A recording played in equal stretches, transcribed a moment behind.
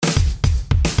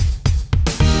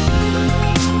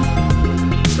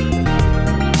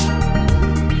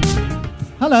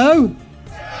Hello.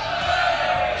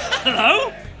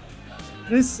 Hello?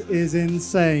 This is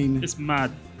insane. It's mad.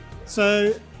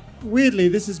 So, weirdly,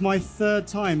 this is my third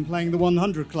time playing the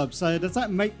 100 Club. So, does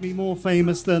that make me more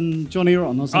famous than Johnny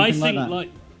Rotten or something like that? I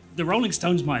think the Rolling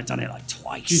Stones might have done it like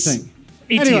twice. Do you think?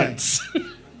 Idiots.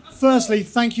 Anyway, firstly,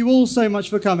 thank you all so much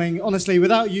for coming. Honestly,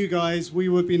 without you guys, we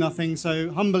would be nothing.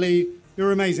 So, humbly,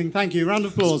 you're amazing. Thank you. Round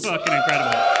of applause. It's fucking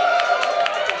incredible.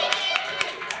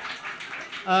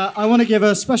 I want to give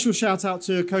a special shout out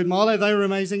to Code Marlow. They were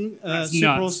amazing. That's super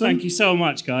nuts. awesome. Thank you so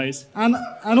much, guys. And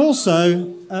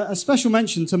also a special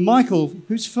mention to Michael,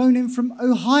 who's flown in from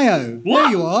Ohio. What?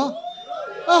 There you are.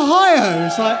 Ohio.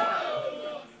 It's like...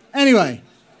 Anyway.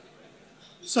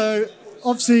 So,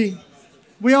 obviously,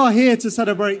 we are here to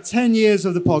celebrate 10 years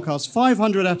of the podcast,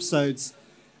 500 episodes.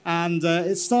 And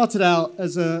it started out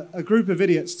as a group of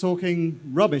idiots talking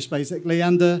rubbish, basically,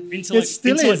 and it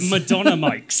still is. Like Madonna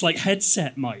mics, like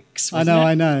headset mics. I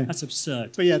know. That's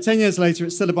absurd. But yeah, 10 years later,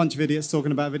 it's still a bunch of idiots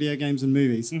talking about video games and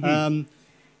movies. Mm-hmm.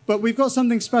 But we've got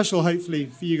something special, hopefully,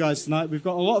 for you guys tonight. We've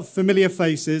got a lot of familiar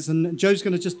faces, and Joe's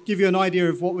going to just give you an idea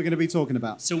of what we're going to be talking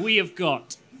about. So we have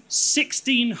got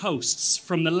 16 hosts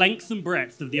from the length and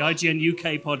breadth of the IGN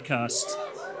UK podcast.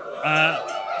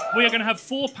 We are going to have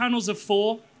 4 panels of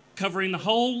 4 covering the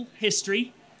whole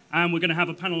history, and we're going to have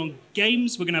a panel on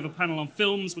games, we're going to have a panel on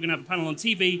films, we're going to have a panel on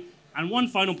TV, and one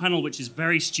final panel which is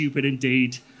very stupid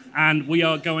indeed, and we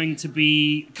are going to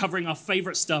be covering our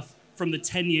favourite stuff from the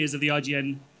 10 years of the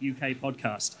IGN UK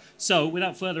podcast. So,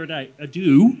 without further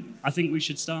ado, I think we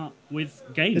should start with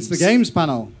games. It's the games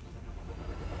panel.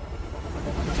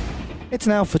 It's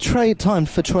now for time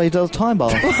for Trader's Time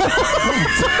Bar.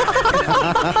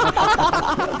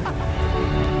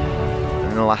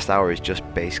 And the last hour is just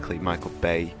basically Michael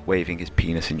Bay waving his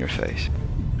penis in your face.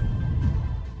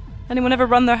 Anyone ever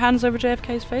run their hands over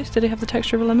JFK's face? Did he have the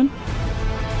texture of a lemon?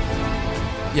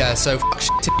 Yeah, so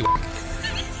titty whack.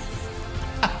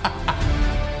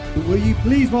 Will you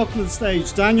please welcome to the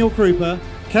stage Daniel Krupa,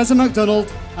 Keza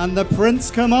MacDonald, and the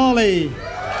Prince Kamali.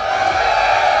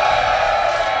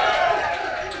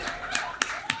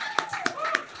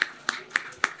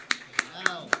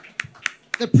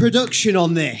 The production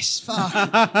on this.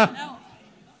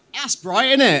 That's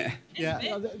bright, isn't it?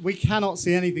 Yeah, we cannot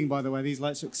see anything, by the way. These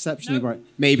lights are exceptionally bright.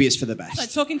 Maybe it's for the best. It's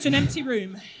like talking to an empty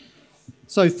room.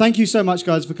 So thank you so much,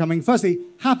 guys, for coming. Firstly,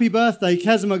 happy birthday,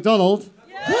 Keza MacDonald.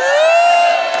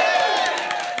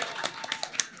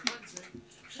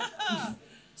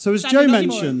 So as Joe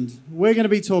mentioned, we're going to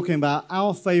be talking about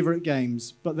our favourite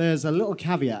games, but there's a little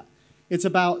caveat. It's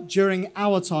about during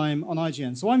our time on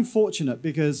IGN. So I'm fortunate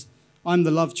because I'm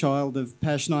the love child of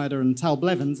Per Schneider and Tal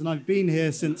Blevins, and I've been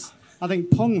here since, I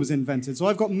think, Pong was invented. So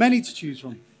I've got many to choose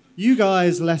from. You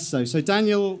guys, less so. So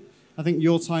Daniel, I think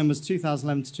your time was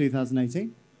 2011 to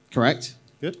 2018. Correct.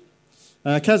 Good.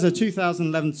 Keza,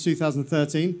 2011 to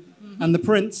 2013. Mm-hmm. And the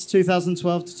Prince,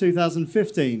 2012 to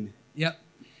 2015. Yep.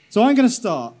 So I'm going to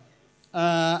start.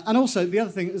 And also, the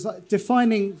other thing is like,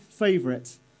 defining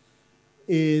favourite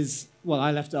is, well,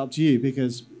 I left it up to you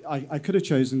because I could have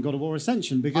chosen God of War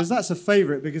Ascension because that's a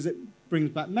favourite because it brings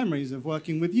back memories of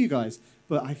working with you guys.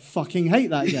 But I fucking hate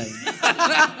that game.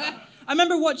 I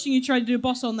remember watching you try to do a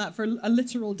boss on that for a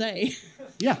literal day.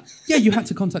 Yeah. Yeah, you had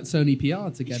to contact Sony PR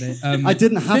to get it. I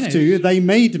didn't have to. They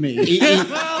made me. He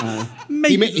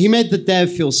made the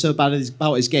dev feel so bad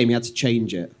about his game, he had to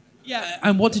change it. Yeah.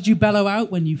 And what did you bellow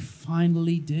out when you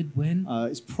finally did win?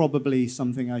 It's probably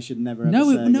something I should never ever No,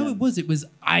 say it was. It was,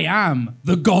 I am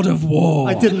the God of War.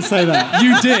 I didn't say that.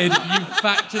 You did. You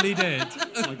factually did.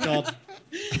 Oh, my God.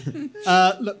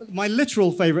 Look, my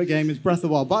literal favourite game is Breath of the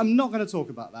Wild, but I'm not going to talk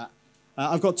about that.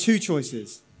 I've got 2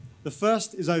 choices. The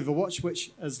first is Overwatch,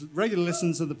 which, as regular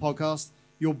listeners of the podcast,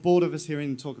 you're bored of us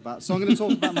hearing talk about. So I'm going to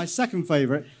talk about my second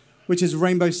favourite, which is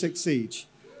Rainbow Six Siege.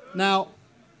 Now,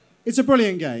 it's a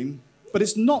brilliant game, but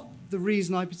it's not the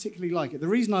reason I particularly like it. The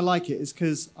reason I like it is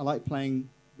because I like playing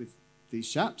with these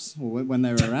chaps, or when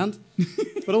they're around.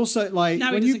 But also, like,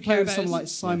 when you play with someone like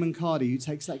Simon Cardy, who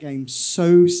takes that game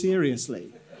so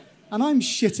seriously, and I'm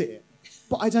shit at it,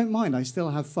 but I don't mind. I still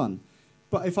have fun.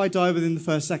 But if I die within the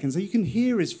first seconds, you can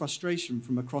hear his frustration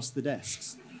from across the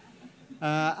desks.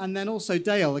 And then also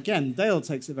Dale. Again, Dale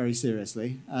takes it very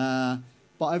seriously. But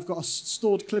I've got a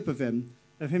stored clip of him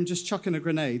just chucking a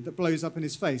grenade that blows up in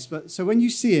his face. But so when you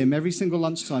see him every single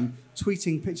lunchtime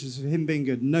tweeting pictures of him being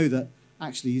good, know that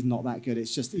actually he's not that good.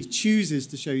 It's just he chooses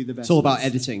to show you the best. It's all about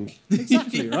editing.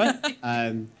 Exactly, right?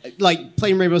 Like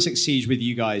playing Rainbow Six Siege with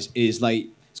you guys is like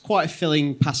it's quite a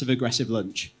filling passive-aggressive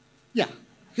lunch. Yeah.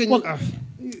 Well,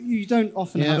 you don't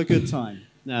often have a good time.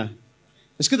 No.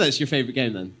 It's good that it's your favourite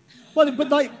game then. Well, but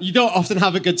like, You don't often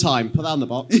have a good time. Put that on the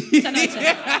box. 10 out of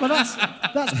 10.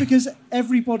 but that's because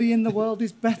everybody in the world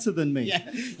is better than me.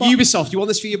 Ubisoft, you want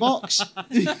this for your box?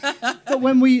 But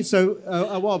when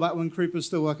a while back when Krupa was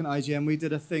still working at IGN, we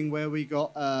did a thing where we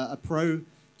got a pro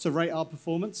to rate our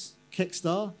performance,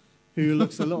 Kickstar, who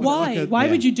looks a little Why? bit like a... Why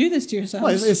would you do this to yourself?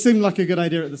 Well, it seemed like a good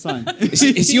idea at the time.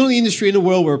 It's the only industry in the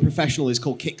world where a professional is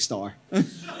called Kickstar.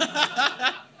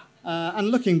 And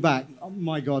looking back, oh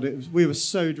my God, we were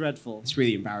so dreadful. It's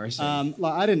really embarrassing.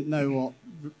 I didn't know what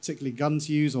particularly gun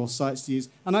to use or sights to use.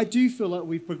 And I do feel like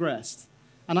we've progressed.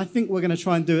 And I think we're going to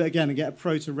try and do it again and get a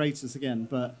pro to rate us again.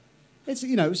 But it's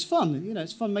fun.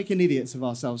 It's fun making idiots of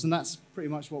ourselves. And that's pretty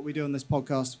much what we do on this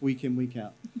podcast week in, week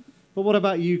out. But what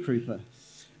about you, Krupa?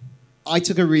 I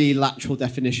took a really lateral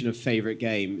definition of favourite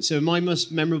game. So my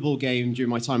most memorable game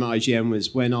during my time at IGN was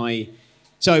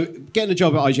So getting a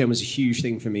job at IGN was a huge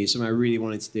thing for me, something I really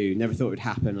wanted to do. Never thought it would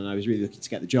happen, and I was really looking to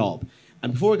get the job.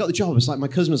 And before I got the job, it's like my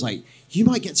cousin was like, "You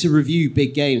might get to review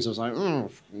big games." I was like,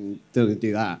 "Oh, don't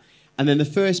do that." And then the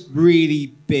first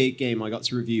really big game I got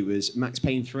to review was Max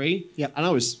Payne 3. Yep. And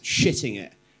I was shitting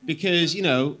it because,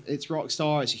 it's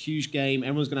Rockstar, it's a huge game,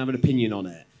 everyone's going to have an opinion on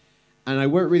it. And I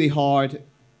worked really hard,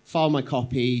 filed my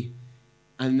copy,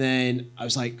 and then I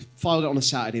was like, filed it on a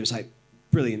Saturday. I was like,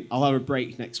 brilliant, I'll have a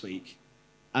break next week.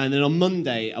 And then on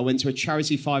Monday, I went to a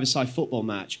charity five-a-side football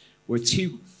match where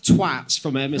two twats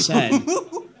from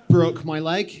MSN broke my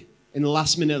leg in the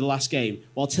last minute of the last game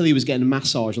while Tilly was getting a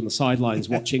massage on the sidelines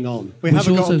watching on. We Which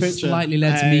haven't got also a picture. slightly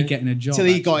led to me getting a job.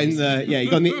 Tilly got in the... Yeah, he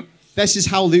got in the... This is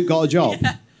how Luke got a job.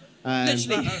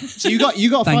 Literally. So you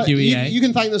got... Thank you, EA. You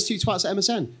can thank those two twats at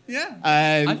MSN. Yeah.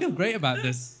 Um, I feel great about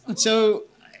this. So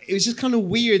it was just kind of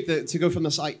weird to go from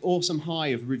this awesome high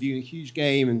of reviewing a huge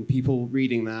game and people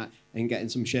reading that and getting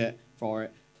some shit for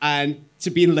it, and to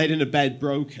being laid in a bed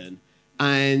broken.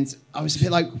 And I was a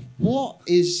bit like, what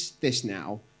is this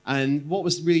now? And what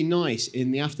was really nice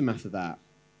in the aftermath of that,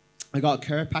 I got a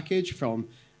care package from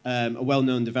a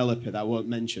well-known developer that I won't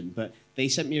mention, but they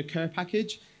sent me a care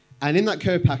package. And in that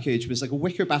care package was like a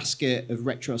wicker basket of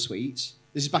retro sweets.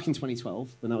 This is back in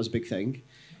 2012 when that was a big thing.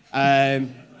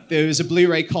 There was a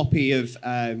Blu-ray copy of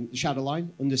Shadowline,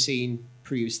 Underseen,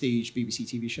 Prestige BBC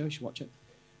TV show. You should watch it.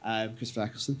 Christopher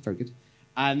Eccleston, very good.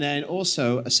 And then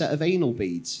also a set of anal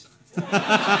beads.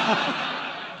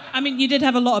 I mean, you did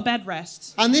have a lot of bed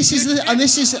rest. And this is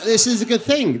a good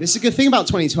thing. This is a good thing about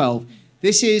 2012.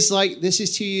 This is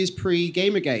 2 years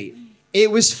pre-Gamergate.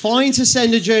 It was fine to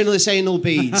send a journalist anal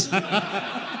beads.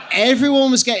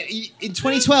 Everyone was getting... In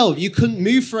 2012, you couldn't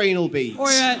move for anal beads. Or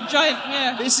a giant,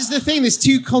 yeah. This is the thing. There's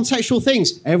two contextual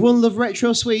things. Everyone loved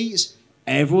retro sweets.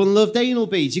 Everyone loved anal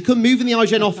beads. You couldn't move in the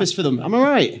IGN office for them. Am I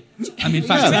right? I mean,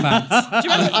 facts are facts.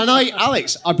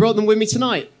 Alex, I brought them with me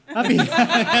tonight. Have you? Do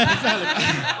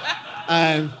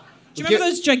you remember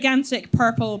those gigantic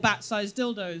purple bat-sized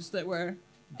dildos that were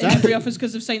in every office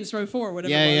because of Saints Row 4 or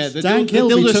whatever it was? The Dan dildo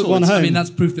Kilby took swords. one home. I mean, that's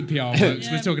proof that PR works.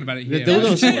 Yeah. We're talking about it The here.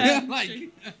 dildo swords. Yeah,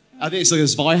 I think it's like a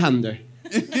Zweihander.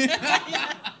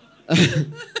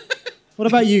 What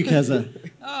about you, Keza?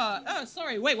 Oh,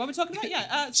 sorry. Wait, what are we talking about?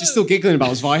 Yeah. She's still giggling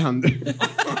about Zweihander.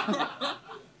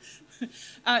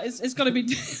 It's got to be.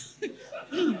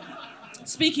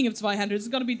 Speaking of Zweihander, it's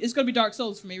got to be Dark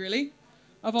Souls for me, really.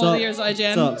 Of all the years at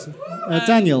IGN.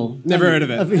 Daniel. Never heard of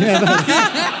it.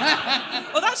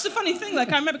 Well, that's the funny thing.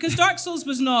 Like I remember because Dark Souls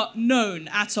was not known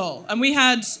at all, and we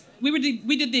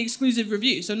did the exclusive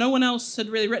review, so no one else had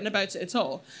really written about it at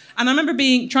all. And I remember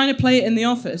trying to play it in the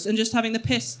office and just having the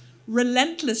piss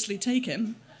relentlessly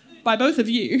taken by both of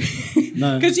you,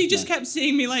 because you just kept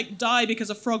seeing me like die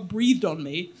because a frog breathed on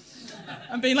me.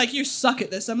 And being like, you suck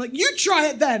at this. I'm like, you try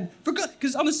it then.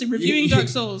 Because honestly, reviewing Dark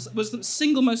Souls was the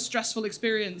single most stressful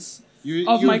experience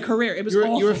of my career. It was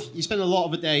awful. You spend a lot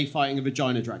of a day fighting a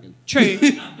vagina dragon. True.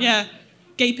 Yeah.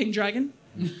 Gaping dragon.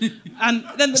 And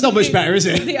then It's not much better, is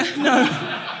it? No,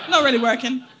 not really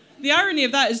working. The irony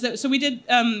of that is that, so we did,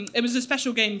 it was a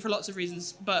special game for lots of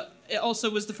reasons, but it also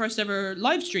was the first ever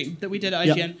live stream that we did at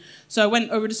IGN. Yep. So I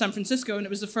went over to San Francisco and it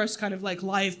was the first kind of like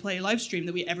live stream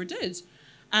that we ever did.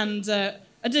 And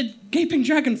I did Gaping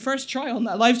Dragon first try on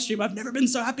that live stream. I've never been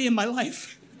so happy in my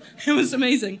life. It was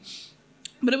amazing.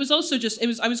 But it was also just,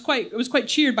 I was quite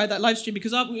cheered by that live stream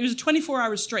because it was 24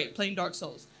 hours straight playing Dark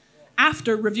Souls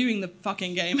after reviewing the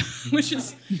fucking game, which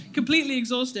is completely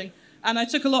exhausting. And I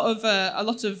took a lot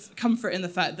of comfort in the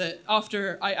fact that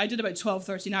after I did about 12,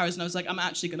 13 hours and I was like, I'm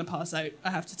actually going to pass out.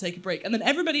 I have to take a break. And then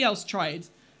everybody else tried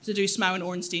to do Smaug and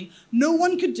Ornstein. No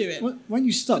one could do it. Weren't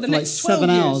you stuck For the for like next 12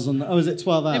 7 years. hours on the... Oh, was it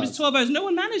 12 hours? It was 12 hours. No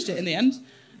one managed it in the end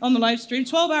on the live stream.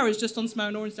 12 hours just on Smaug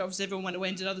and Ornstein. Obviously, everyone went away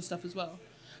and did other stuff as well.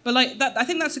 But like that, I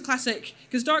think that's a classic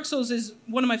because Dark Souls is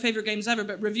one of my favorite games ever.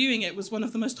 But reviewing it was one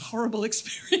of the most horrible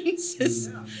experiences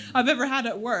I've ever had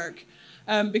at work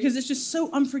because it's just so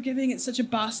unforgiving. It's such a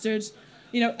bastard.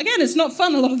 You know, again, it's not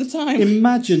fun a lot of the time.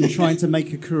 Imagine trying to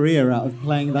make a career out of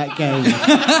playing that game.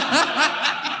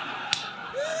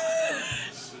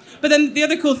 But then the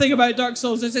other cool thing about Dark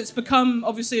Souls is it's become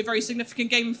obviously a very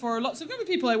significant game for lots of other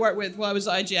people I work with while I was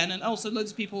at IGN and also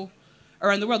loads of people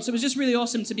around the world. So it was just really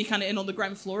awesome to be kind of in on the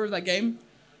ground floor of that game.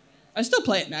 I still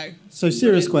play it now. So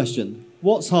serious question.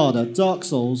 What's harder, Dark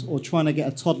Souls or trying to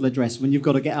get a toddler dressed when you've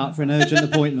got to get out for an urgent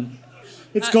appointment?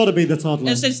 It's got to be the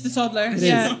toddler. It's the toddler. It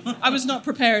yeah. is. I was not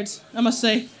prepared, I must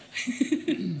say.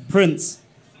 Prince.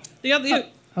 The other...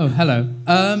 Oh, hello.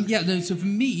 So for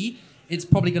me, it's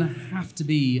probably going to have to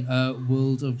be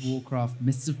World of Warcraft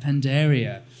Mists of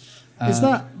Pandaria. Is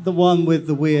that the one with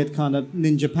the weird kind of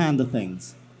Ninja Panda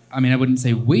things? I mean, I wouldn't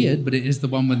say weird, but it is the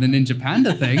one with the Ninja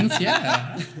Panda things,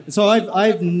 yeah. So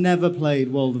I've never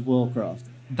played World of Warcraft.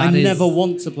 Never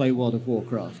want to play World of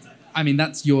Warcraft. I mean,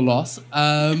 that's your loss.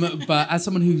 But as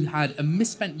someone who had a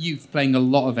misspent youth playing a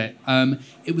lot of it,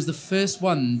 it was the first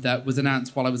one that was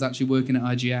announced while I was actually working at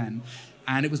IGN.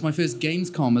 And it was my first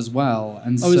Gamescom as well.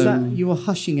 And is that you were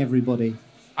hushing everybody?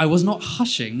 I was not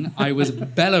hushing. I was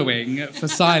bellowing for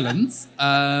silence.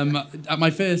 At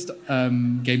my first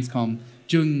Gamescom,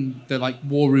 during the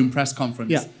War Room press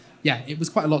conference. Yeah, it was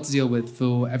quite a lot to deal with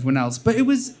for everyone else. But it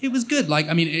was good.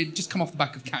 It just come off the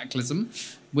back of Cataclysm,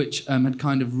 which had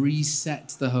kind of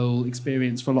reset the whole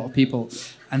experience for a lot of people.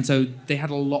 And so they had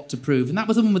a lot to prove. And that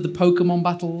was the one with the Pokemon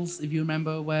battles, if you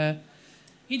remember, where...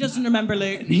 He doesn't remember,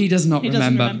 Luke. He does not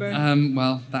remember. Doesn't remember.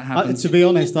 Well, that happened. To be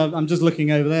honest, I'm just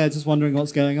looking over there, just wondering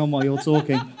what's going on while you're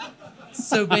talking.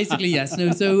 So basically, yes.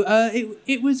 No. So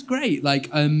it was great.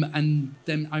 And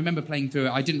then I remember playing through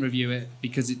it. I didn't review it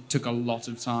because it took a lot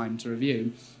of time to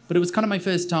review. But it was kind of my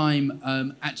first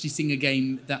time actually seeing a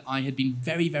game that I had been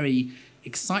very, very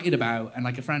excited about, and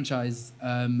like a franchise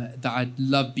that I'd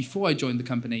loved before I joined the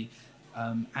company,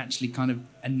 actually kind of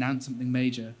announce something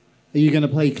major. Are you going to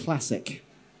play Classic?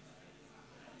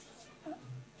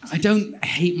 I don't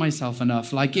hate myself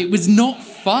enough. It was not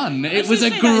fun. It was a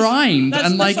grind.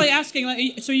 That's like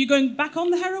asking, so are you going back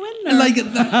on the heroin? Or?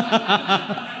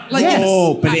 Yes.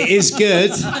 Oh, but it is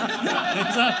good.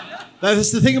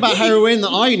 That's the thing about heroin that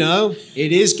I know.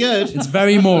 It is good. It's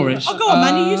very Moorish. Oh, God,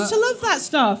 man, you used to love that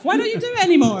stuff. Why don't you do it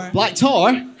anymore? Black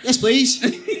tar? Yes, please.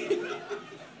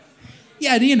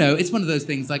 Yeah, it's one of those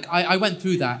things. I went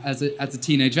through that as a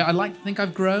teenager. I like to think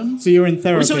I've grown. So you're in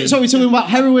therapy. So we're talking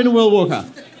about heroin and World of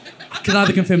Warcraft? Can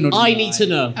either confirm or deny. I need to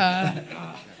know.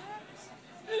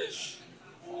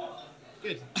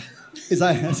 Good. Is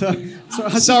that...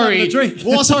 Sorry. Drink.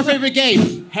 What's our favourite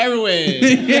game? Heroin.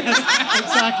 Yes,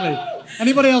 exactly.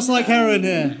 Anybody else like heroin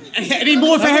here? Any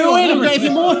more for heroin? Have we got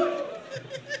anything more?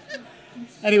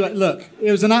 Anyway, look,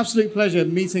 it was an absolute pleasure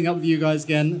meeting up with you guys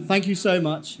again. Thank you so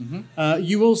much. Mm-hmm.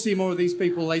 You will see more of these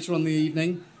people later on in the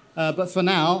evening. But for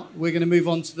now, we're going to move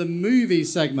on to the movie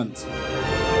segment.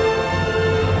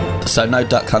 So no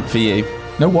Duck Hunt for you.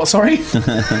 No what, sorry?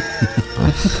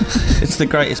 It's the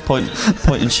greatest point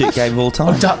and shoot game of all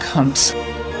time. Oh, Duck Hunt.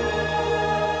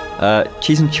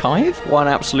 Cheese and chive? One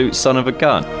absolute son of a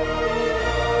gun.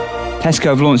 Tesco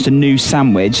have launched a new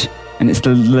sandwich, and it's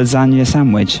the lasagna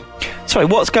sandwich. Sorry,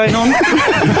 what's going on?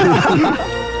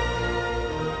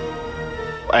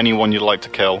 Anyone you'd like to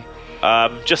kill?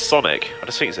 Just Sonic. I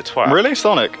just think he's a twat. Really?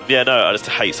 Sonic? Yeah, no, I just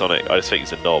hate Sonic. I just think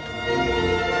he's a knob.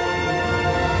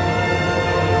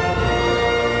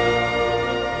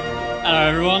 Hello,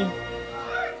 everyone.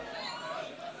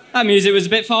 That music was a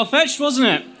bit far-fetched, wasn't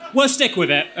it? We'll stick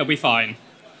with it. It'll be fine.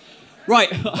 Right,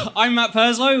 I'm Matt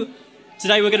Perslow.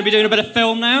 Today we're going to be doing a bit of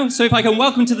film now. So if I can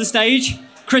welcome to the stage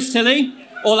Chris Tilley,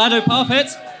 Orlando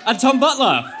Parfitt, and Tom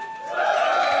Butler.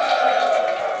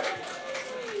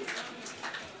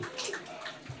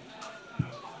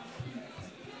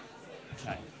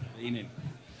 Okay, lean in.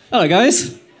 Hello,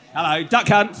 guys. Hello, Duck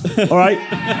Hunt. All right.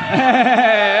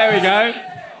 There we go.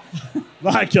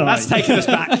 My God. That's taking us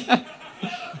back.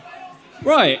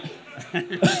 Right.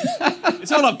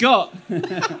 It's all I've got.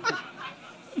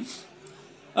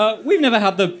 We've never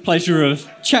had the pleasure of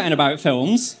chatting about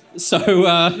films, so...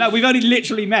 No, we've only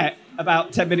literally met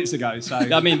about 10 minutes ago, so...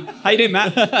 I mean... How you doing,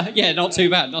 Matt? Yeah, not too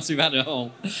bad at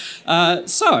all.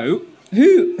 So,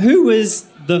 who was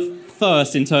the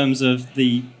first in terms of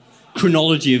the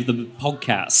chronology of the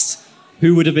podcast?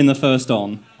 Who would have been the first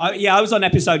on? I was on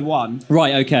episode 1.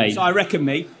 Right, okay. So I reckon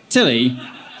me. Tilly,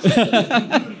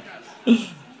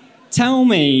 tell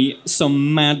me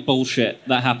some mad bullshit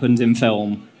that happened in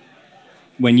film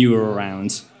when you were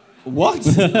around. What?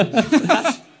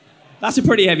 That's a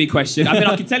pretty heavy question. I mean,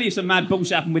 I can tell you some mad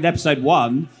bullshit happened with episode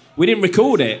 1. We didn't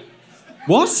record it.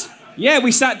 What? Yeah,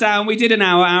 we sat down, we did an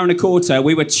hour and a quarter.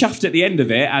 We were chuffed at the end of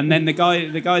it, and then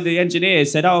the engineer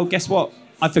said, "Oh, guess what?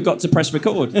 I forgot to press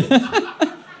record."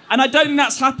 And I don't think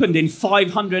that's happened in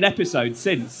 500 episodes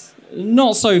since.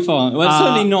 Not so far. Well,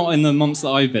 certainly not in the months that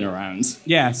I've been around.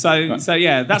 Yeah, so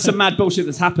yeah, that's some mad bullshit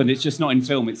that's happened. It's just not in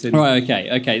film. It's in. Right.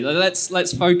 Okay.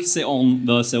 Let's focus it on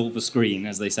the silver screen,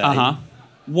 as they say.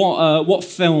 What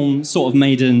film sort of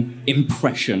made an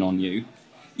impression on you?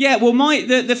 Yeah, well,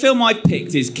 the film I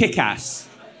picked is Kick-Ass,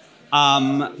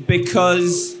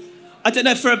 because I don't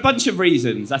know, for a bunch of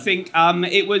reasons. I think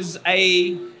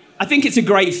I think it's a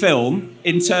great film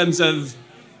in terms of,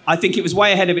 I think it was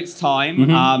way ahead of its time.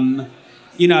 Mm-hmm.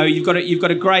 You've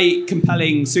got a great,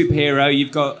 compelling superhero.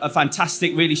 You've got a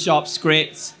fantastic, really sharp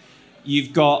script.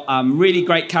 You've got really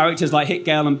great characters like Hit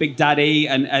Girl and Big Daddy,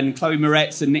 and Chloe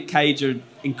Moretz and Nick Cage are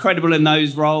incredible in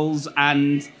those roles.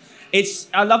 And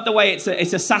I love the way it's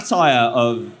a satire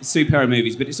of superhero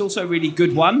movies, but it's also a really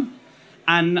good one.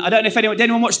 And I don't know if did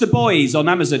anyone watch The Boys on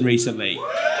Amazon recently?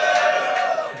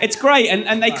 It's great,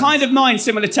 and they kind of mine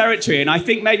similar territory. And I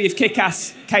think maybe if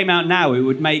Kick-Ass came out now, it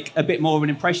would make a bit more of an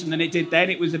impression than it did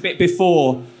then. It was a bit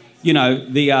before,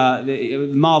 the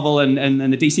Marvel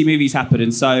and the DC movies happened,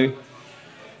 and so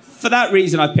for that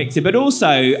reason I picked it. But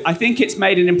also, I think it's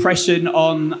made an impression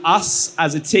on us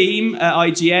as a team at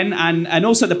IGN and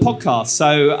also the podcast.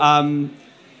 So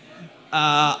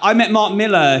I met Mark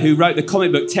Miller, who wrote the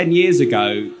comic book 10 years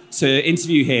ago, to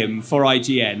interview him for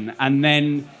IGN, and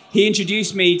then he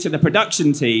introduced me to the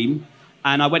production team,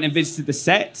 and I went and visited the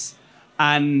set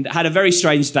and had a very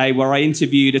strange day where I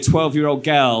interviewed a 12-year-old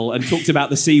girl and talked about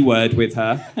the C word with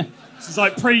her. This is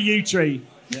like pre-U-Tree.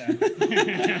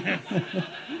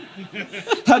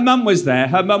 Her mum was there.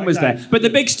 But the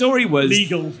big story was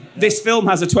legal. This film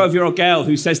has a 12-year-old girl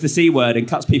who says the C word and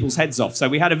cuts people's heads off. So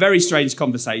we had a very strange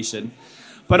conversation.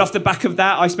 But off the back of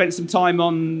that, I spent some time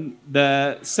on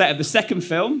the set of the second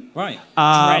film. Right.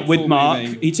 With Mark.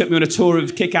 Movie. He took me on a tour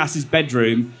of Kick-Ass's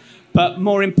bedroom. But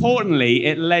more importantly,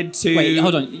 it led to... Wait,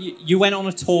 hold on. You went on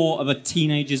a tour of a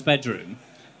teenager's bedroom?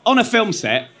 On a film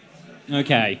set.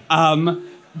 Okay.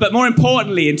 But more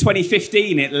importantly, in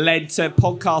 2015, it led to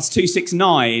Podcast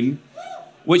 269,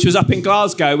 which was up in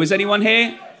Glasgow. Was anyone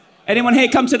here? Anyone here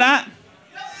come to that?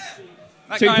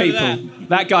 That Two guy over people. there.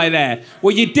 That guy there.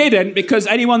 Well, you didn't, because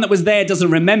anyone that was there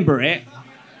doesn't remember it.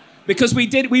 Because we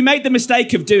made the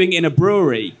mistake of doing it in a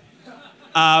brewery.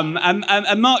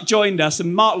 And Mark joined us,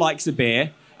 and Mark likes a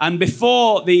beer. And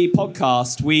before the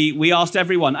podcast, we asked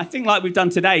everyone, I think like we've done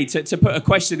today, to put a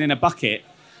question in a bucket.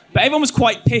 But everyone was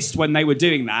quite pissed when they were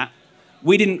doing that.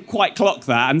 We didn't quite clock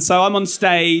that. And so I'm on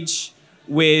stage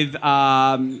with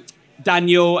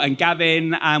Daniel and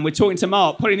Gavin, and we're talking to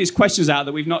Mark, putting these questions out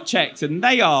that we've not checked. And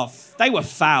they were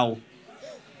foul.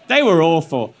 They were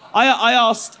awful. I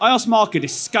asked Mark a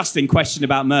disgusting question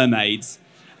about mermaids.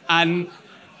 And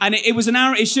it was an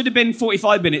hour. It should have been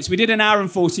 45 minutes. We did an hour and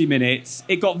 40 minutes.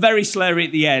 It got very slurry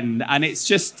at the end. And it's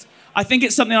just, I think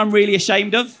it's something I'm really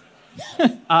ashamed of.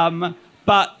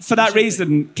 But for that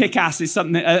reason, Kick-Ass is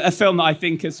a film that I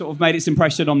think has sort of made its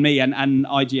impression on me and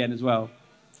IGN as well.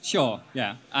 Sure,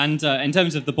 yeah. And in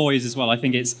terms of The Boys as well, I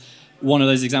think it's one of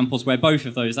those examples where both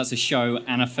of those, that's a show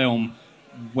and a film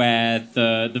where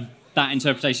that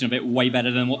interpretation of it way better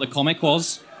than what the comic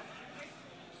was.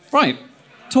 Right,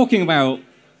 talking about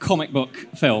comic book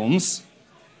films,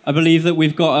 I believe that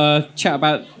we've got a chat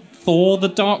about Thor: The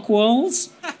Dark World.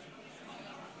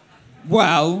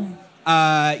 Well...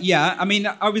 yeah, I mean,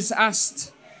 I was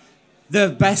asked the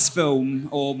best film,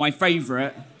 or my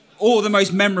favourite, or the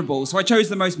most memorable, so I chose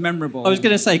the most memorable. I was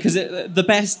going to say, because the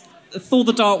best, Thor: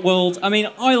 The Dark World, I mean,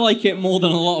 I like it more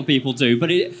than a lot of people do, but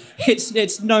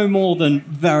it's no more than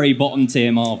very bottom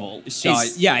tier Marvel.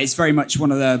 It's very much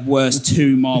one of the worst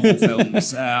two Marvel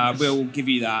films, I will give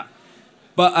you that.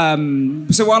 But,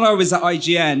 so while I was at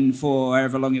IGN for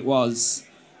however long it was,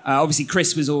 obviously,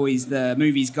 Chris was always the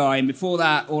movies guy, and before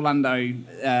that, Orlando.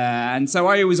 And so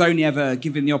I was only ever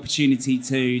given the opportunity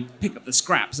to pick up the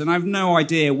scraps, and I have no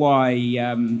idea why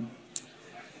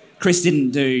Chris didn't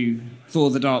do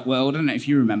Thor: The Dark World. I don't know if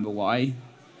you remember why.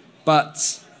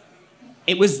 But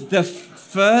it was the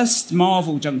first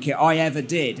Marvel junket I ever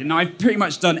did, and I've pretty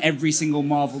much done every single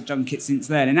Marvel junket since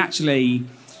then. And actually,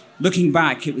 looking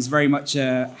back, it was very much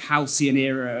a halcyon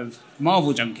era of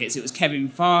Marvel junkets. It was Kevin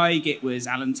Feige, it was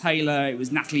Alan Taylor, it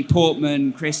was Natalie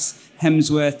Portman, Chris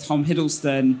Hemsworth, Tom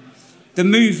Hiddleston. The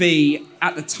movie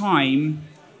at the time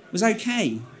was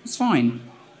okay. It's fine.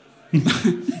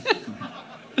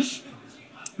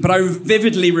 But I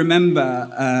vividly remember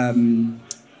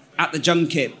at the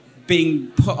junket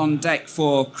being put on deck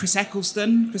for Christopher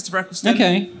Eccleston.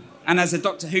 Okay. And as a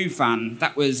Doctor Who fan,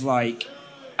 that was like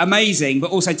amazing,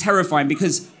 but also terrifying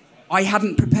because I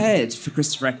hadn't prepared for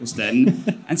Christopher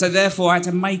Eccleston, and so therefore I had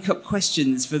to make up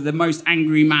questions for the most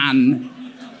angry man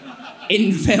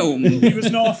in film. He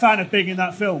was not a fan of being in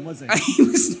that film, was he? He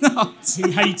was not.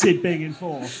 He hated being in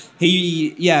 4.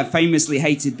 He, famously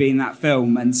hated being in that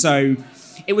film, and so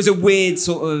it was a weird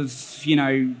sort of,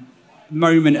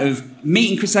 moment of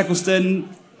meeting Chris Eccleston,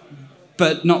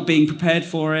 but not being prepared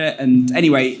for it. And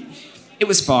anyway, it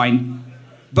was fine.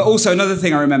 But also another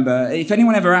thing I remember, if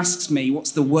anyone ever asks me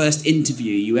what's the worst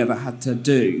interview you ever had to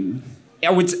do,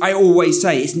 I always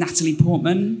say it's Natalie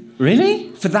Portman. Really?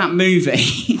 For that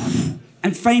movie.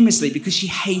 And famously because she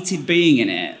hated being in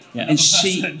it. Yeah. And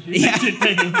she hated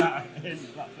being in that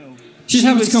film. She's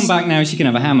happy to come back now. She can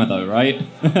have a hammer, though, right?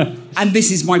 And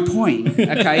this is my point,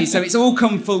 okay? So it's all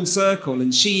come full circle,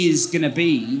 and she is going to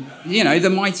be, the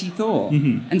mighty Thor.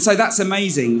 Mm-hmm. And so that's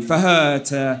amazing for her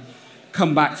to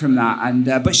come back from that. And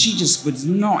but she just was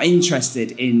not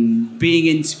interested in being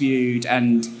interviewed,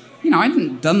 and I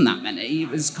hadn't done that many. It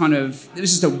was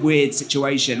just a weird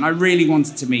situation. I really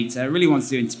wanted to meet her, I really wanted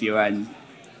to interview her, and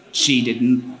she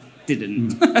didn't.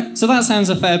 So that sounds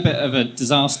a fair bit of a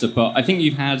disaster, but I think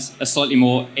you've had a slightly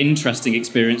more interesting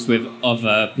experience with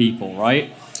other people, right?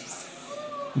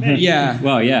 Yeah.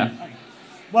 Well, yeah.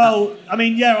 Well, I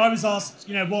mean, I was asked,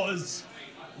 what was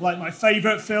like my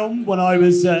favourite film when I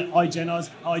was at IGN. I was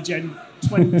IGN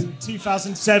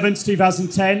 2007 to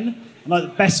 2010. And like the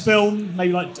best film,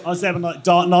 maybe I was there when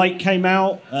Dark Knight came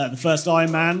out, the first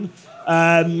Iron Man.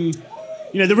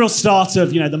 The real start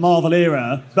of, the Marvel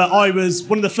era. But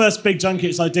one of the first big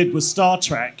junkets I did was Star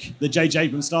Trek, the J.J.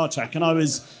 Abrams Star Trek. And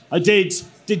I did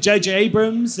J.J.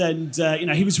 Abrams, and,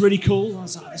 he was really cool. I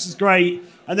was like, this is great.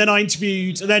 And then I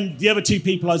interviewed, and then the other two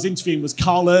people I was interviewing was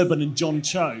Carl Urban and John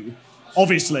Cho,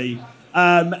 obviously.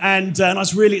 And I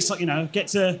was really excited,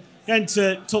 getting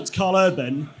to talk to Carl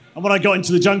Urban. And when I got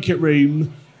into the junket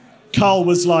room, Carl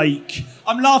was like...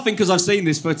 I'm laughing because I've seen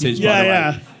this footage, by the way.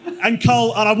 Yeah. And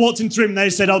I walked into the room and they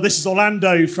said, this is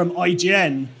Orlando from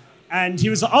IGN. And he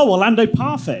was like, Orlando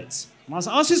Parfit. And I was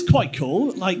like, this is quite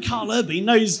cool. Like, Carl Urban, he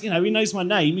knows my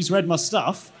name. He's read my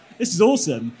stuff. This is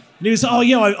awesome. And he was like,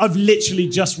 I've literally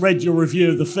just read your review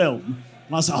of the film.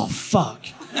 And I was like, fuck.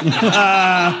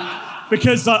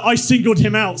 Because I singled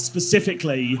him out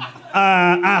specifically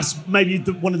as maybe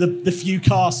one of the few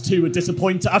cast who were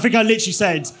disappointed. I think I literally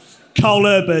said, Carl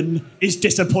Urban is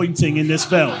disappointing in this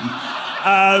film.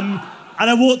 And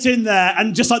I walked in there,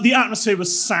 and just like the atmosphere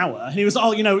was sour. And he was,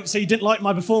 so you didn't like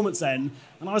my performance then?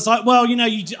 And I was like, well,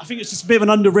 I think it's just a bit of an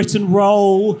underwritten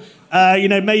role.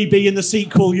 Maybe in the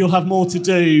sequel you'll have more to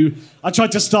do. I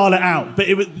tried to style it out, but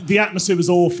the atmosphere was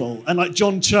awful. And like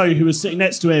John Cho, who was sitting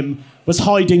next to him, was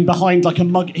hiding behind like a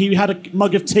mug. He had a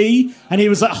mug of tea, and he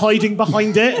was like hiding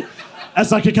behind it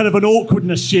as like a kind of an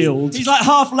awkwardness shield. He's like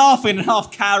half laughing and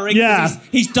half cowering. Yeah.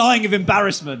 He's dying of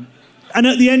embarrassment. And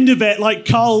at the end of it, like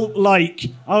Carl,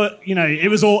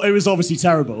 it was obviously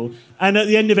terrible. And at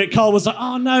the end of it, Carl was like,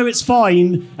 "Oh no, it's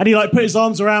fine," and he like put his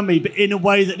arms around me, but in a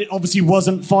way that it obviously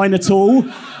wasn't fine at all.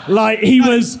 Like he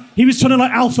was trying to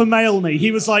like alpha male me.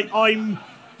 He was like, "I'm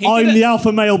the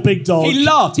alpha male big dog." He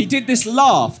laughed. He did this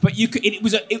laugh, but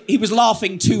he was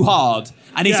laughing too hard,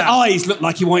 and his eyes looked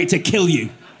like he wanted to kill you.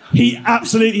 He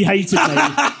absolutely hated me,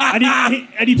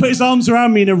 and he put his arms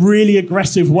around me in a really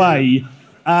aggressive way.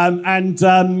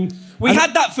 We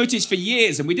had that footage for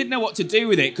years and we didn't know what to do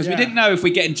with it because we didn't know if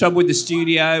we'd get in trouble with the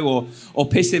studio or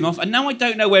piss him off. And now I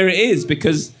don't know where it is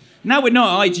because now we're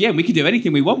not at IGN. We can do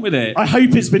anything we want with it. I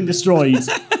hope it's been destroyed.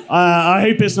 I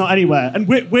hope it's not anywhere. And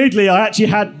weirdly, I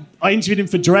interviewed him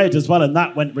for Dread as well, and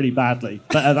that went really badly.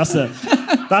 But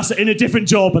that's in a different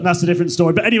job, and that's a different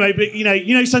story. But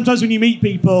anyway, sometimes when you meet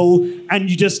people and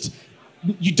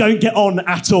you don't get on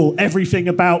at all. Everything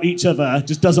about each other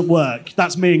just doesn't work.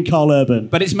 That's me and Carl Urban.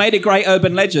 But it's made a great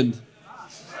urban legend.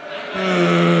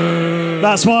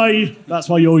 That's why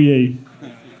you're you.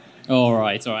 All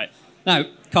right. Now,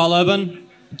 Carl Urban,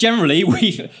 generally,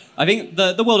 I think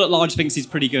the world at large thinks he's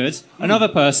pretty good. Another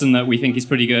person that we think is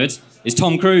pretty good is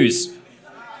Tom Cruise.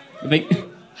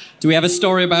 Do we have a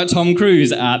story about Tom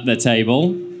Cruise at the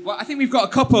table? Well, I think we've got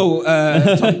a couple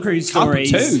Tom Cruise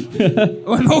stories. We've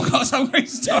all got Tom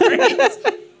Cruise stories.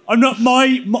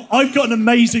 I've got an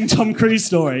amazing Tom Cruise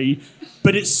story,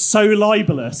 but it's so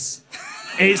libelous.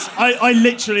 It's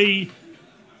literally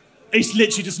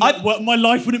just not. My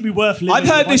life wouldn't be worth living. I've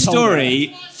heard this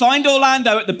story. Find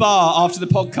Orlando at the bar after the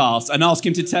podcast and ask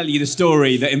him to tell you the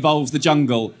story that involves the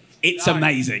jungle. It's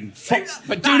amazing.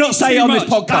 But do not say it on this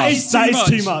podcast. That is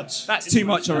too much. That's too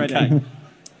much already. Okay.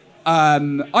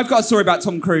 I've got a story about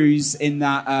Tom Cruise in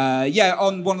that,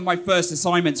 on one of my first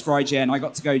assignments for IGN, I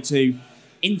got to go to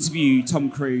interview Tom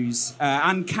Cruise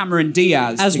and Cameron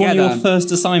Diaz as together. one of your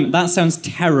first assignment. That sounds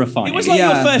terrifying. It was like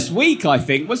your first week, I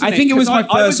think, wasn't it? I think it was my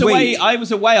first week. I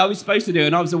was away. I was supposed to do it,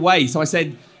 and I was away. So I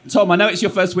said, Tom, I know it's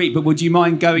your first week, but would you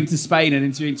mind going to Spain and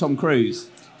interviewing Tom Cruise?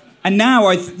 And now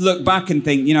I look back and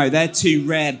think, they're two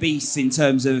rare beasts in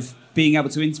terms of being able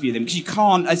to interview them. Because you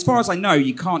can't, as far as I know,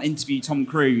 you can't interview Tom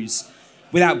Cruise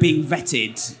without being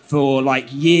vetted for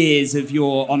years of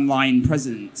your online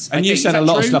presence. And you've said a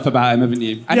lot of stuff about him, haven't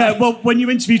you? Well, when you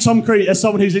interview Tom Cruise, as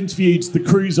someone who's interviewed The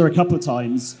Cruiser a couple of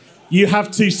times, you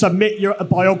have to submit a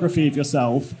biography of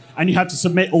yourself, and you have to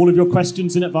submit all of your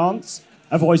questions in advance.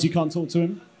 Otherwise, you can't talk to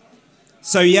him.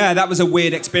 So, that was a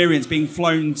weird experience, being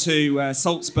flown to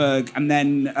Salzburg and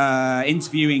then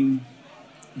interviewing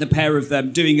the pair of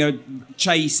them, doing a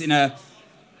chase in a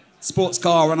sports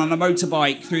car and on a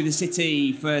motorbike through the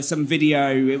city for some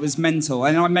video. It was mental.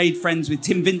 And I made friends with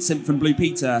Tim Vincent from Blue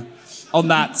Peter on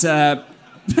that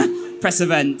press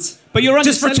event. But you're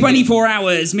just for 24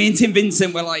 hours, me and Tim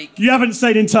Vincent were like... You haven't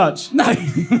stayed in touch? No.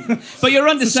 But you're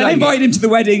underselling. I invited him to the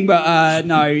wedding, but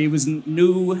no, he wasn't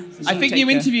new. I think you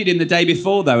interviewed him the day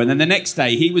before, though, and then the next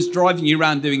day he was driving you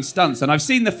around doing stunts. And I've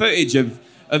seen the footage of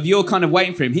your kind of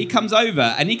waiting for him. He comes over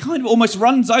and he kind of almost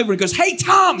runs over and goes, "Hey,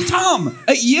 Tom,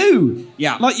 at you."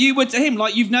 Yeah. Like you would to him,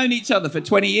 like you've known each other for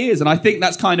 20 years. And I think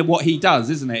that's kind of what he does,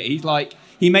 isn't it? He's like,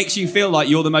 he makes you feel like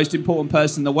you're the most important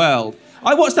person in the world.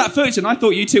 I watched that footage and I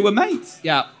thought you two were mates.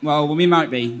 Yeah, well, we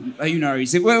might be. Who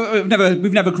knows? We've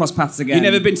never crossed paths again.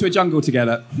 You've never been to a jungle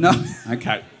together? No.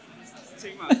 Okay.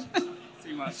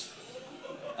 Too much.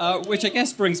 Which I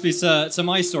guess brings me to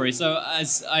my story. So,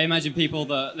 as I imagine people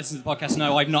that listen to the podcast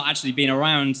know, I've not actually been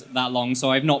around that long, so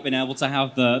I've not been able to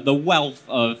have the wealth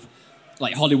of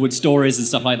Hollywood stories and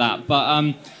stuff like that.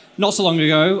 But not so long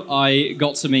ago, I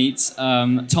got to meet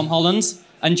Tom Holland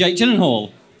and Jake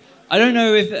Gyllenhaal. I don't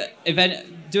know if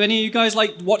do any of you guys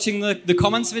like watching the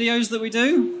comments videos that we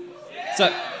do?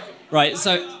 So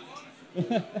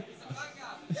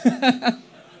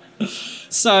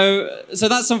So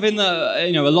that's something that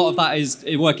a lot of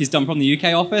that work is done from the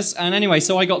UK office. And anyway,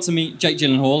 so I got to meet Jake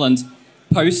Gyllenhaal and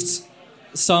post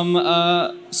some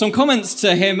comments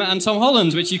to him and Tom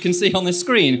Holland, which you can see on this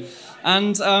screen.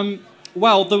 And there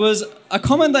was a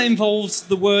comment that involves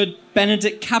the word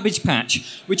Benedict Cabbage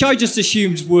Patch, which I just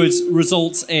assumed would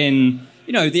result in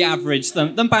the average,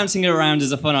 them bouncing it around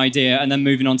as a fun idea and then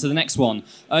moving on to the next one.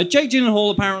 Jake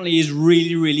Gyllenhaal apparently is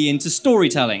really, really into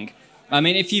storytelling. I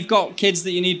mean, if you've got kids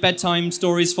that you need bedtime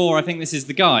stories for, I think this is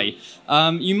the guy.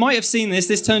 You might have seen this.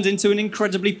 This turned into an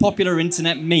incredibly popular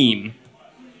internet meme.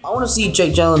 I want to see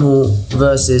Jake Gyllenhaal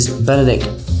versus Benedict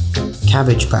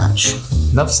Cabbage Patch.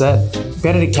 Enough said.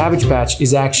 Benedict Cabbage Patch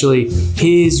is actually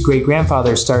his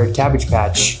great-grandfather started Cabbage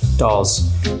Patch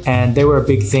dolls, and they were a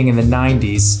big thing in the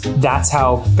 90s. That's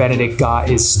how Benedict got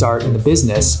his start in the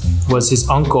business, was his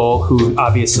uncle, who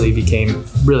obviously became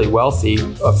really wealthy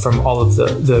from all of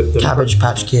the Cabbage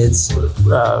Patch Kids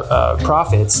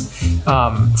profits,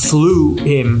 flew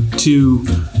him to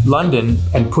London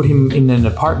and put him in an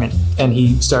apartment, and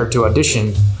he started to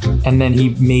audition, and then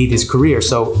he made his career.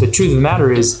 So the truth of the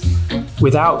matter is,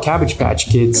 without Cabbage Patch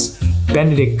Kids,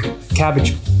 Benedict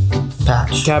Cabbage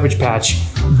Patch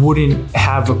wouldn't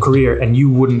have a career, and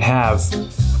you wouldn't have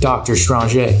Dr.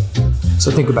 Strange. So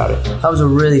think about it. That was a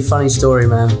really funny story,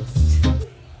 man.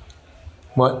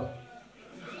 What?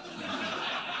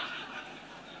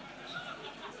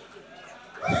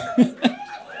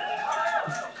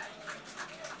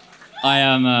 I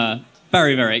am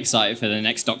very, very excited for the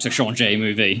next Dr. Strange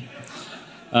movie.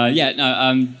 Jake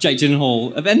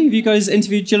Gyllenhaal. Have any of you guys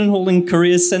interviewed Gyllenhaal in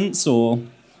careers since, or?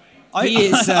 He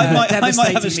is I might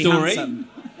have a story.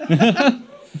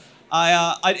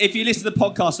 If you listened to the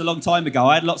podcast a long time ago,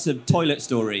 I had lots of toilet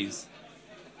stories.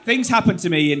 Things happen to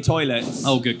me in toilets.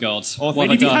 Oh, good God!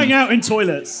 When you hang out in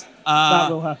toilets, that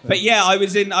will happen. But yeah, I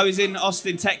was in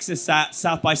Austin, Texas at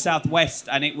South by Southwest,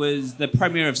 and it was the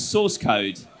premiere of Source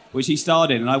Code, which he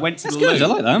starred in, and I went to the loo. Good. I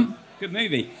like that. Good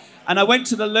movie. And I went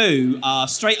to the loo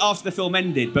straight after the film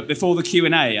ended, but before the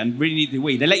Q&A, and really needed the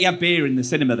wee. They let you have beer in the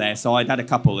cinema there, so I'd had a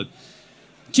couple. And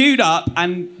queued up,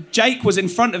 and Jake was in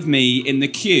front of me in the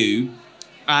queue,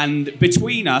 and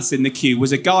between us in the queue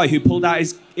was a guy who pulled out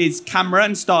his camera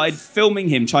and started filming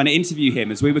him, trying to interview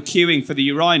him as we were queuing for the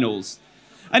urinals.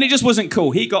 And it just wasn't cool.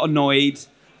 He got annoyed.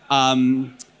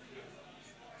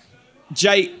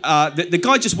 Jake, the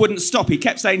guy just wouldn't stop. He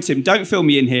kept saying to him, "Don't film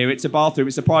me in here. It's a bathroom.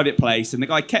 It's a private place." And the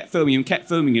guy kept filming him,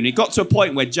 And he got to a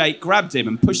point where Jake grabbed him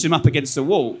and pushed him up against the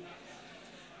wall.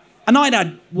 And I'd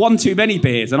had one too many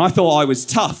beers, and I thought I was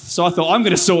tough. So I thought, I'm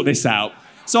going to sort this out.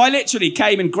 So I literally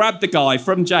came and grabbed the guy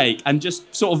from Jake and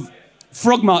just sort of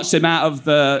frog marched him out of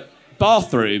the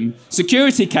bathroom.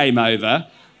 Security came over.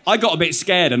 I got a bit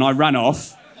scared and I ran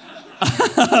off.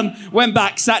 Went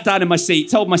back, sat down in my seat,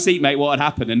 told my seatmate what had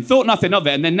happened and thought nothing of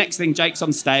it. And then next thing, Jake's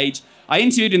on stage. I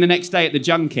interviewed him the next day at the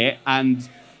junket and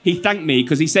he thanked me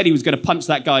because he said he was going to punch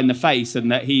that guy in the face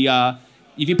and that he,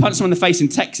 if you punch someone in the face in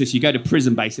Texas, you go to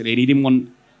prison basically, and he didn't want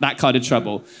that kind of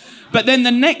trouble. But then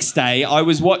the next day, I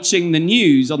was watching the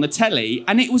news on the telly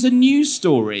and it was a news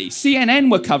story.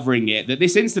 CNN were covering it, that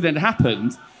this incident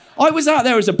happened. I was out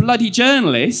there as a bloody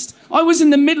journalist. I was in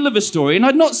the middle of a story and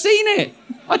I'd not seen it.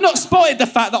 I'd not spotted the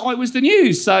fact that I was the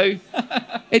news. So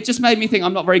it just made me think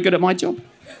I'm not very good at my job.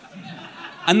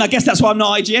 And I guess that's why I'm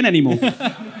not IGN anymore.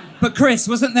 But Chris,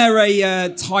 wasn't there a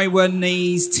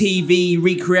Taiwanese TV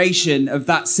recreation of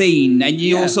that scene, and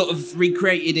you all sort of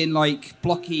recreated in like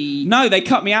blocky? No, they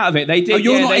cut me out of it. They did. Oh,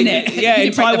 you're not in it. Yeah,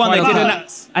 in Taiwan they did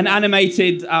an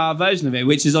animated version of it,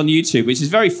 which is on YouTube, which is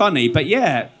very funny. But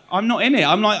yeah, I'm not in it.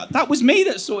 I'm like, that was me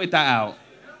that sorted that out.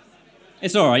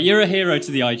 It's all right. You're a hero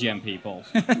to the IGN people.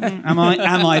 Am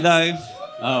I though?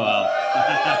 Oh well.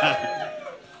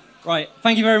 Right.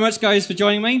 Thank you very much, guys, for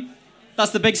joining me.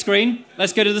 That's the big screen.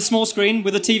 Let's go to the small screen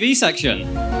with the TV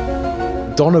section.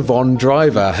 Donovan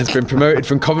Driver has been promoted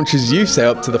from Coventry's youth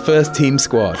sale up to the first team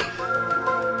squad.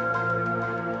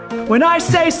 When I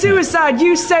say suicide,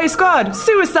 you say squad.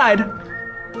 Suicide.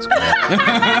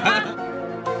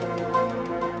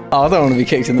 Oh, I don't want to be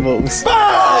kicked in the balls.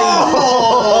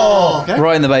 Oh! Okay.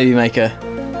 Right in the baby maker.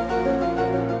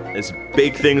 There's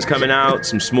big things coming out,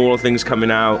 some smaller things coming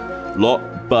out.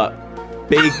 Lot, but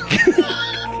big.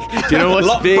 Do you know what's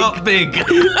Lot, big? but big.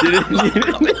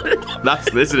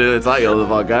 That's listen to the title of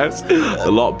the podcast.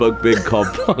 The Lot Bug Big Cob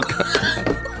podcast.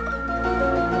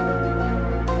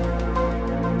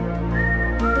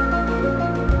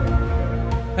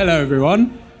 Hello,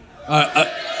 everyone.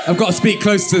 I've got to speak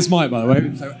close to this mic, by the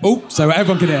way. So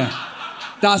everyone can hear.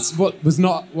 That's what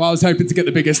I was hoping to get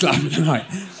the biggest laugh of the night.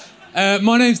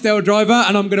 My name's Dale Driver,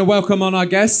 and I'm going to welcome on our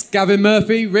guests Gavin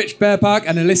Murphy, Rich Bearpark,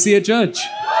 and Alicia Judge.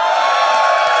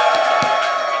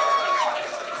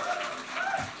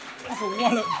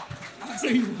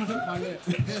 My lip.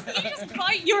 Did you just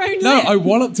bite your own No, lip? I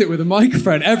walloped it with a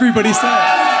microphone. Everybody said.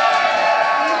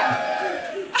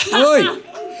 Oi!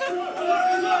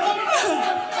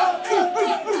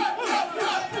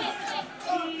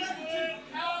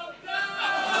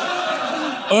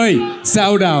 Oi!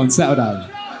 Settle down.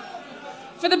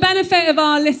 For the benefit of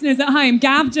our listeners at home,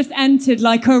 Gav just entered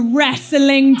like a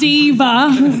wrestling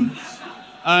diva.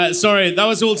 Sorry, that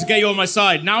was all to get you on my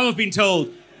side. Now I've been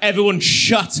told, everyone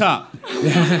shut up.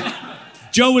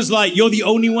 Joe was like, you're the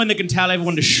only one that can tell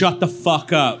everyone to shut the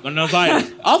fuck up. And I was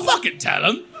like, I'll fucking tell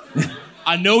them.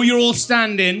 I know you're all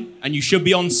standing and you should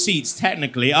be on seats,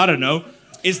 technically. I don't know.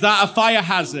 Is that a fire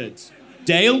hazard?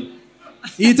 Dale? Are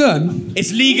you done?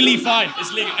 It's legally fine.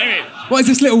 It's legal. Anyway. What is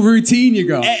this little routine you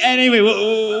got? Anyway, what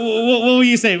were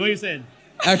you saying?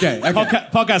 Okay.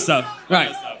 Podcast stuff.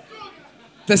 Right.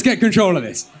 Let's get control of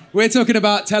this. We're talking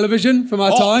about television from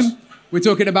our time. We're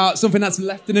talking about something that's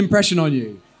left an impression on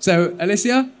you. So,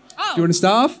 Alicia, do you want to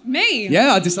start off? Me?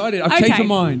 Yeah, I decided. I've changed my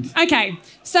mind. Okay,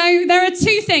 so there are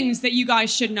two things that you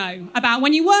guys should know about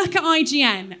when you work at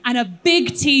IGN and a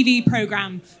big TV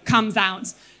programme comes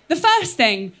out. The first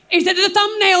thing is that the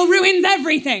thumbnail ruins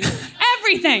everything.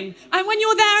 Everything. And when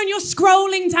you're there and you're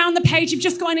scrolling down the page, you've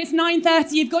just got, and it's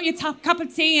 9:30, you've got your cup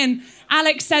of tea, and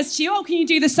Alex says to you, oh, can you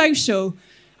do the social?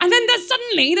 And then there's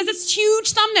this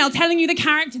huge thumbnail telling you the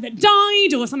character that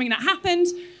died or something that happened.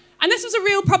 And this was a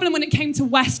real problem when it came to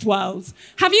Westworld.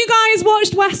 Have you guys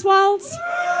watched Westworld?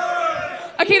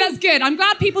 Okay, that's good. I'm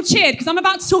glad people cheered, because I'm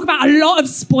about to talk about a lot of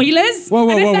spoilers.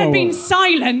 And if there'd been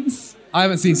silence... I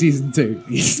haven't seen season 2.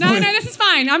 No, this is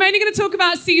fine. I'm only going to talk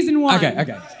about season 1.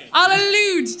 Okay. I'll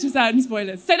allude to certain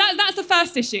spoilers. So that's the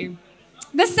first issue.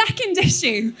 The second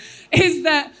issue is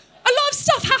that a lot of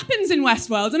stuff happens in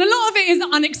Westworld, and a lot of it is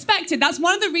unexpected. That's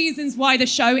one of the reasons why the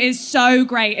show is so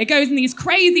great. It goes in these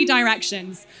crazy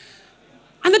directions.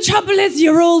 And the trouble is,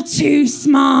 you're all too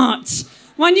smart.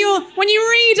 When you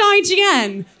read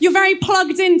IGN, you're very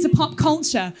plugged into pop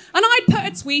culture. And I'd put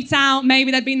a tweet out,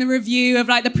 maybe there'd been the review of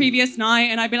like the previous night,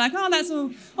 and I'd be like, oh, that's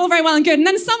all very well and good. And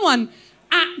then someone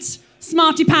at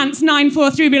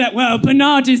SmartyPants943 would be like, well,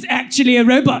 Bernard is actually a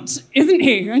robot, isn't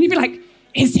he? And you'd be like,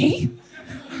 is he?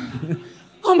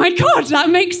 oh my God, that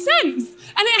makes sense.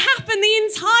 And it happened the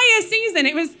entire season.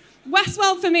 It was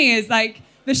Westworld for me is like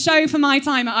the show for my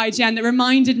time at IGN that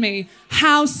reminded me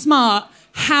how smart,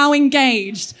 how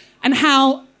engaged, and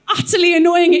how utterly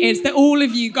annoying it is that all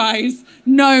of you guys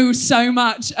know so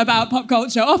much about pop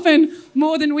culture, often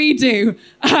more than we do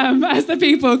as the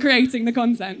people creating the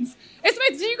content.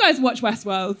 Did you guys watch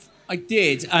Westworld? I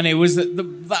did, and it was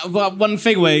that one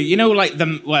thing where, you know, like,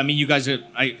 you guys are,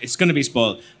 it's going to be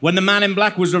spoiled. When the Man in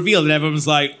Black was revealed, and everyone was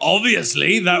like,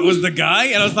 obviously, that was the guy.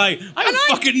 And I was like, I had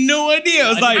fucking no idea. I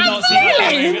was like, did not see that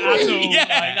coming at all. Yeah.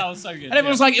 Like, that was so good. And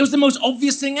everyone was like, it was the most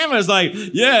obvious thing ever. I was like,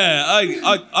 yeah,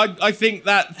 I think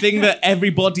that thing that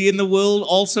everybody in the world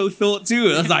also thought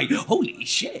too. I was like, holy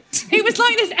shit. It was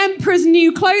like this Emperor's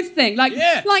New Clothes thing. Like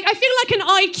I feel like an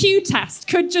IQ test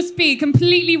could just be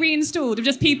completely reinstalled of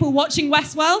just people watching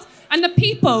Westworld, and the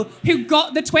people who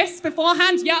got the twist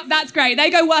beforehand, yeah, that's great. They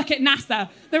go work at NASA.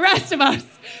 The rest of us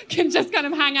can just kind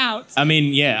of hang out. I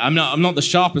mean, yeah, I'm not the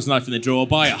sharpest knife in the drawer,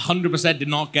 but I 100% did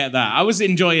not get that. I was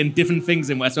enjoying different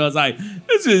things in Westworld. I was like,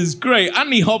 this is great.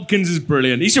 Anthony Hopkins is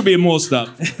brilliant. He should be in more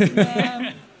stuff. Good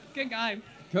guy.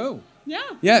 Cool. Yeah.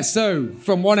 Yeah, so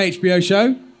from one HBO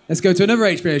show, let's go to another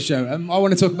HBO show. I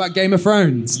want to talk about Game of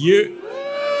Thrones.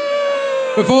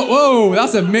 Whoa,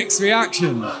 that's a mixed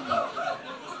reaction.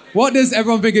 What does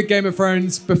everyone think of Game of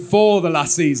Thrones before the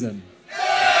last season?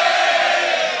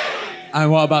 And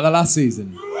what about the last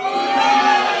season?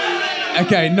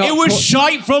 Okay, It was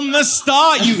shite from the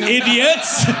start, you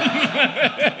idiots.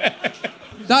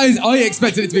 I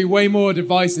expected it to be way more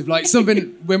divisive. Like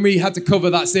something when we had to cover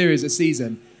that series, a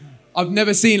season, I've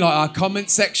never seen like our comment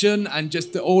section and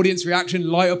just the audience reaction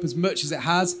light up as much as it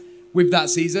has with that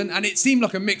season. And it seemed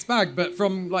like a mixed bag, but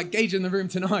from like gauging the room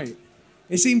tonight,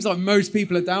 it seems like most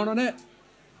people are down on it.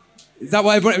 Is that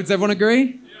what does everyone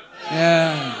agree?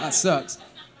 Yeah, that sucks.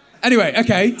 Anyway,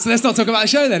 okay, so let's not talk about the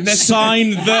show then. Let's sign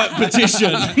the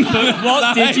petition.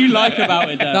 What did you like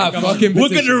about it, then? That fucking petition. We're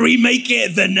going to remake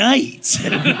it the night.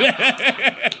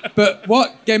 But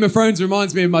what Game of Thrones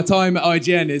reminds me of my time at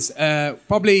IGN is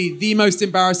probably the most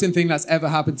embarrassing thing that's ever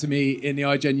happened to me in the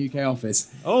IGN UK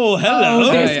office. Oh, hello.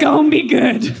 Oh, this gonna be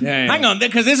good. Yeah. Hang on,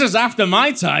 because this is after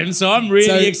my time, so I'm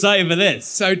really excited for this.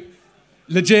 So,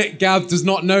 legit, Gav does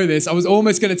not know this. I was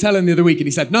almost going to tell him the other week, and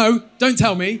he said, no, don't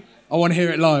tell me. I want to hear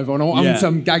it live.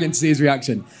 I'm gagging to see his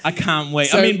reaction. I can't wait.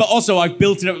 But also I've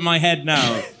built it up in my head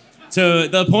now to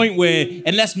the point where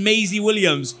unless Maisie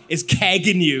Williams is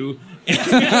kegging you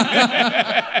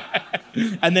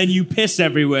and then you piss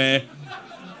everywhere,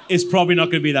 it's probably not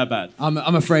going to be that bad.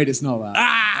 I'm afraid it's not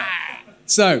that.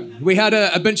 So we had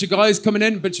a bunch of guys coming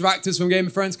in, a bunch of actors from Game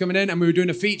of Thrones coming in, and we were doing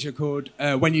a feature called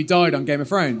When You Died on Game of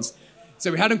Thrones.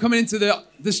 So we had them coming into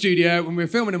the studio when we were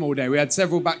filming them all day. We had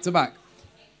several back-to-back.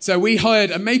 So we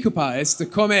hired a makeup artist to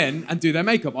come in and do their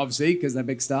makeup, obviously, because they're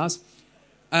big stars.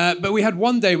 But we had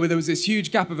one day where there was this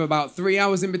huge gap of about 3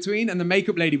 hours in between, and the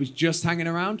makeup lady was just hanging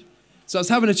around. So I was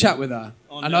having a chat with her,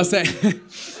 and I was saying...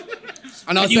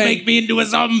 you make me into a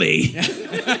zombie?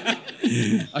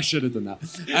 I should have done that.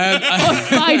 Or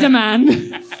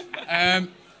Spider-Man.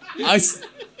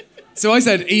 So I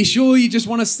said, are you sure you just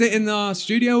want to sit in the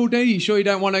studio all day? Are you sure you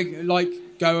don't want to, like,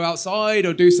 go outside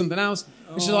or do something else?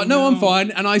 And she's like, no, I'm fine.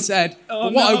 And I said,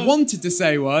 but what I wanted to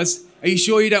say was, are you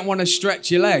sure you don't want to stretch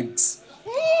your legs?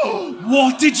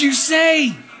 What did you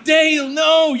say? Dale,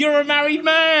 no, you're a married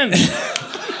man.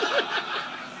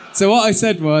 So what I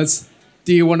said was,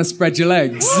 do you want to spread your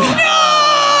legs?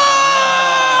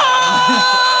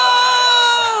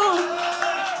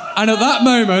 And at that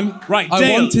moment, I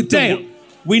wanted to... Dale,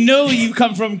 we know you've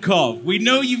come from Cov. We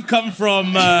know you've come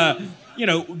from...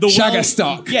 the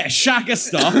Shaggerstock. Yeah,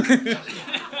 Shaggerstock.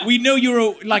 We know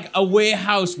you're a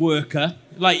warehouse worker.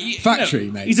 Factory,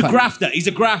 mate. He's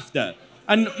a grafter.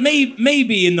 And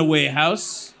maybe in the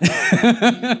warehouse.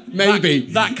 Maybe.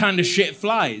 That kind of shit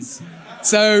flies.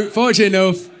 So, fortunately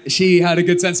enough, she had a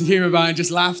good sense of humour about it and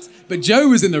just laughed. But Joe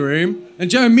was in the room,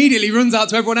 and Joe immediately runs out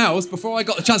to everyone else before I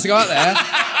got the chance to go out there,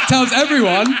 tells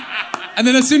everyone, and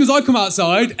then as soon as I come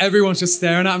outside, everyone's just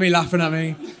staring at me, laughing at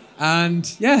me.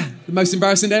 And yeah, the most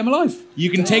embarrassing day of my life. You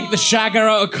can take the shagger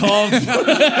out of Cov,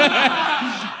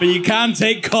 but you can't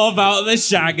take Cov out of the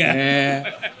shagger.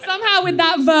 Yeah. Somehow with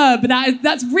that verb,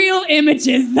 that's real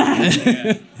images there.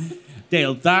 Yeah.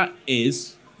 Dale, that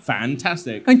is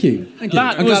fantastic. Thank you. I'm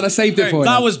glad I saved it for you.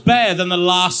 That was better than the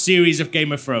last series of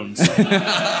Game of Thrones.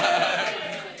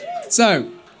 So,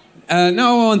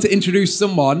 now I want to introduce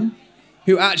someone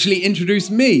who actually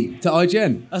introduced me to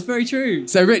IGN. That's very true.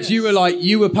 So, Rich, you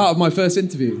were part of my first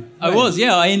interview. I was,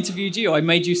 yeah. I interviewed you. I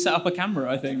made you set up a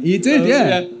camera, I think. You did,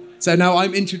 yeah. So now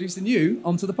I'm introducing you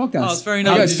onto the podcast. Oh, it's very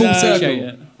There you go, nice. full circle. Appreciate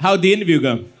it. How'd the interview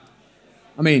go?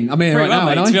 I mean, I'm here Pretty right well, now,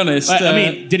 mate, aren't to be I? honest. I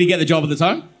mean, did he get the job at the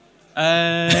time?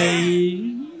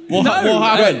 What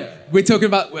happened? We're talking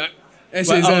about... This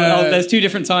is, there's two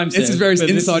different times. This here, is very but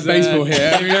this inside is, baseball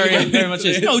here. Very much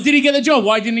is. No, did he get the job?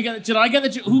 Why didn't he get the Did I get the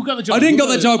job? Who got the job? I didn't Who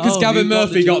get the job because Gavin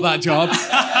Murphy got that job.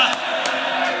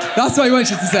 That's what he wants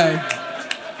you to say.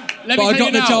 Let But I me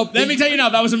got the job. Let me tell you now,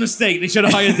 that was a mistake. They should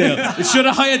have hired Dale. They should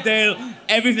have hired Dale.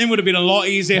 Everything would have been a lot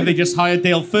easier if they just hired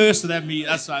Dale first and then me.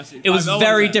 That's what I see. It was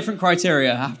very different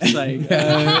criteria, I have to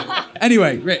say.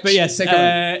 Anyway, Rich. But yes, take it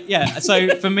away. yeah.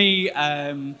 So for me,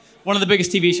 one of the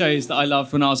biggest TV shows that I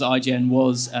loved when I was at IGN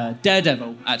was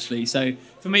Daredevil. Actually, so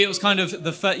for me it was kind of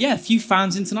the first. Yeah, a few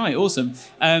fans in tonight. Awesome.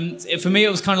 For me,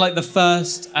 it was kind of like the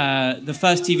first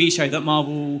TV show that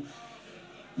Marvel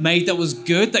made that was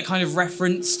good, that kind of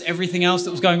referenced everything else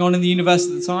that was going on in the universe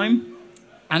at the time.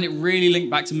 And it really linked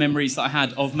back to memories that I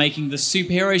had of making the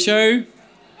superhero show.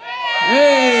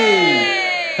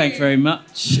 Hey! Thank you very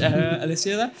much,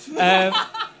 Alicia there.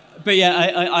 But yeah,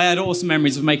 I had awesome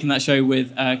memories of making that show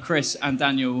with Chris and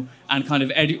Daniel, and kind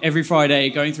of every Friday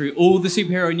going through all the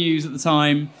superhero news at the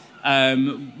time,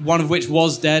 one of which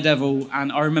was Daredevil.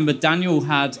 And I remember Daniel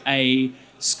had a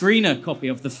screener copy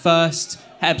of the first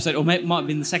episode, or it might have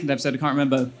been the second episode, I can't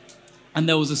remember. And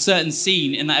there was a certain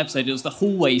scene in that episode, it was the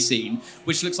hallway scene,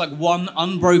 which looks like one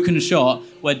unbroken shot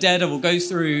where Daredevil goes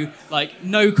through, like,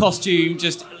 no costume,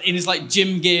 just in his, like,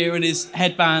 gym gear and his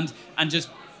headband, and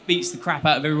just beats the crap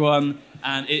out of everyone.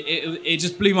 And it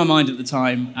just blew my mind at the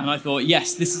time. And I thought,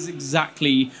 yes, this is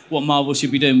exactly what Marvel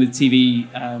should be doing with TV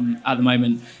at the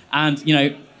moment. And, you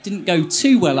know, didn't go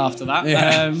too well after that.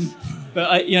 Yeah.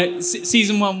 But you know,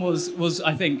 season one was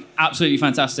I think absolutely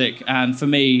fantastic, and for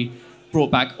me,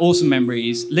 brought back awesome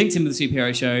memories. Linked in with the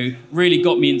superhero show, really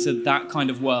got me into that kind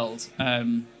of world.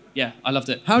 Yeah, I loved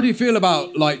it. How do you feel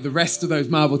about like the rest of those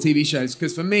Marvel TV shows?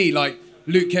 Because for me, like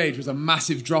Luke Cage was a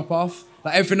massive drop off.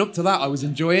 Like everything up to that, I was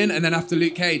enjoying, and then after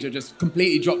Luke Cage, I just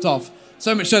completely dropped off.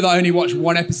 So much so that I only watched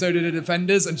one episode of The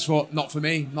Defenders and just thought, not for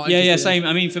me. Not Yeah, interested. same.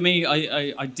 I mean, for me,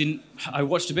 I didn't. I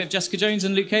watched a bit of Jessica Jones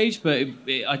and Luke Cage, but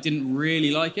I didn't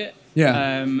really like it.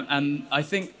 Yeah. And I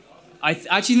think I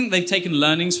actually think they've taken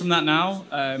learnings from that now.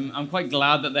 I'm quite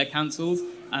glad that they're cancelled,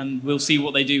 and we'll see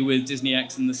what they do with Disney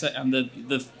X and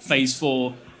the Phase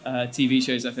 4 TV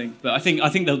shows. I think, but I think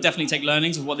they'll definitely take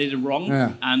learnings of what they did wrong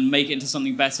and make it into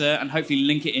something better, and hopefully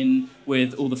link it in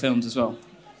with all the films as well.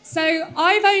 So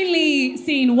I've only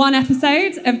seen one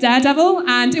episode of Daredevil,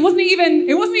 and it wasn't even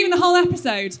the whole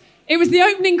episode. It was the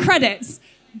opening credits,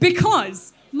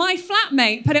 because my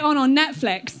flatmate put it on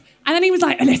Netflix, and then he was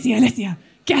like, Alicia,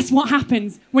 guess what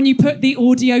happens when you put the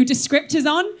audio descriptors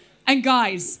on? And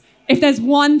guys, if there's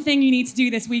one thing you need to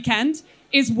do this weekend,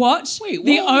 is watch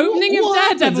the opening of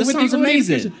Daredevil with the audio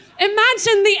description.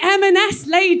 Imagine the M&S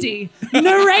lady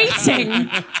narrating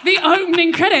the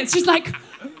opening credits. She's like,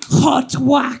 hot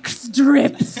wax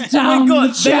drips down the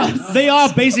chest. They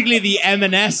are basically the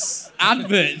M&S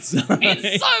adverts.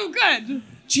 It's so good.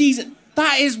 Jeez,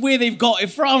 that is where they've got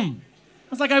it from. I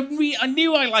was like, I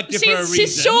knew I liked it for a reason.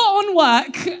 She's short on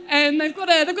work, and they've got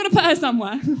to put her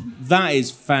somewhere. That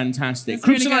is fantastic. That's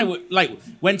Krups really and I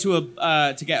went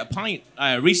to get a pint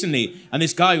recently, and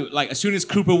this guy, like, as soon as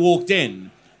Krupa walked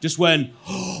in, just went,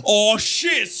 "Oh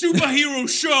shit, superhero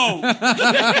show!"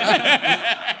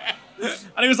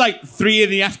 And it was like 3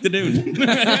 PM.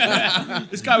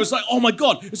 This guy was like, "Oh my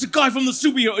god, it's a guy from the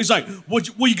superhero." He's like, "What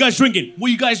you guys drinking? What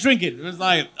you guys drinking?" It was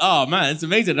like, "Oh man, it's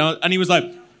amazing." And he was like,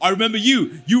 "I remember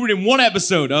you. You were in one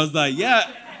episode." I was like, "Yeah,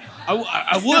 I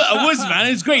was, man.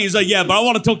 It's great." He's like, "Yeah, but I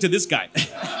want to talk to this guy."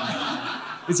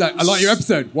 He's like, "I like your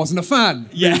episode. Wasn't a fan."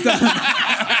 Yeah.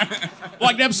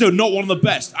 Like the episode, not one of the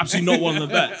best. Absolutely not one of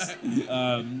the best.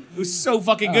 It was so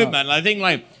fucking good, man. I think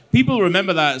like people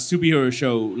remember that superhero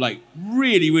show like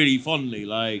really, really fondly.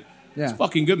 Like, it's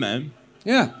fucking good, man.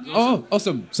 Yeah. Oh,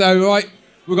 awesome. So, right,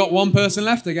 we've got one person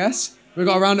left, I guess. We've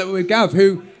got to round up with Gav,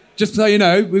 who, just so you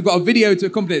know, we've got a video to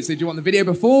accompany it. So, do you want the video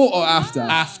before or after?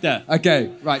 After.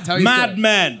 Okay, right. Tell you. Mad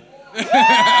Men.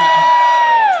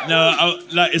 No,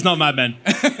 it's not Mad Men.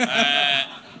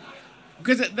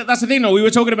 Because that's the thing, though. We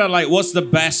were talking about, like, what's the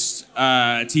best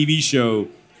TV show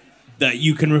that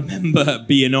you can remember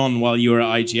being on while you were at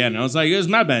IGN? And I was like, it was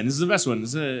Mad Men. This is the best one,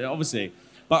 obviously.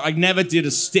 But I never did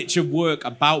a stitch of work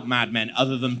about Mad Men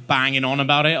other than banging on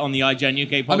about it on the IGN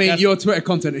UK podcast. I mean, your Twitter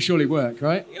content has surely worked,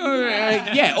 right?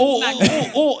 Yeah,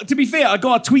 or to be fair, I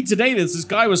got a tweet today that this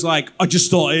guy was like, "I just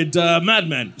started Mad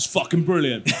Men. It's fucking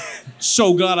brilliant."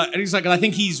 so glad. And he's like, I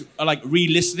think he's like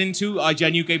re-listening to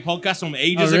IGN UK podcast from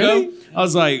ages really? ago. I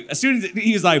was like, as soon as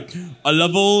he was like, I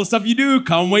love all the stuff you do.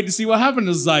 Can't wait to see what happens. I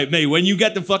was like, mate, when you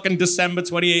get to fucking December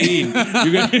 2018,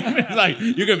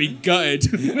 you're gonna be gutted,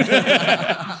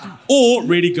 or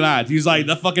really glad. He was like,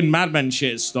 the fucking Mad Men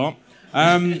shit has stopped.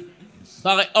 But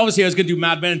like, obviously, I was gonna do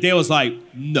Mad Men, and Dale was like,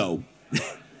 no.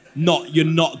 You're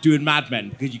not doing Mad Men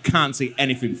because you can't say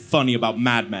anything funny about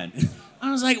Mad Men. I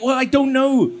was like, well, I don't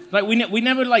know. Like, we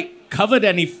never like covered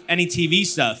any TV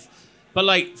stuff, but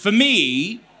like for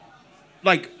me,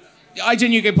 like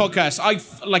IGN UK podcast,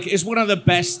 it's one of the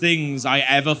best things I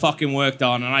ever fucking worked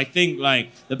on, and I think like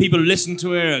the people who listen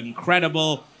to it are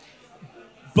incredible.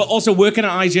 But also working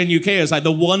at IGN UK is like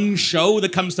the one show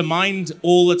that comes to mind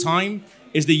all the time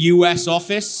is the US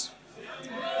office.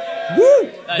 Woo!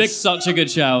 That's such a good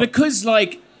show. Because,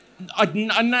 like, I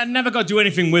never got to do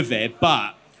anything with it,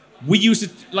 but we used to,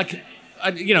 like,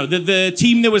 the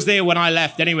team that was there when I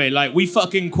left anyway, like, we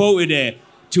fucking quoted it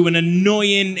to an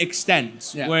annoying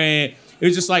extent where it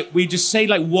was just like, we just say,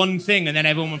 like, one thing and then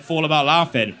everyone would fall about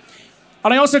laughing.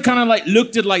 And I also kind of, like,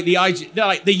 looked at, like, the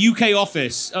UK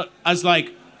office as,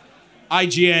 like,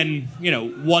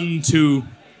 IGN, 1, 2,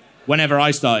 whenever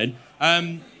I started.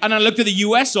 And I looked at the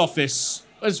US office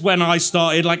as when I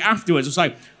started, like, afterwards. It's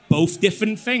like both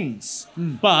different things,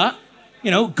 but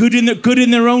good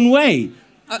in their own way.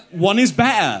 One is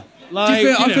better. Like,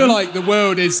 I feel like the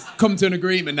world has come to an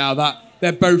agreement now that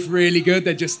they're both really good.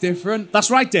 They're just different.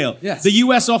 That's right, Dale. Yes. The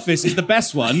US office is the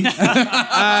best one.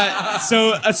 I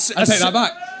take that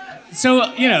back. So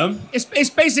it's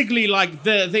basically like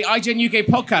the IGN UK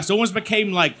podcast almost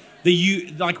became like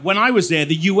when I was there,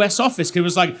 the US office, 'cause it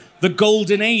was like the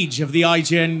golden age of the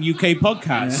IGN UK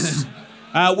podcast,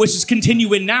 which is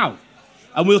continuing now,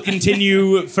 and will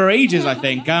continue for ages, I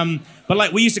think. But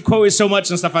like we used to quote it so much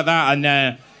and stuff like that, and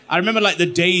I remember like the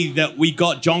day that we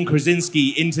got John Krasinski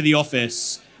into the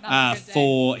office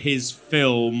for his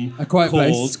film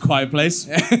called Quiet Place,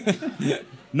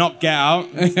 not Get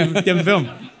Out, different film,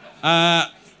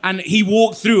 and he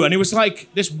walked through, and it was like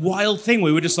this wild thing.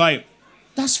 We were just like,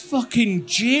 that's fucking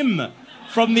Jim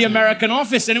from The American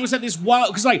Office. And it was like this wild,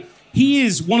 because like, he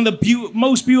is one of the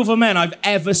most beautiful men I've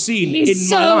ever seen in my life. He's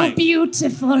so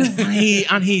beautiful.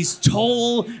 And he's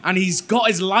tall, and he's got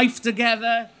his life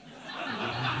together.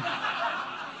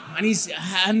 And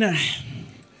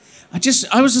I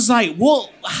was just like,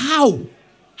 what, how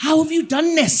have you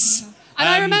done this? And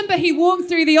I remember he walked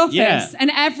through the office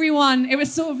and everyone, it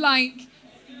was sort of like,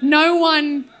 no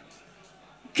one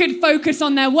could focus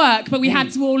on their work, but we had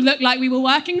to all look like we were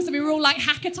working, so we were all like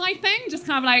hacker typing, just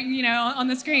kind of like, on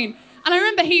the screen. And I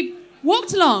remember he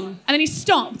walked along, and then he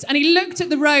stopped, and he looked at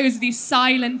the rows of these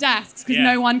silent desks, because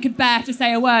no one could bear to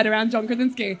say a word around John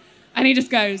Krasinski. And he just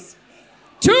goes,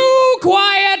 too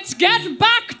quiet, get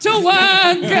back to work!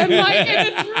 And like,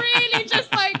 it was really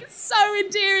just like so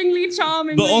endearingly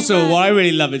charming. But also, what I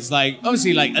really love is like,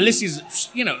 obviously, like, Alicia's,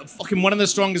 fucking one of the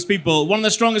strongest people, one of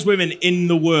the strongest women in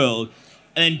the world.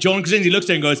 And then John Krasinski looks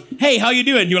at her and goes, hey, how you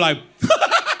doing? And you're like,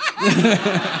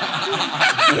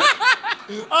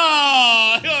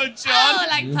 oh, John. Oh,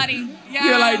 like putty. Yeah.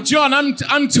 You're like, John,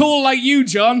 I'm tall like you,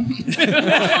 John.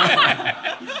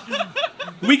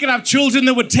 We can have children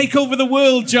that would take over the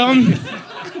world, John.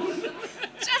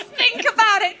 Just think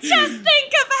about it. Just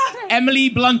think about it. Emily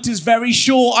Blunt is very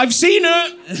short. I've seen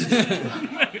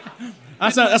her.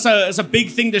 That's a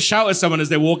big thing to shout at someone as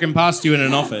they're walking past you in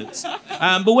an office.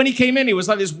 But when he came in, it was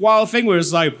like this wild thing where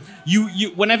it's like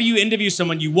you whenever you interview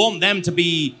someone, you want them to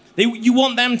be you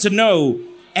want them to know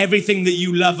everything that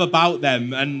you love about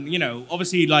them, and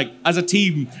obviously like as a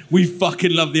team, we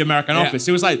fucking love the American Office.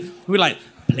 It was like we were like,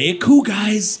 play it cool,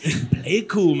 guys, play it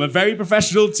cool. I'm a very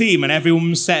professional team, and everyone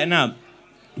was setting up.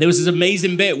 There was this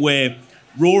amazing bit where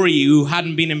Rory, who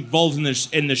hadn't been involved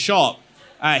in the shot.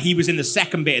 He was in the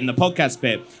second bit, in the podcast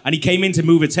bit, and he came in to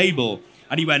move a table,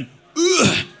 and he went,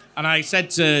 ugh! And I said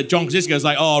to John Krasinski, I was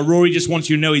like, oh, Rory just wants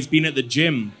you to know he's been at the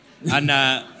gym. And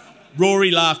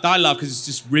Rory laughed, I laughed, because it's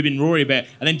just ribbing Rory a bit.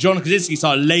 And then John Krasinski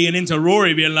started laying into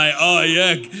Rory, being like, oh,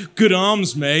 yeah, good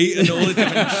arms, mate, and all this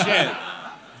different shit.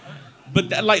 But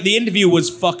the interview was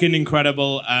fucking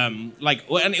incredible. And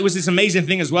it was this amazing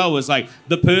thing as well, was like,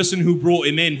 the person who brought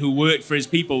him in, who worked for his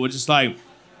people, was just like,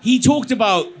 he talked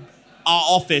about our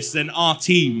office and our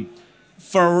team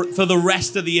for the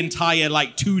rest of the entire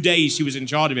 2 days she was in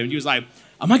charge of him. He was like,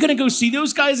 am I going to go see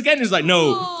those guys again? He's like,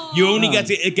 no, you only get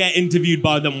to get interviewed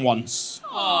by them once.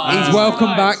 He's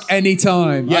welcome back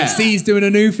anytime. Yeah. I see he's doing a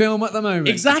new film at the moment.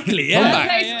 Exactly, Come yeah. back.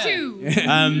 Place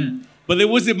 2. But there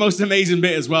was the most amazing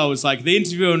bit as well. It was like, the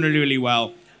interview went really, really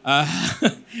well.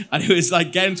 and it was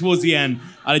like getting towards the end.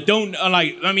 And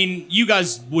I mean, you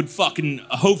guys would fucking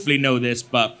hopefully know this,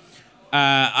 but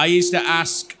I used to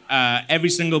ask every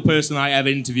single person I ever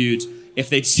interviewed if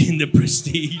they'd seen The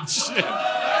Prestige.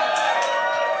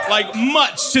 Like,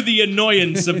 much to the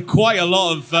annoyance of quite a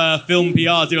lot of film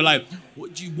PRs. They were like,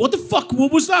 what the fuck?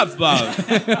 What was that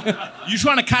about? You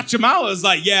trying to catch them out? I was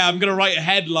like, yeah, I'm going to write a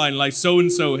headline like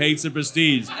so-and-so hates The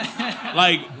Prestige.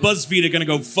 Like, BuzzFeed are going to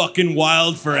go fucking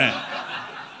wild for it.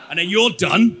 And then you're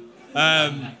done.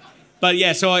 But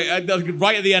yeah, so I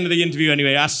right at the end of the interview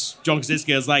anyway, I asked John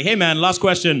Krasinski, I was like, hey man, last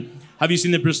question. Have you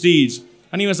seen The Prestige?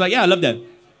 And he was like, yeah, I loved it.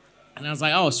 And I was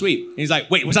like, oh, sweet. And he's like,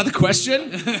 wait, was that the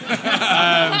question?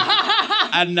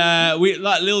 A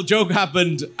little joke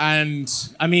happened, and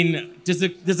I mean, does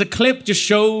a clip just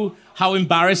show how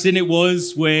embarrassing it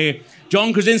was where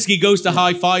John Krasinski goes to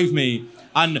high-five me,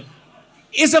 and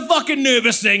it's a fucking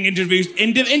nervous thing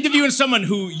interviewing someone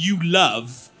who you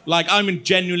love. Like, I'm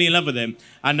genuinely in love with him,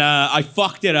 and I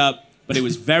fucked it up, but it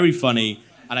was very funny,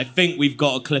 and I think we've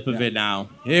got a clip of it now.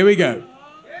 Here we go.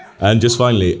 And just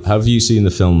finally, have you seen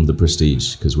the film The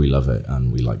Prestige? Because we love it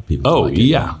and we like people to like it.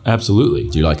 Yeah, absolutely.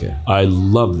 Do you like it? I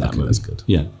love that movie. That's good.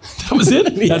 Yeah. That was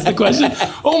it? That's the question?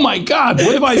 Oh my God,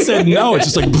 what if I said no?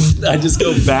 It's just like, I just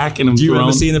go back and I'm Do you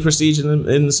remember seeing The Prestige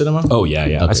in the cinema? Oh, yeah.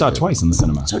 Okay, I saw it twice in the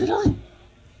cinema. So did I.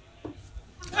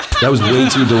 That was way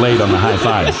too delayed on the high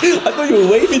five. I thought you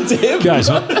were waving to him. Guys,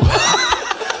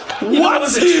 what?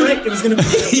 Was a trick. It was going to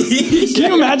be.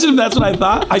 Can you imagine if that's what I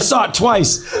thought? I saw it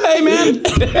twice. Hey, man,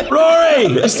 Rory,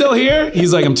 you still here?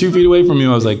 He's like, I'm 2 feet away from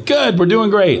you. I was like, good, we're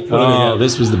doing great. Oh,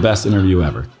 this was the best interview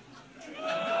ever.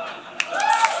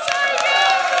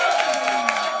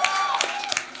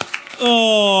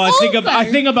 Oh, I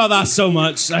think about that so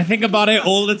much. I think about it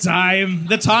all the time.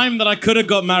 The time that I could have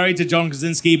got married to John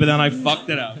Krasinski, but then I fucked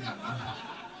it up.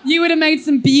 You would have made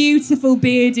some beautiful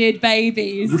bearded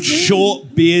babies.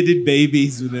 Short bearded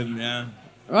babies with him, yeah.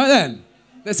 Right then,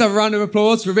 let's have a round of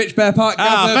applause for Rich Bear Park.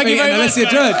 Thank you very much. Alicia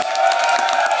Judge.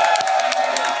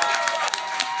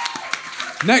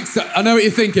 Next, I know what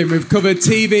you're thinking. We've covered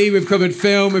TV, we've covered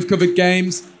film, we've covered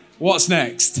games. What's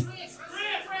next?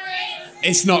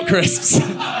 It's not crisps.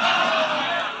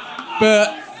 But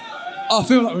I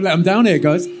feel like we let them down here,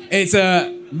 guys. It's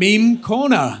a meme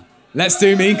corner. Let's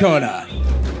do meme corner.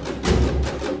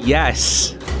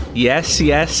 Yes. Yes,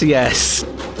 yes, yes.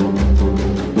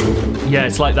 Yeah,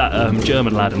 it's like that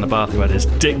German lad in the bath who had his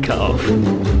dick cut off.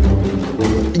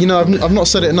 You know, I've not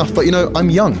said it enough, but you know,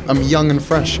 I'm young. I'm young and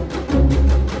fresh.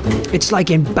 It's like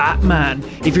in Batman.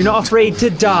 If you're not afraid to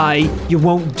die, you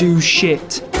won't do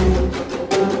shit.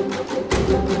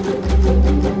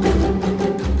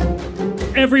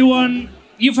 Everyone,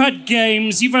 you've had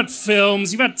games, you've had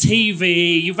films, you've had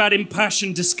TV, you've had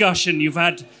impassioned discussion, you've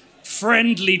had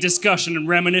friendly discussion and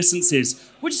reminiscences.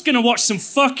 We're just gonna watch some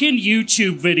fucking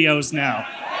YouTube videos now.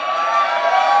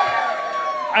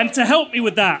 And to help me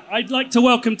with that, I'd like to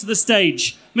welcome to the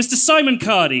stage Mr. Simon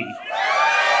Cardy,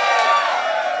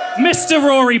 Mr.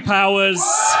 Rory Powers,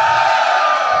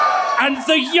 and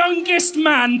the youngest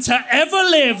man to ever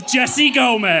live, Jesse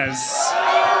Gomez.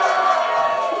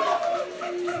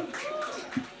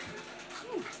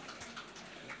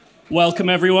 Welcome,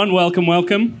 everyone. Welcome,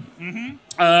 welcome.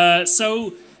 Mm-hmm.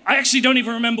 So, I actually don't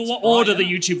even remember what order the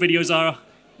YouTube videos are.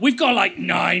 We've got like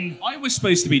 9. I was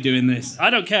supposed to be doing this. I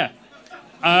don't care.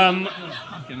 And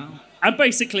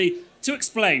basically, to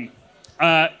explain,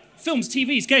 films,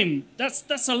 TVs, game,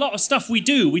 that's a lot of stuff we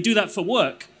do. We do that for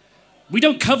work. We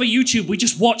don't cover YouTube, we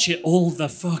just watch it all the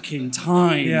fucking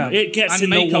time. Yeah. It gets and in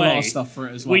the way. make a lot of stuff for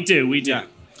it as well. We do. Yeah.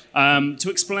 To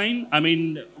explain, I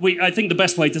mean, I think the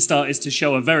best way to start is to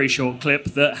show a very short clip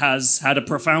that has had a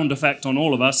profound effect on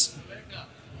all of us.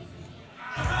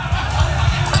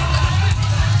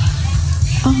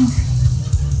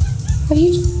 What are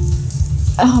you...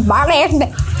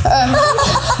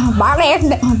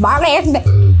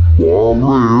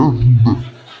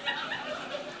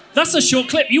 That's a short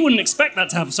clip. You wouldn't expect that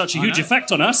to have such a huge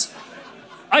effect on us.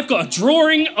 I've got a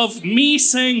drawing of me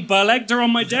saying Balegda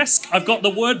on my desk. I've got the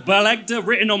word Balegda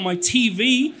written on my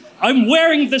TV. I'm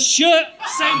wearing the shirt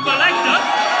saying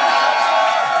Balegda.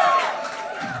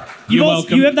 You're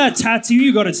welcome. You have that tattoo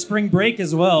you got at spring break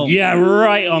as well. Yeah,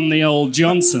 right on the old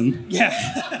Johnson. Yeah.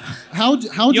 How do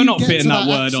You're you not get fitting to that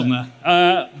that word on there.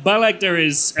 Balegda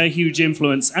is a huge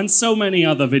influence, and so many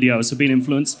other videos have been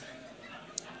influenced.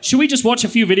 Should we just watch a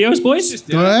few videos, boys?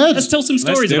 Go ahead. Let's tell some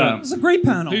stories about It's a great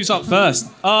panel. Who's up first?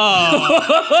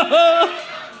 Oh.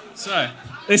 So,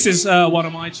 this is one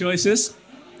of my choices.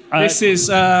 This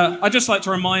is, I'd just like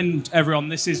to remind everyone,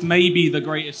 this is maybe the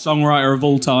greatest songwriter of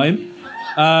all time.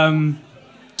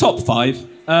 Top 5.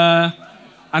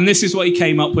 And this is what he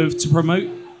came up with to promote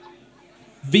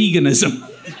veganism.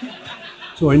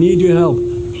 So I need your help.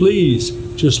 Please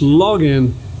just log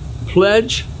in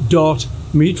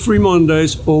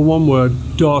pledge.meatfreemondays or one word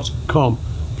 .com.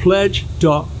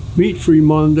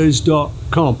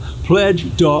 Pledge.meatfreemondays.com.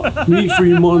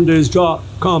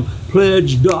 Pledge.meatfreemondays.com.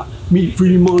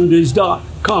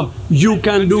 Pledge.meatfreemondays.com. You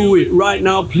can do it right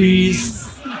now, please.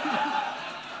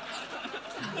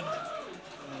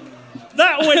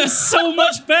 That went so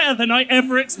much better than I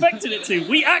ever expected it to.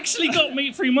 We actually got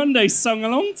Meat Free Monday sung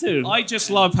along to. I just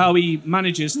love how he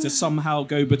manages to somehow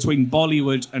go between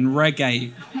Bollywood and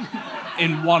reggae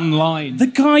in one line. The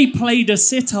guy played a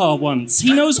sitar once.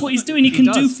 He knows what he's doing. He can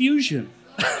do fusion.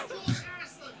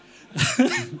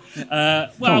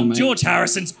 on, George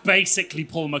Harrison's basically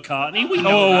Paul McCartney. We know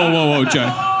Whoa, Joe.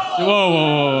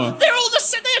 Whoa. They're all the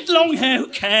same. They had long hair. Who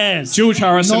cares? George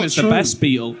Harrison is the best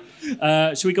Beatle.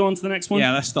 Should we go on to the next one?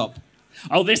 Yeah, let's stop.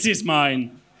 Oh, this is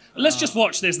mine. Let's just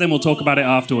watch this, then we'll talk about it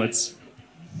afterwards.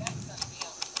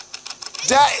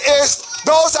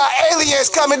 Those are aliens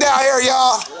coming down here,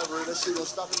 y'all.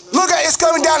 Look at it's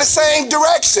coming down the same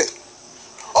direction.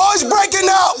 Oh, it's breaking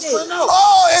up.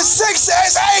 Oh, it's 6,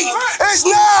 it's 8, it's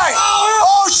 9.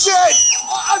 Oh, shit.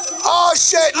 Oh,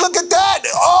 shit. Look at that.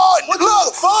 Oh,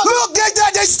 look at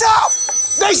that. They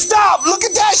stop. Look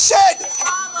at that shit.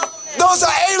 Those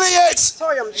are aliens.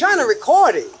 Sorry, I'm trying to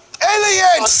record it.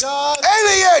 Aliens.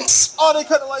 Aliens. Oh, they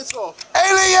cut the lights off.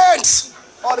 Aliens.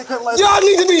 Oh, they cut the lights Y'all off.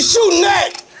 need to be shooting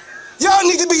that. Y'all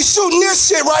need to be shooting this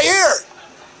shit right here.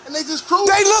 And they just cruise.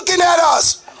 They looking at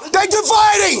us. They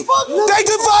dividing. They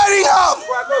dividing up.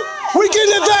 We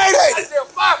getting invaded.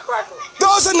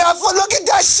 Those are not fun. Look at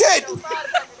that shit.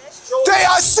 They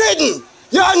are sitting.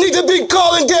 Y'all need to be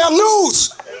calling damn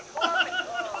news.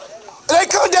 They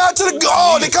come down to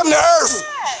they come to Earth.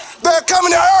 They're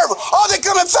coming to Earth. Oh, they're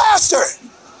coming faster.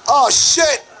 Oh,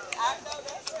 shit.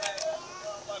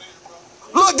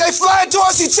 Look, they flying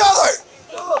towards each other.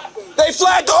 They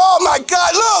fly, oh my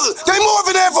God, look, they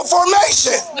moving in for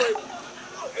formation.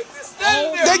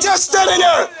 They just standing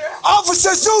there.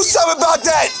 Officers, do something about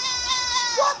that.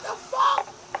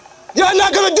 Y'all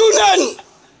not gonna do nothing.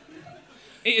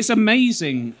 It is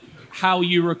amazing how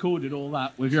you recorded all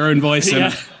that with your own voice in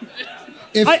it.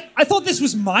 I thought this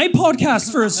was my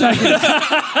podcast for a second.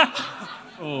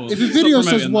 If a video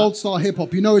says World Star Hip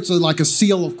Hop, you know it's like a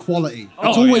seal of quality.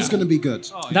 It's always going to be good.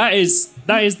 That is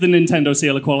the Nintendo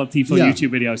seal of quality for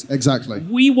YouTube videos. Exactly.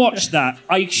 We watched that,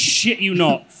 I shit you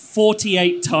not,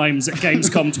 48 times at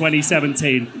Gamescom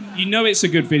 2017. You know it's a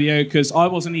good video because I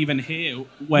wasn't even here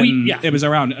when it was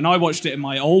around, and I watched it in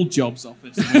my old job's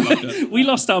office. And I loved it. We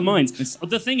lost our minds.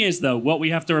 The thing is, though, what we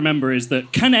have to remember is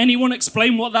that, can anyone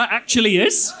explain what that actually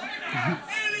is?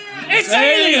 It's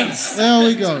aliens! There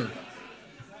we go.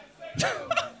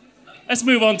 Let's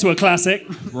move on to a classic.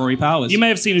 Rory Powers. You may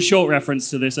have seen a short reference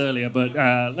to this earlier, but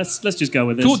let's just go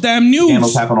with this. Goddamn news!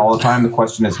 Scandals happen all the time. The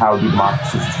question is, how do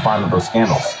democracies respond to those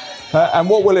scandals? And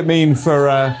what will it mean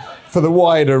for the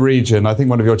wider region? I think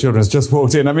one of your children has just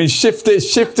walked in. I mean, shifting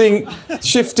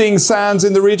sands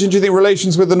in the region. Do you think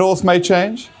relations with the North may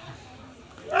change?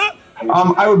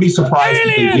 I would be surprised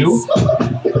if they do.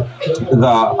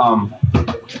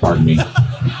 Pardon me.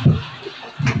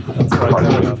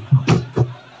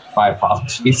 My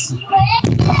apologies.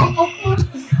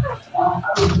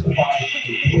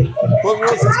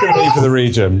 What's this going to mean for the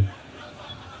region?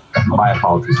 My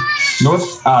apologies.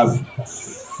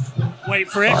 Wait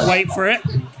for it.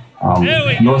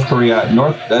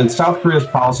 South Korea's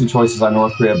policy choices on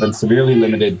North Korea have been severely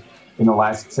limited in the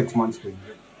last 6 months to a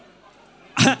year.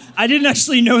 I didn't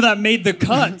actually know that made the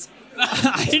cut.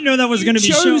 I didn't know that was going to be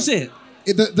shown.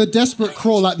 The desperate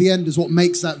crawl at the end is what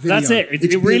makes that video. That's it.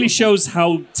 It really shows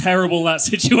how terrible that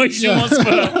situation was for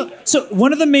them. So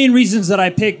one of the main reasons that I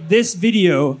picked this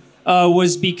video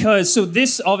was because, so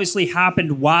this obviously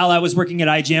happened while I was working at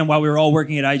IGN, while we were all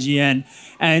working at IGN.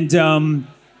 And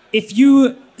if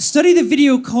you study the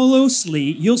video closely,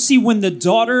 you'll see when the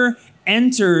daughter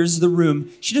enters the room,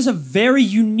 she does a very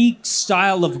unique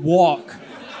style of walk,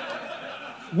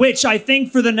 which I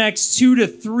think for the next 2 to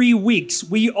 3 weeks,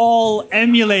 we all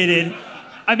emulated.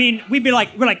 I mean, we're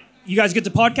like, you guys get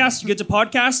to podcast? You get to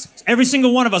podcast? Every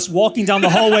single one of us walking down the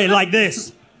hallway like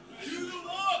this.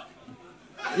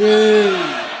 The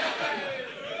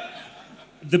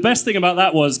best thing about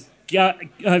that was,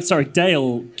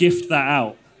 Dale gifted that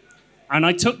out. And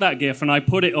I took that gif and I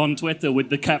put it on Twitter with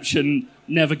the caption,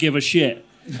 "Never give a shit."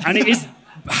 And it is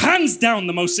hands down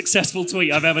the most successful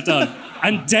tweet I've ever done.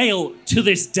 And Dale, to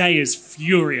this day, is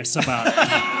furious about it.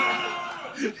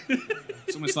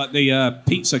 It's almost like the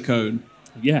pizza cone.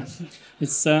 Yeah.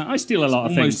 It's I steal a lot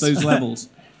of Almost things. those levels.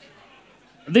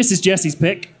 This is Jesse's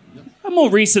pick. A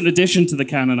more recent addition to the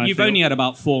canon, I You've feel. only had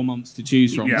about 4 months to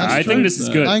choose from. Yeah, That's I true. think this is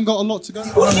good. I ain't got a lot to go.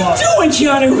 What are you doing,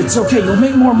 Keanu? It's okay. You'll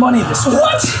make more money this way.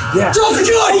 What? Yeah. Drop the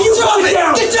gun! You drop it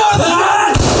down! Get down!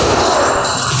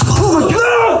 Oh my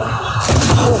God!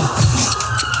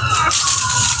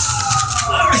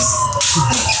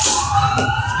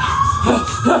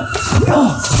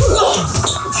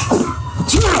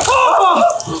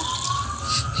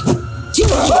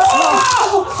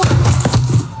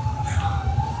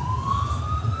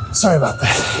 Sorry about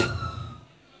that.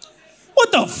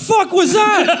 What the fuck was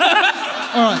that?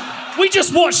 All right. We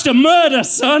just watched a murder,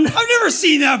 son. I've never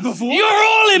seen that before. You're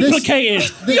all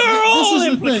implicated. You're all this is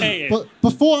implicated. The thing. But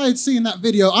before I had seen that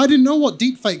video, I didn't know what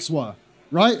deepfakes were,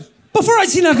 right? Before I'd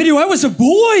seen that video, I was a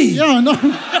boy. Yeah, I know.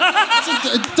 It's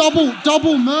a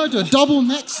double murder, double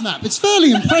neck snap. It's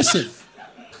fairly impressive.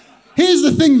 Here's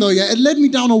the thing, though, yeah, it led me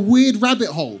down a weird rabbit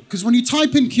hole. Because when you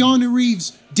type in Keanu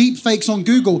Reeves deepfakes on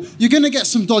Google, you're going to get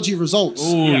some dodgy results.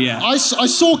 Oh, yeah. I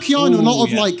saw Keanu in a lot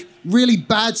of, like, really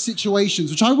bad situations,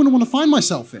 which I wouldn't want to find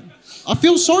myself in. I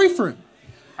feel sorry for him.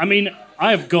 I mean,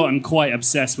 I have gotten quite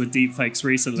obsessed with deepfakes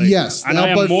recently. Yes, and they I are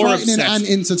am both more frightening obsessed.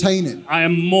 and entertaining. I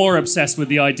am more obsessed with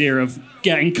the idea of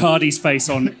getting Cardi's face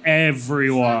on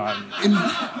everyone.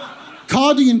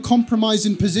 Cardi in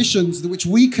compromising positions which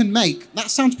we can make.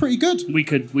 That sounds pretty good. We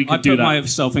could I do put that.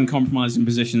 myself in compromising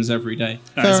positions every day.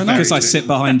 Fair enough. Because I sit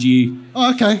behind you. Oh,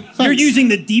 okay. Thanks. You're using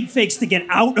the deepfakes to get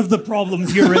out of the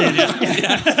problems you're in.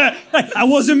 That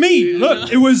wasn't me.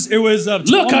 Look, it was. Look,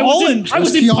 Tom Holland. I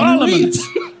was in Keanu Parliament.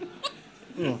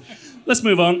 Reeves. Let's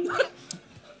move on.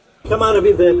 Come out of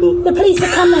your vehicle. The police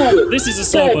are coming. This is a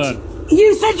slow burn.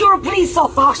 You said you're a police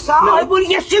officer. No.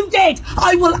 Yes, you did.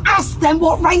 I will ask them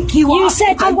what rank you are. You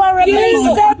said I were a police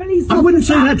officer. I wouldn't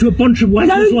say that to a bunch of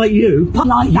wankers like you.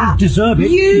 Like that. You deserve it.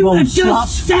 You old just slut.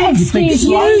 said You think this.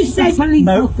 slut. You said police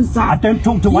officer. I don't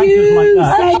talk to wankers like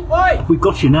that. We've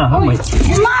got you now, haven't we?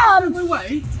 Mum!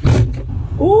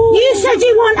 You said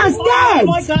you want us dead.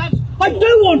 My dad. I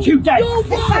do want you dead. In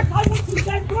fact, I want you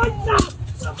dead right now.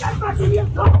 So get back in your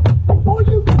car before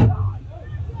you die.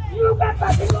 You get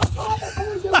back in your car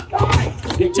before you die.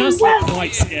 It does look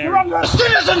quite scary. You're under a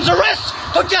citizen's arrest.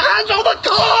 Put your hands on the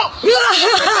car.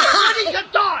 Ready to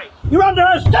die. You're under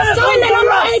a citizen's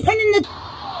arrest.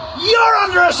 You're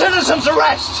under a citizen's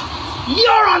arrest.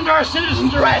 You're under a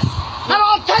citizen's arrest. And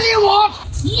I'll tell you what,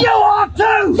 you are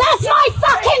too. That's my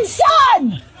fucking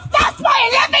son. That's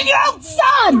my 11-year-old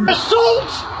son. Assault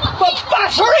for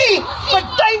battery for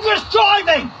dangerous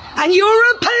driving. And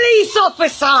you're a police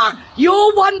officer.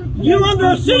 You're under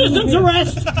a citizen's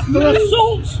arrest for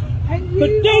assault for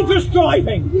dangerous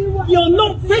driving. You're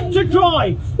not fit to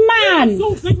drive. Man. You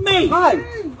assaulted me.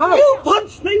 You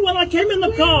punched me when I came in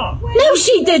the car. No,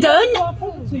 she didn't.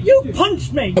 You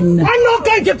punched me. I'm not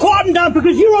going to quieten down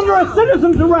because you're under a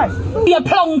citizen's arrest. You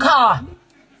plonker.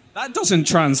 That doesn't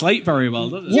translate very well,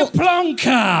 does it? You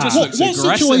plonker! Just What looks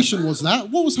aggressive. situation was that?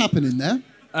 What was happening there?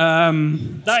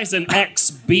 That is an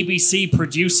ex-BBC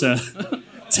producer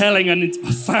telling a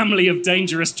family of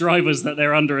dangerous drivers that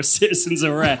they're under a citizen's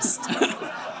arrest.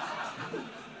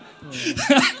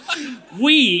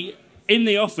 We, in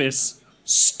the office,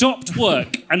 stopped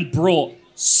work and brought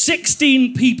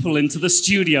 16 people into the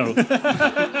studio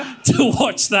to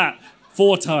watch that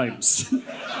 4 times.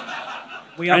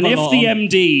 And if the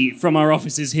MD from our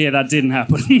office is here, that didn't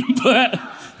happen. But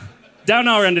down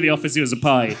our end of the office, he was a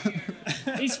pie.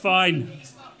 He's fine.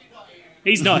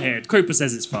 He's not here. Krupa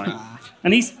says it's fine.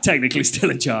 And he's technically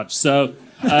still in charge, so...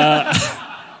 Now...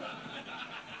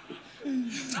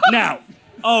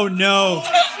 Oh, no.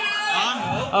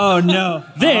 Oh, no.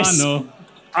 This... Oh, no.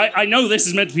 I know this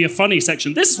is meant to be a funny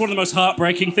section. This is one of the most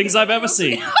heartbreaking things I've ever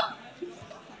seen.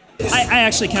 I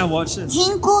actually can't watch this.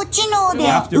 人工知能で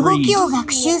動きを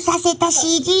学習させた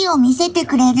CG を見せて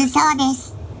くれるそうで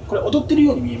す。これ踊ってる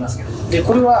ように見えますけど、で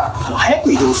これは早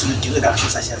く移動するっていうので学習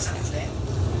させたやつなんですね。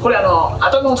これ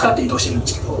頭を使って移動してるんで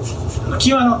すけど、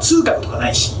基本通学とか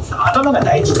ないし、頭が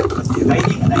大事とかっていう概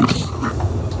念がない。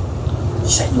実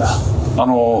際には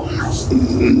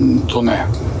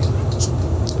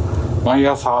毎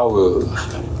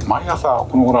朝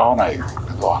この頃会わないけど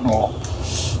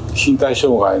身体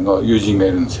障害の友人が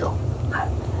いるんですよ。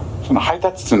そのハイタ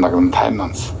ッチするんだけど大変な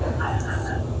んです。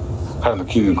彼の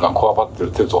筋肉がこわばって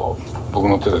る手と僕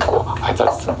の手でこうハイタ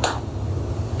ッチするんだ。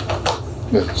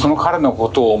でその彼のこ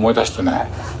とを思い出して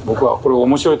ね、僕はこれ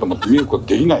面白いと思って見ること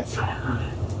できないんですよ。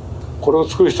これを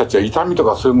作る人たちは痛みと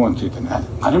かそういうものについてね、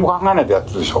何も考えないでやっ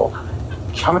てるでしょ。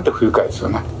極めて不愉快ですよ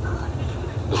ね。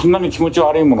そんなに気持ち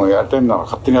悪いものをやりたいなら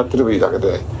勝手にやってればいいだけ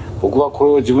で、僕はこ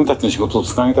れを自分たちの仕事を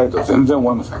つなげたいとは全然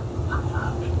思いません。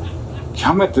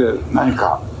極めて何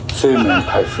か生命に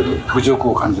対する侮辱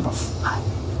を感じます。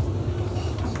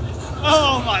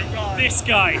Oh my god, this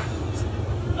guy.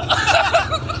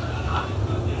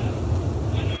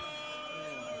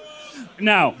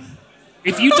 Now,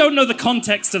 if you don't know the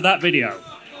context of that video,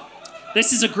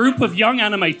 this is a group of young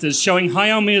animators showing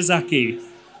Hayao Miyazaki,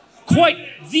 quite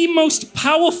the most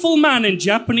powerful man in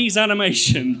Japanese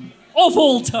animation of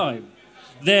all time,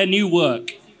 their new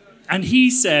work. And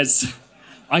he says,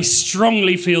 I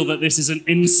strongly feel that this is an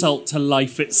insult to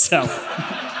life itself.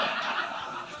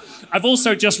 I've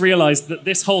also just realized that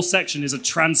this whole section is a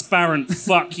transparent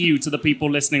fuck you to the people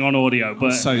listening on audio.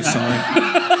 But I'm so sorry.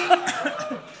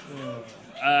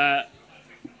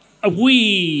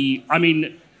 I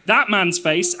mean, that man's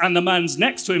face and the man's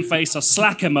next to him face are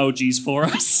Slack emojis for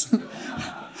us.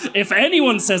 If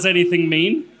anyone says anything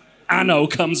mean, Anno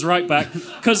comes right back.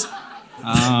 Because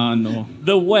no.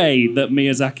 The way that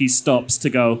Miyazaki stops to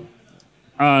go,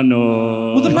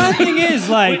 no. Well, the mad thing is,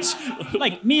 like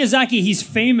Miyazaki, he's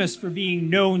famous for being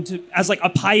known as like a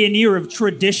pioneer of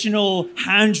traditional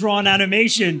hand-drawn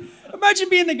animation. Imagine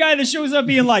being the guy that shows up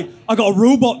being like, I got a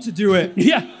robot to do it.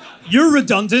 Yeah. You're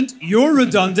redundant. You're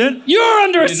redundant. You're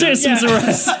under a citizen's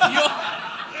arrest.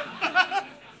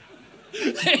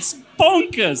 It's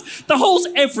bonkers.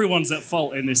 Everyone's at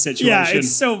fault in this situation. Yeah,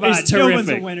 it's so bad. It's terrific. No one's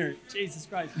a winner. Jesus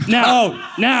Christ.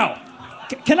 Now.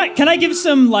 Can I give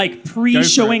some like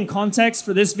pre-showing context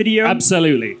for this video?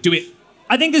 Absolutely. Do it.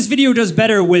 I think this video does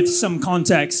better with some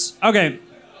context. Okay.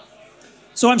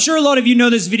 So I'm sure a lot of you know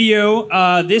this video.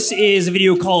 This is a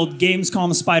video called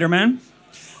Gamescom Spider-Man.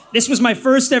 This was my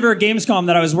first ever Gamescom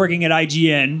that I was working at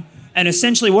IGN. And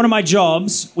essentially one of my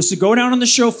jobs was to go down on the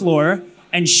show floor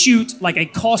and shoot like a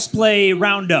cosplay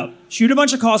roundup. Shoot a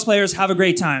bunch of cosplayers, have a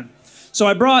great time. So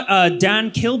I brought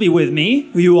Dan Kilby with me,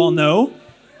 who you all know,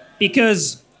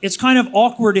 because it's kind of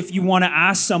awkward if you want to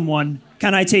ask someone,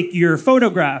 can I take your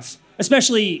photograph?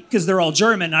 Especially because they're all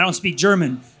German, I don't speak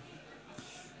German.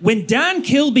 When Dan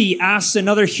Kilby asks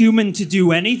another human to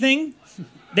do anything,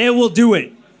 they will do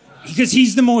it. Because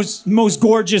he's the most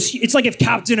gorgeous. It's like if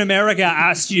Captain America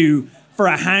asked you for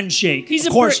a handshake.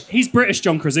 He's British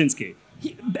John Krasinski.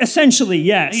 Essentially,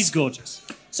 yes. He's gorgeous.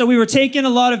 So we were taking a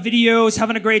lot of videos,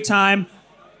 having a great time.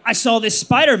 I saw this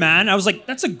Spider-Man. I was like,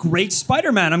 that's a great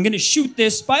Spider-Man. I'm going to shoot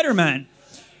this Spider-Man.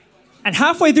 And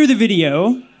halfway through the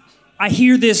video, I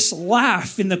hear this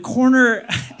laugh in the corner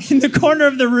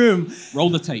of the room. Roll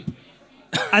the tape.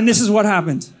 And this is what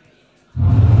happened.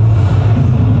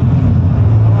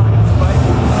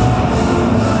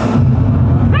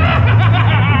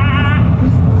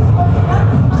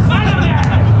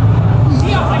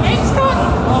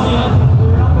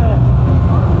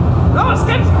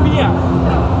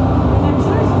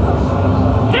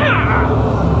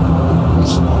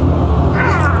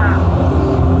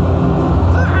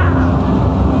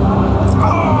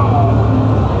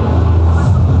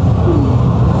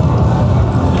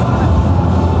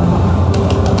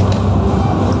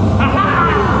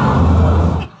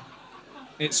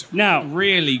 It's now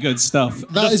really good stuff.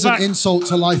 That is an insult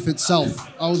to life itself.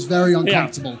 I was very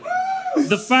uncomfortable. Yeah.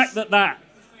 The fact that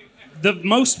the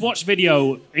most watched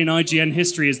video in IGN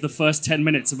history is the first 10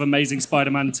 minutes of Amazing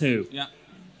Spider-Man 2. Yeah.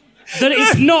 That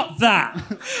it's not that.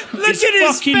 Look it's at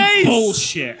his fucking face.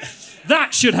 Bullshit.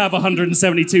 That should have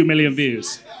 172 million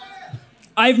views.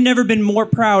 I've never been more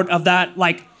proud of that,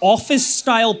 like,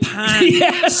 office-style pan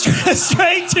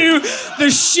straight to the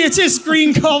shittest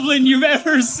Green Goblin you've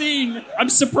ever seen. I'm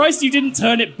surprised you didn't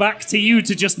turn it back to you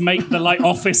to just make the, like,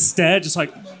 office stare, just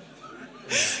like...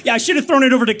 Yeah, I should have thrown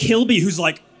it over to Kilby, who's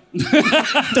like...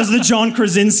 does the John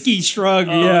Krasinski shrug.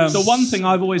 Yeah. The one thing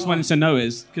I've always wanted to know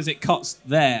is, because it cuts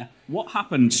there, what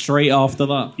happened straight after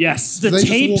that? Yes. The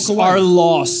tapes are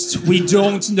lost. We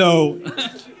don't know.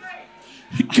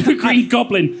 Green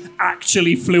Goblin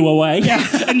actually flew away,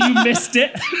 and you missed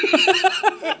it.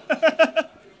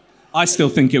 I still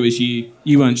think it was you.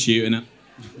 You weren't shooting it.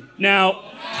 Now,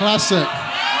 classic.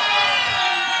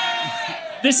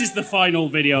 This is the final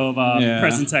video of our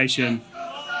presentation.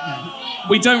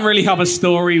 We don't really have a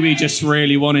story. We just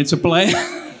really wanted to play.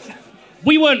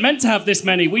 We weren't meant to have this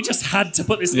many. We just had to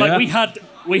put this. Like we had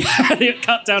it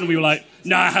cut down, and we were like,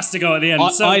 "Nah, it has to go at the end."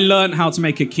 I learned how to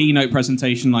make a keynote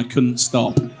presentation. I couldn't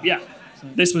stop. Yeah,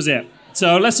 this was it.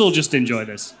 So let's all just enjoy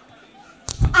this.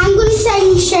 I'm going to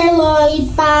sing Cher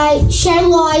Lloyd by Cher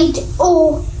Lloyd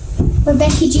or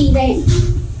Rebecca G. Then.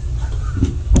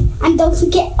 And don't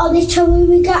forget all the trouble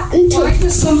we got into. Why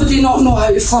does somebody not know how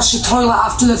to flush the toilet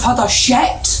after they've had a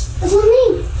shit? What do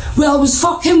you mean? Well, it was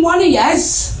fucking one of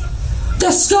yous.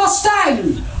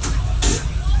 Disgusting!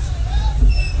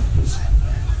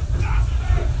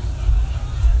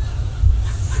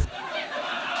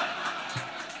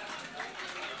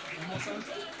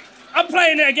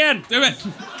 saying it again. Do it.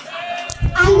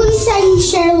 I'm going to sing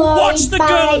Cher Lloyd Watch the by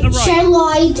girl on the right. Cher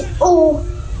Lloyd or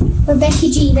Rebecca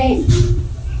G. Right?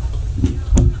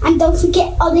 And don't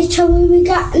forget all the trouble we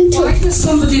got into. Why does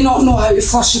somebody not know how to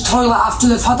flush the toilet after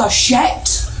they've had a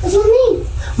shit? What do you mean?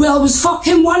 Well, it was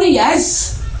fucking one of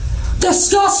yous.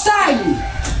 Disgusting!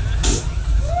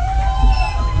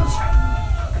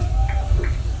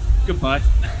 Goodbye.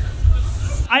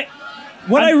 I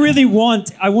really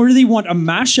want a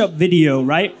mashup video,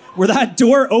 right? Where that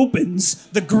door opens,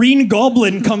 the Green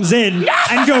Goblin comes in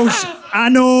and goes, I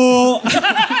know.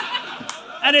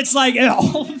 And it's like, it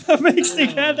all mixed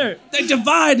together. They're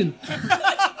dividing.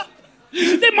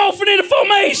 They're morphing into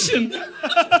formation.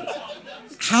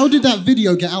 How did that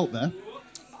video get out there?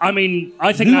 I mean,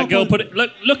 I think that girl put it.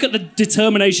 Look at the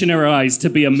determination in her eyes to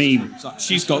be a meme.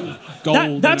 She's got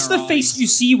gold. That's in her the face you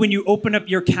see when you open up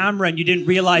your camera and you didn't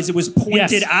realize it was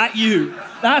pointed at you.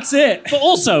 That's it. But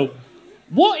also,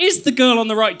 what is the girl on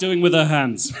the right doing with her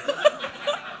hands?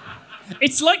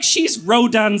 It's like she's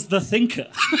Rodin's The Thinker.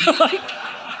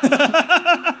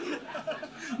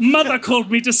 Mother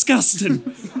called me disgusting.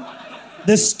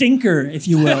 The stinker, if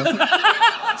you will.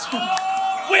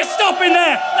 We're stopping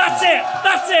there. That's it.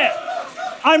 That's it.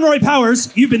 I'm Roy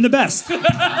Powers. You've been the best. That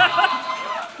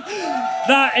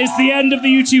is the end of the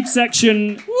YouTube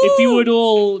section. Woo! If you would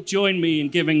all join me in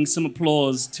giving some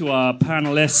applause to our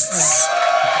panelists.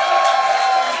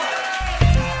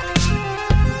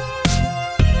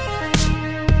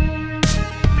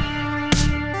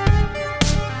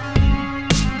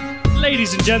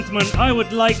 Ladies and gentlemen, I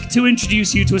would like to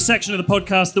introduce you to a section of the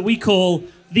podcast that we call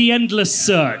The Endless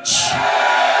Search.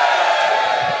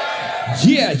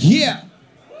 Yeah.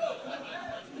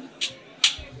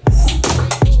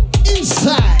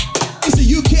 Inside, it's a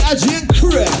UK IGN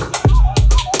crew.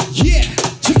 Yeah,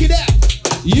 check it out.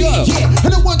 Yeah,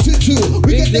 and a 1, 2, 2.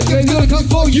 We got the games gonna come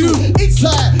for you.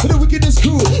 Inside, and the wickedest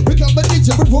crew. We got my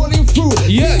ninja, we're rolling through.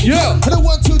 Yeah. And a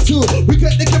 1, 2, 2. We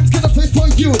got the games gonna play for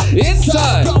you.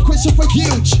 Inside, got a question for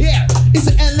you. Yeah, it's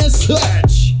an endless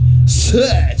search.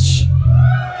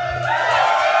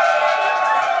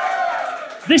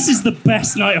 This is the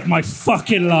best night of my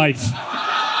fucking life.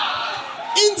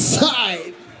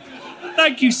 Inside.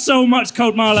 Thank you so much,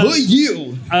 Code Marlow. For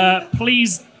you.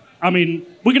 Please, we're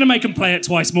going to make them play it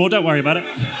twice more. Don't worry about it.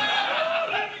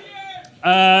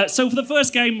 So for the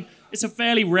first game, it's a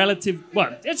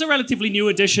relatively new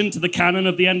addition to the canon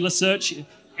of the Endless Search.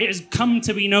 It has come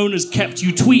to be known as Kept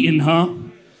You Tweeting,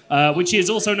 which is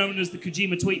also known as the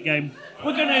Kojima Tweet game.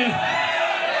 We're going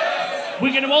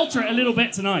to alter it a little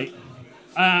bit tonight.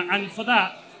 And for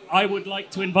that, I would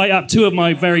like to invite up two of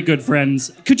my very good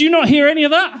friends. Could you not hear any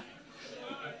of that?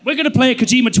 We're going to play a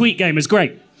Kojima Tweet game. It's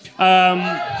great.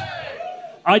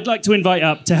 I'd like to invite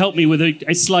up to help me with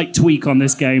a slight tweak on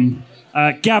this game,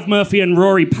 Gav Murphy and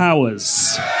Rory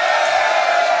Powers.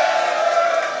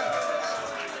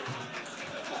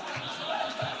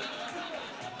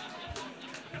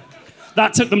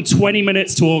 That took them 20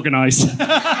 minutes to organise.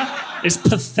 It's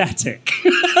pathetic.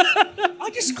 I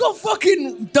just got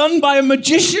fucking done by a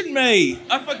magician, mate.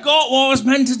 I forgot what I was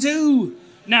meant to do.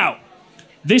 Now,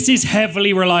 this is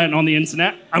heavily reliant on the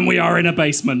internet, and we are in a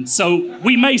basement, so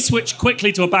we may switch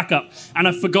quickly to a backup, and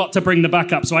I forgot to bring the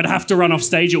backup, so I'd have to run off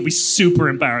stage. It'll be super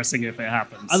embarrassing if it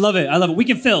happens. I love it. We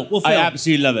can fill. We'll fill. I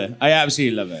absolutely love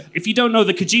it. If you don't know,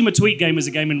 the Kojima Tweet game is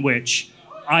a game in which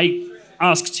I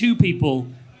ask two people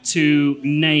to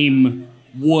name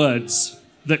words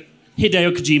that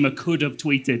Hideo Kojima could have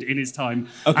tweeted in his time.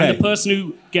 Okay. And the person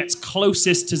who gets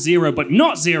closest to zero, but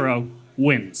not zero,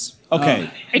 wins.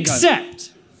 Okay.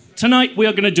 Except, tonight we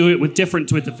are going to do it with different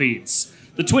Twitter feeds.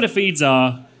 The Twitter feeds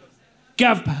are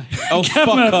Gav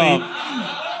Murphy,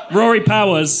 Rory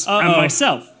Powers, and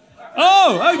myself.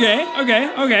 Oh, okay.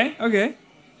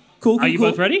 Cool. Are you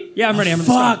both ready? Yeah, I'm ready.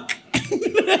 Fuck!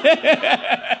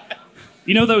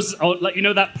 You know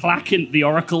that plaque the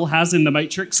Oracle has in the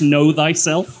Matrix? Know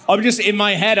thyself. I'm just in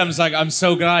my head. I'm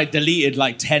so glad I deleted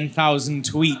like 10,000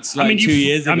 tweets 2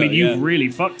 years ago. You've really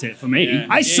fucked it for me. Yeah.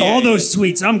 I saw those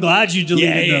tweets. I'm glad you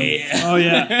deleted them. Yeah. Oh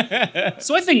yeah.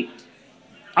 So I think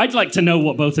I'd like to know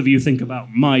what both of you think about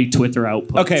my Twitter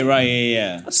output. Okay, right,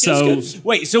 yeah.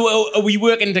 Wait, so are we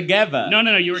working together? No,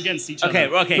 you're against each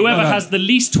other. Okay. Whoever has the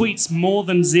least tweets more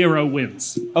than zero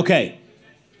wins. Okay.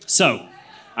 So,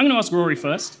 I'm going to ask Rory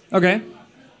first. Okay.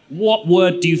 What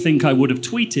word do you think I would have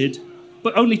tweeted,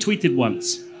 but only tweeted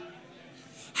once?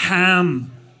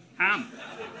 Ham.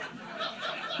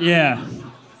 Yeah.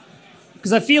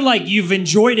 Because I feel like you've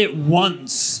enjoyed it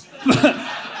once, but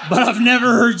I've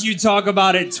never heard you talk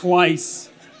about it twice.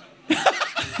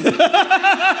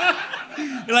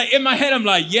 Like, in my head, I'm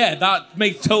like, yeah, that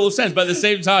makes total sense. But at the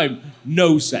same time,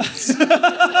 no sense.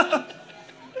 Not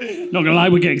gonna lie,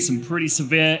 we're getting some pretty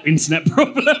severe internet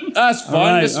problems. That's fine. All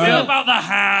right, Let's all feel right. about the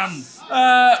ham.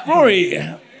 Rory,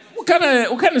 what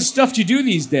kind of stuff do you do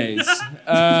these days?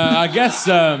 I guess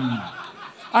I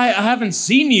haven't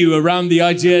seen you around the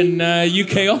IGN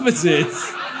UK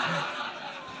offices.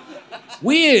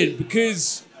 Weird,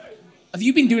 because have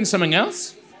you been doing something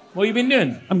else? What have you been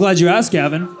doing? I'm glad you asked,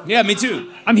 Gavin. Yeah, me too.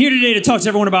 I'm here today to talk to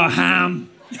everyone about ham.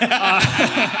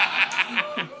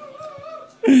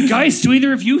 Guys, do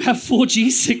either of you have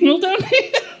 4G signal down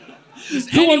here? Does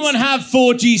anyone have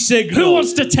 4G signal? Who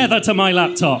wants to tether to my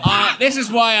laptop? This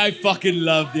is why I fucking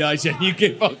love the IGN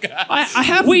UK podcast. I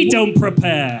have. We don't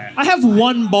prepare. I have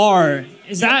 1 bar.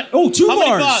 Is that? Oh, 2 How bars.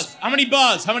 many bars? How many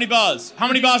bars? How many bars? How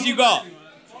many bars you got?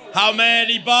 How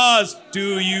many bars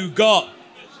do you got?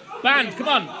 Band, come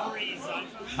on.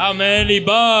 How many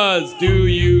bars do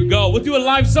you got? We'll do a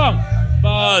live song.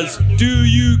 Bars do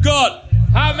you got?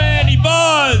 How many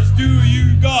bars do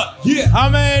you got? Yeah. How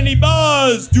many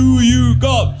bars do you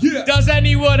got? Yeah. Does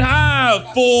anyone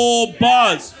have 4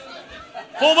 bars?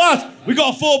 4 bars? We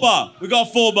got a 4 bar. We got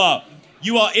a 4 bar.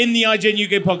 You are in the IGN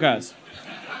UK podcast.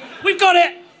 We've got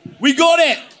it. We got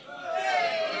it.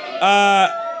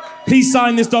 Please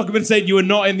sign this document saying you are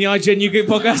not in the IGN UK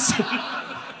podcast.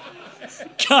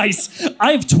 Guys,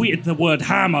 I've tweeted the word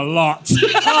ham a lot.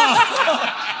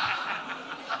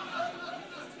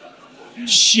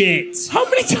 Shit. How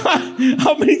many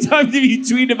times have you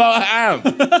tweeted about ham?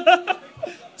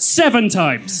 7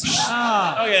 times.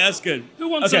 Okay, that's good. Who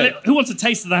wants a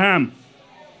taste of the ham?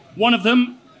 One of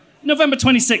them, November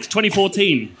 26,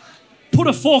 2014. Put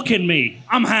a fork in me.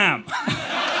 I'm ham.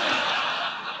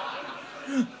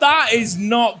 That is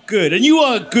not good. And you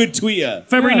are a good tweeter.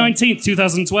 February 19th,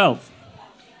 2012.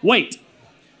 Wait.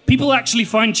 People actually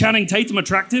find Channing Tatum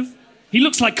attractive? He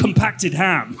looks like compacted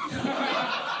ham.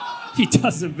 He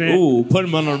does a bit. Ooh, put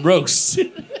him on a roast.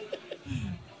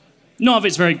 None of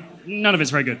it's very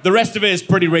good. The rest of it is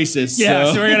pretty racist.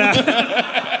 Yeah, so we're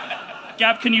gonna...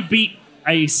 Gab, can you beat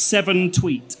a 7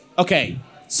 tweet? Okay.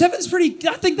 7's pretty...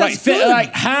 I think that's good.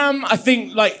 Like ham, I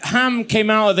think like ham came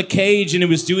out of the cage and it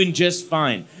was doing just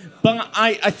fine. But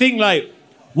I think like,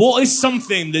 what is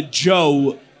something that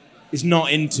Joe is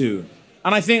not into?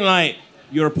 And I think like,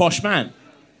 you're a posh man.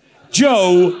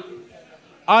 Joe,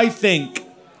 I think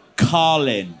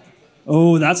Carlin.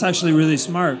 Oh, that's actually really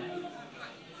smart.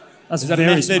 That's There's a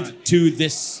very method smart. to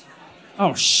this.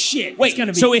 Oh shit! Wait,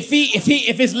 so if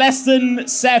it's less than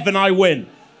 7, I win.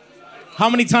 How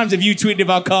many times have you tweeted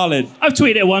about Carlin? I've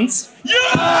tweeted it once.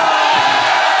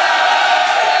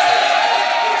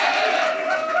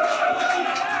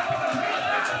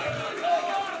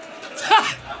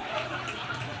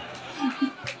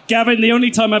 Gavin, the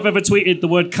only time I've ever tweeted the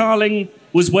word Carling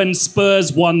was when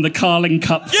Spurs won the Carling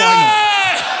Cup final.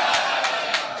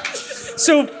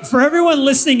 So, for everyone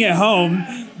listening at home,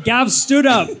 Gav stood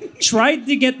up, tried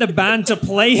to get the band to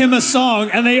play him a song,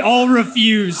 and they all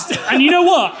refused. And you know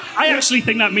what? I actually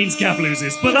think that means Gav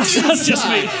loses, but that's just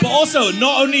me. But also,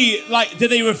 not only like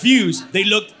did they refuse, they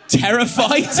looked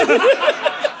terrified.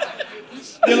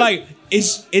 They're like,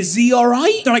 is he all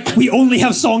right? They're like, we only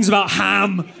have songs about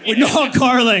ham. We're not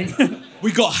Carling.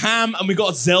 We got ham and we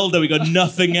got Zelda. We got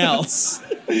nothing else.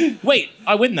 Wait,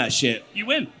 I win that shit. You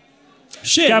win.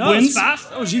 Shit, Gab that was wins. fast.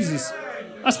 Oh, Jesus.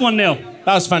 That's 1-0.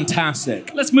 That was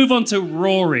fantastic. Let's move on to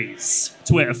Rory's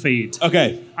Twitter feed.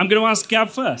 Okay. I'm going to ask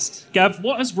Gav first. Gav,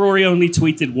 what has Rory only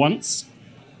tweeted once?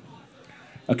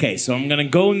 Okay, so I'm going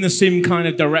to go in the same kind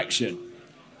of direction.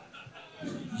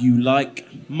 You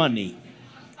like money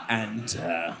and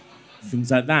things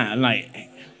like that. And like,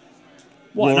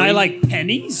 What, and Rory? I like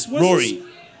pennies? What's Rory, this?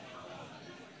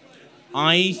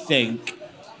 I think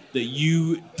that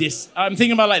you I'm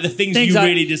thinking about like the things Things you I-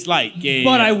 really dislike. Yeah,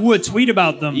 But yeah. I would tweet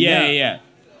about them. Yeah.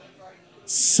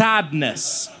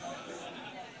 Sadness.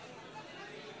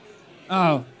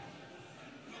 Oh.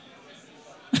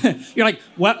 You're like,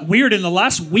 what? Weird. In the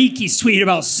last week, he's tweeted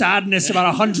about sadness about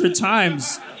 100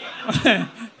 times.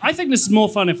 I think this is more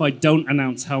fun if I don't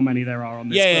announce how many there are on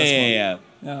this first one.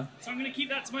 Yeah. So I'm going to keep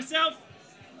that to myself.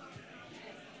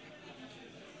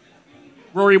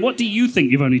 Rory, what do you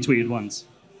think you've only tweeted once?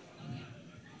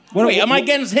 Wait, am I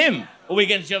against him? Or are we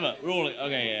against each other? We're all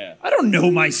okay, I don't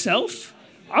know myself.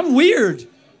 I'm weird.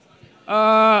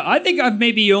 I think I've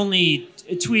maybe only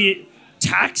tweeted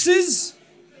taxes.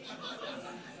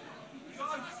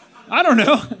 I don't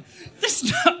know.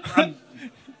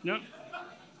 No.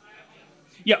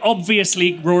 Yeah,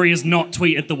 obviously, Rory has not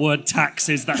tweeted the word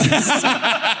taxes. That's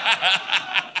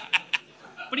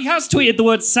But he has tweeted the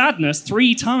word sadness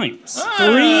 3 times.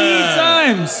 3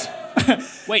 times.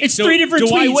 Wait, It's 3 different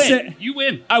do tweets. I win? You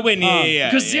win. I win, yeah.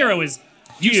 Because 0 is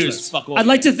useless. Fuck all. I'd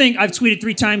like to think I've tweeted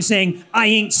 3 times saying, I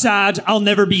ain't sad, I'll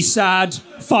never be sad,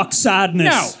 fuck sadness.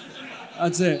 Now,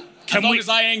 that's it. As long as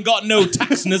I ain't got no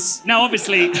taxness. Now,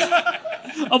 obviously,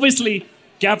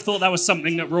 Gav thought that was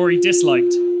something that Rory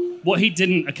disliked. What he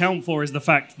didn't account for is the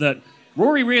fact that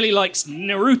Rory really likes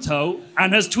Naruto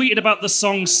and has tweeted about the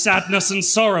song Sadness and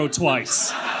Sorrow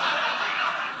twice.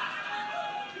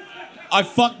 I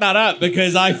fucked that up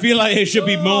because I feel like it should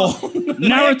be more.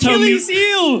 Naruto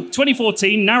music.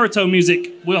 2014, Naruto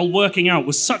music while working out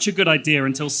was such a good idea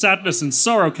until Sadness and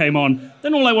Sorrow came on.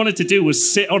 Then all I wanted to do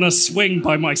was sit on a swing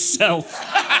by myself.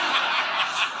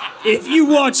 If you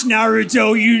watch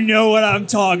Naruto, you know what I'm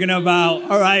talking about,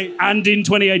 all right? And in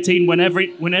 2018, when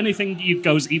anything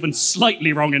goes even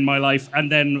slightly wrong in my life,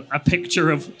 and then a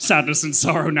picture of Sadness and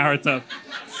Sorrow Naruto.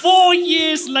 4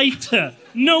 years later,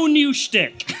 no new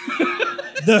shtick.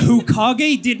 The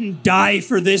Hokage didn't die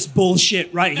for this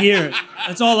bullshit right here.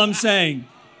 That's all I'm saying.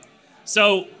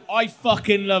 So, I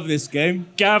fucking love this game.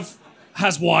 Gav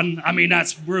has won. I mean,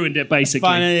 that's ruined it, basically.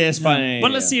 It's fine.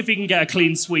 But let's see if he can get a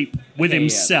clean sweep with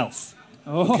himself.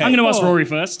 Oh. I'm going to ask Rory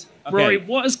first. Okay. Rory,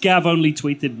 what has Gav only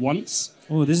tweeted once?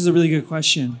 Oh, this is a really good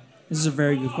question. This is a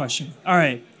very good question. All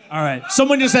right.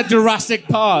 Someone just said Jurassic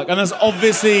Park, and that's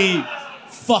obviously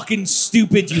fucking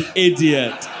stupid, you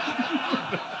idiot.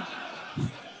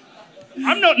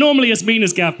 I'm not normally as mean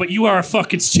as Gav, but you are a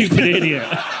fucking stupid idiot.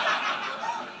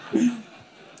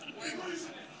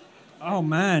 Oh,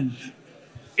 man.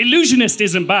 Illusionist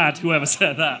isn't bad, whoever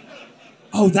said that.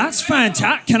 Oh, that's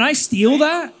fantastic. Can I steal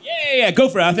that? Yeah, go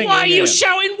for it. I think. Why are you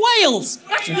shouting Wales?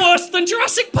 That's worse than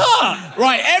Jurassic Park.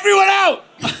 Right, everyone out!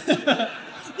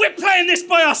 We're playing this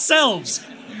by ourselves.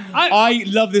 I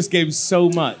love this game so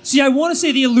much. See, I want to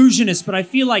say The Illusionist, but I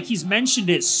feel like he's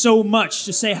mentioned it so much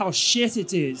to say how shit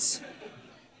it is.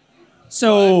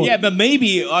 So... yeah, but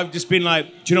maybe I've just been like,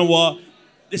 do you know what?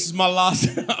 This is my last...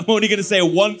 I'm only going to say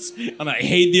it once, and I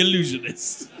hate The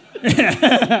Illusionist.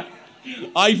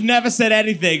 I've never said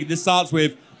anything that starts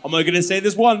with, I'm only going to say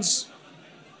this once.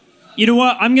 You know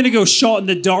what? I'm going to go shot in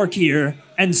the dark here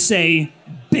and say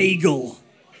bagel.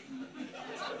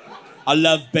 I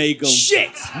love bagels.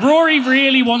 Shit! Rory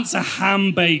really wants a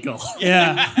ham bagel.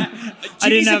 Yeah. I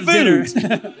didn't have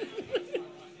dinner.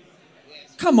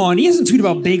 Come on, he hasn't tweeted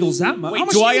about bagels that much. Wait, How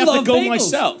much do I you have to love go bagels?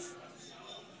 myself?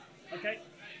 Okay.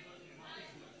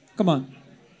 Come on.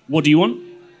 What do you want?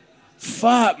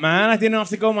 Fuck, man. I didn't have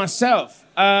to go myself.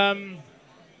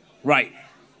 Right.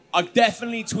 I've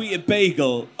definitely tweeted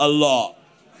bagel a lot.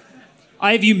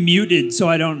 I have you muted, so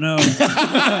I don't know.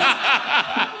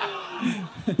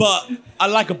 But I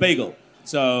like a bagel.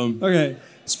 So Okay.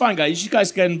 it's fine, guys. You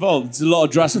guys get involved. It's a lot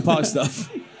of Jurassic Park stuff.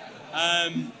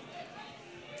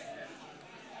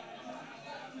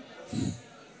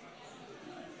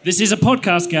 This is a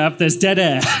podcast, Gav. There's dead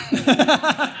air.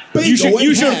 You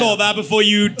should have thought that before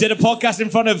you did a podcast in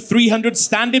front of 300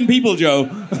 standing people, Joe.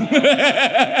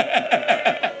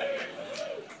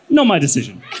 Not my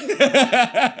decision.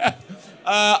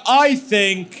 I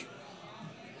think...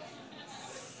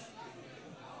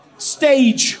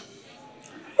 stage.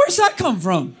 Where's that come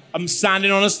from? I'm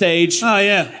standing on a stage. Oh,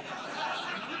 yeah.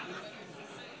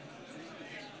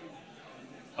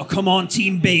 Oh, come on,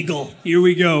 Team Bagel. Here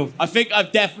we go. I think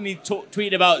I've definitely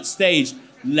tweeted about stage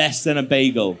less than a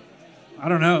bagel. I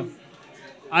don't know.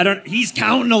 He's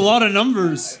counting a lot of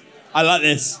numbers. I like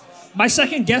this. My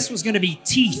second guess was going to be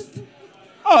teeth.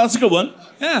 Oh, that's a good one.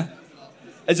 Yeah.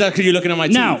 Is that because you're looking at my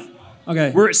teeth? Now, okay.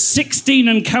 We're at 16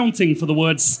 and counting for the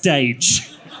word stage.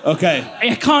 Okay.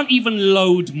 I can't even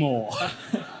load more.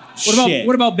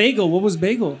 What about bagel? What was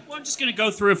bagel? Well, I'm just going to go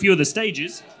through a few of the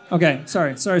stages. Okay,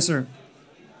 sorry, sir.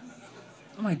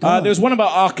 Oh my god. There was one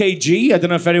about RKG. I don't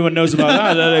know if anyone knows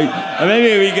about that.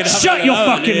 Maybe we could have Shut your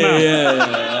fucking mouth.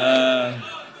 Yeah.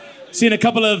 Seen a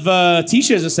couple of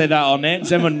T-shirts that say that on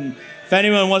it. If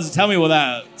anyone wants to tell me what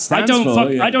that stands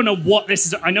for. I don't know what this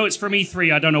is. I know it's from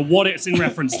E3. I don't know what it's in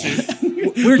reference to.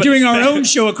 We're doing our own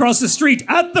show across the street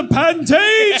at the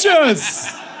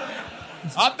Pantages.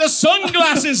 At the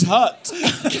Sunglasses Hut.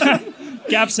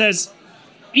 Gav says,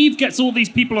 Eve gets all these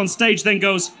people on stage, then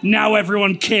goes, now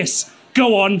everyone kiss.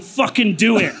 Go on, fucking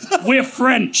do it. We're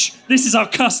French. This is our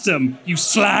custom, you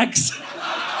slags.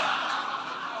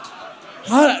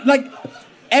 Like,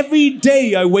 every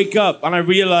day I wake up and I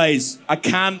realize I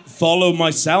can't follow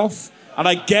myself and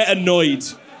I get annoyed.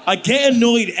 I get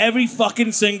annoyed every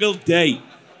fucking single day.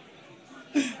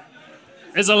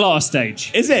 There's a lot of stage.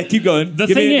 Is it? Keep going. The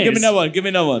thing is... Give me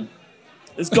another one.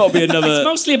 There's got to be It's another.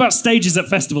 mostly about stages at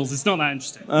festivals. It's not that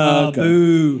interesting. Okay.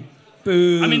 Boo.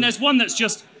 Boo. I mean, there's one that's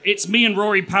just, it's me and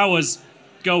Rory Powers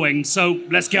going, so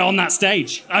let's get on that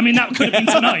stage. I mean, that could have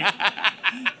been tonight.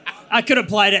 I could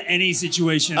apply to any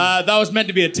situation. That was meant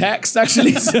to be a text,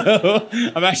 actually, so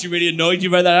I'm actually really annoyed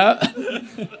you read that out.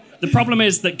 The problem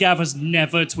is that Gav has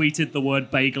never tweeted the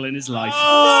word bagel in his life.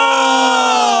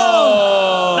 Oh!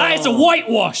 That is a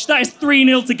whitewash. That is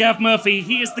 3-0 to Gav Murphy.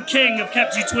 He is the king of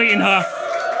kept you tweeting her.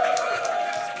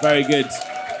 Very good.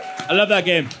 I love that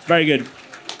game. Very good.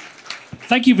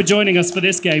 Thank you for joining us for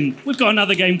this game. We've got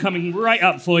another game coming right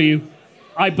up for you.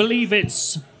 I believe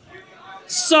it's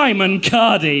Simon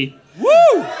Cardy.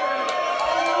 Woo!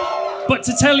 But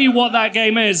to tell you what that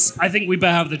game is, I think we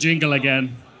better have the jingle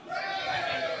again.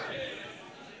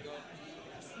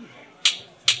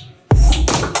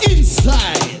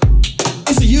 Inside,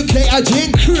 it's a UK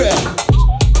IGN crew.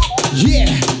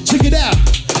 Yeah, check it out.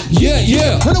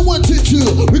 Yeah. And I 1, 2,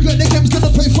 2. We got the games gonna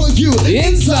play for you.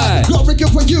 Inside. Got record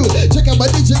for you. Check out my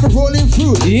DJ for rolling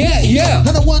through. Yeah.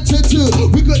 And I 1, 2,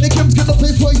 2. We got the games gonna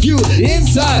play for you.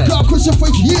 Inside. Got a question for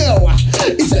you.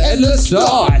 It's an endless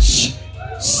search.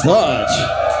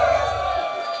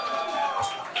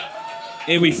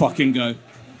 Here we fucking go.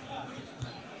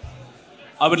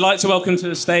 I would like to welcome to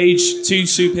the stage two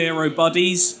superhero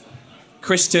buddies,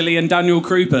 Chris Tilley and Daniel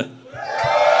Krupa.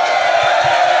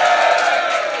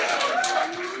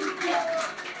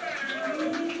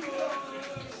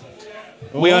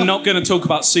 We are not going to talk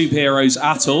about superheroes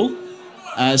at all.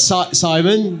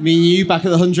 Simon, me and you back at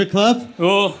the 100 Club.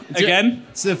 Oh, again?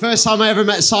 So the first time I ever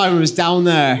met Simon was down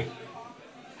there.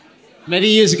 Many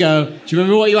years ago. Do you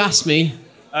remember what you asked me?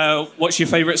 What's your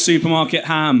favourite supermarket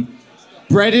ham?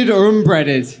 Breaded or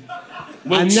unbreaded?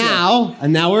 Wiltshire.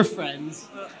 And now we're friends.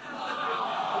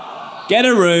 Get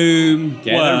a room.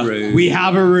 We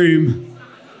have a room.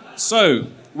 So,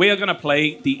 we are going to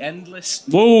play the Endless...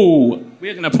 Whoa! We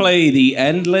are going to play the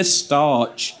Endless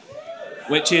Starch,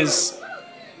 which is...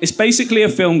 It's basically a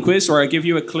film quiz where I give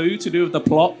you a clue to do with the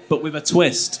plot, but with a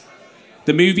twist.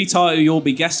 The movie title you'll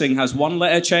be guessing has one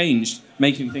letter changed,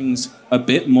 making things a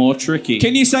bit more tricky.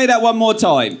 Can you say that one more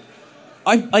time?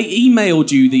 I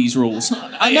emailed you these rules.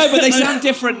 I know, but they sound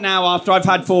different now after I've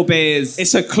had 4 beers.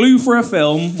 It's a clue for a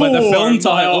film where the film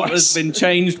title miles. has been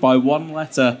changed by one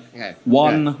letter. Okay.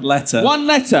 One letter. One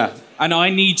letter. And I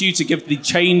need you to give the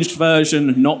changed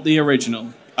version, not the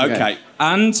original. Okay.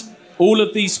 And all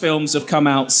of these films have come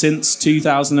out since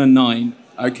 2009.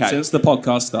 Okay. Since the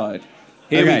podcast started.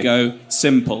 Here we go.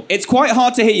 Simple. It's quite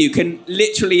hard to hear you. Can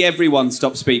literally everyone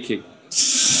stop speaking?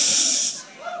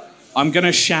 I'm going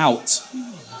to shout.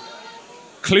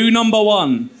 Clue number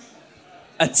 1.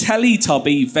 A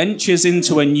Teletubby ventures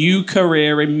into a new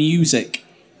career in music.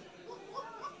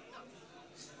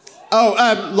 Oh,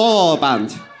 La La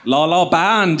Band. La La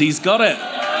Band, he's got it.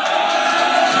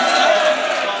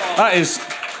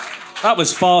 That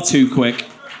was far too quick.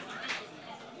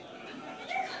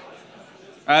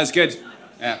 That's good.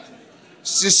 Yeah.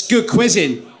 It's just good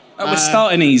quizzing. We're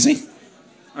starting easy.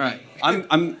 All right.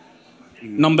 I'm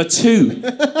Number 2.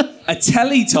 A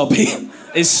Teletubby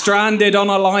is stranded on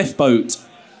a lifeboat.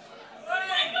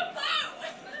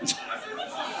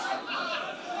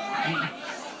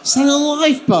 It's on a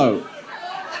lifeboat.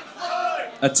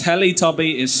 A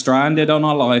Teletubby is stranded on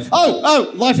a lifeboat.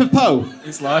 Oh, Life of Poe.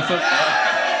 It's Life of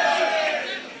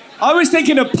I was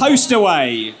thinking of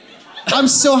Postaway. I'm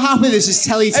so happy this is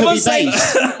Teletubby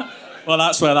based. Well,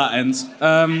 that's where that ends.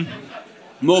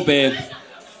 More beer.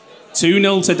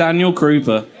 2-0 to Daniel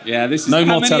Krupa. Yeah, this is... No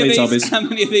more Teletubbies. How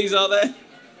many of these are there?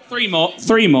 3 more.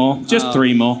 3 more. Just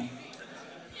 3 more.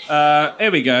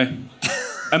 Here we go.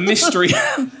 A mystery...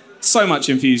 So much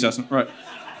enthusiasm. Right.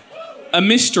 A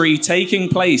mystery taking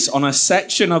place on a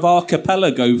section of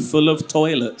archipelago full of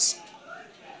toilets.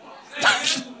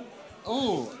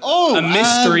 A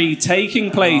mystery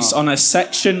taking place on a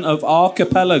section of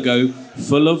archipelago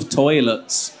full of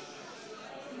toilets.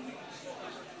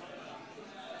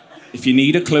 If you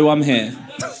need a clue, I'm here.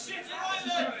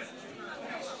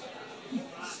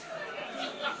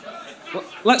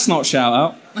 Let's not shout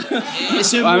out.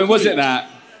 I mean, was it that?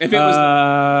 If it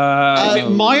was...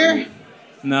 Meyer?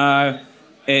 No.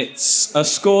 It's a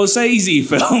Scorsese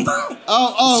film.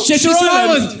 Shitter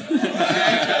Island!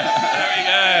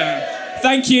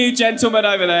 Thank you, gentlemen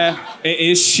over there. It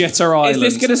is Shitter Island.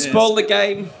 Is this going to spoil the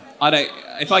game? I don't...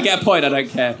 If I get a point, I don't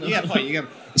care. You get a point, you get a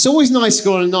point. It's always nice to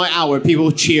go on a night out where people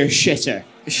cheer shitter.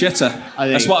 Shitter.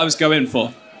 That's what I was going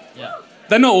for. Yeah.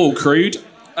 They're not all crude. 2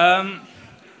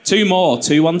 more.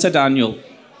 2-1 to Daniel.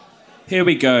 Here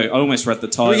we go. I almost read the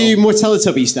title. We give you more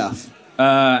Teletubby stuff.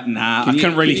 Nah, I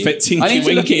couldn't really fit Tinky I need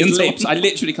to look Winky at his into lips. one. I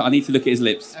literally can't. I need to look at his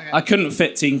lips. I couldn't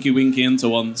fit Tinky Winky into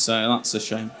one, so that's a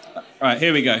shame. Right,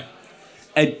 here we go.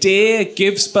 A deer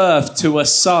gives birth to a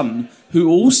son who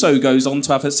also goes on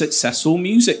to have a successful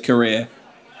music career.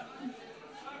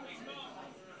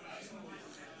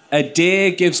 A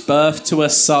deer gives birth to a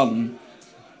son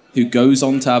who goes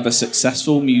on to have a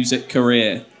successful music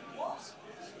career.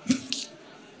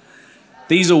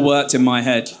 These all worked in my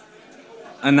head.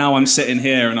 And now I'm sitting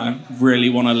here and I really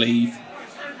want to leave.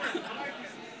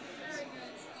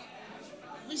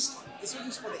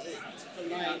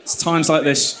 It's times like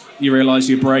this you realise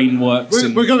your brain works.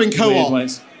 We're going in co-op. weird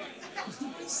ways.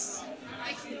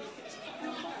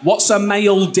 What's a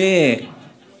male deer?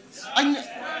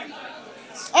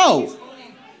 Oh!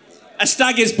 A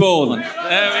stag is born. There we go.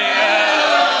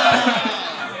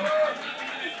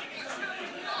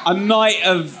 I might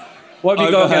have. What have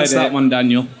you got overheard against that it. one,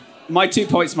 Daniel? My 2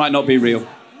 points might not be real.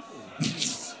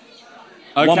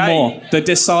 One Okay. more. The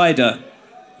Decider.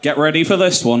 Get ready for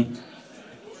this one.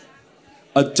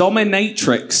 A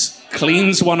dominatrix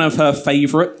cleans one of her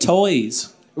favourite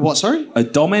toys. What, sorry? A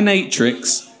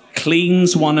dominatrix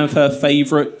cleans one of her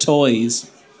favourite toys.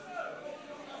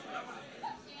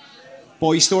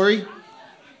 Boy Story?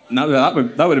 No, that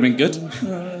would have been good.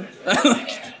 A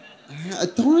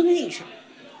dominatrix.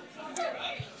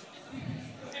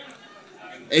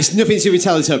 It's nothing to do with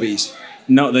Teletubbies.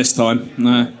 Not this time,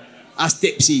 no. That's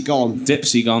Dipsy gone.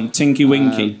 Dipsy gone. Tinky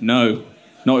Winky, no.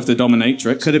 Not if the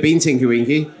dominatrix. Could have been Tinky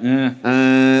Winky.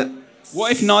 Yeah.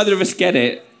 What if neither of us get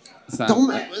it?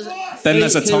 Then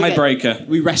there's a tiebreaker.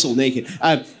 We wrestle naked.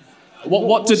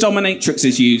 What do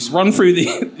dominatrixes use? Run through the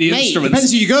Mate, instruments.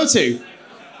 depends who you go to.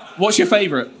 What's your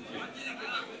favourite?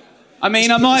 I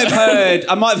mean, I might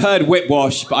have heard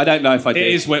Whipwash, but I don't know if I did.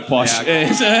 It is Whipwash. Yeah, okay.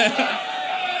 It is.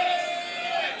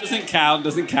 Doesn't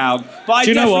count. But I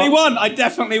Do you know definitely what? won. I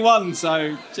definitely won.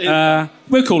 So cheers.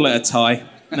 We'll call it a tie.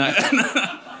 No.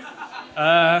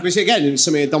 Which again, is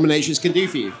something a dominatrix can do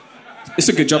for you. It's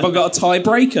a good job I've got a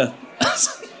tiebreaker.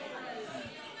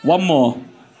 One more.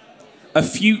 A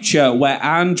future where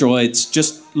androids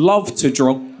just love to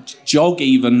jog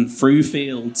even through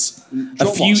fields. Jog A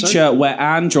what, future sorry? where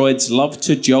androids love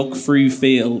to jog through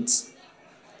fields.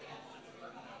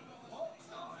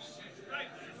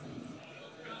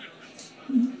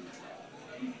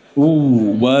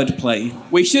 Ooh, wordplay.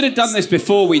 We should have done this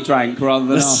before we drank rather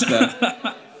than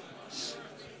after.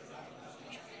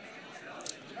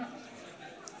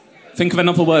 Think of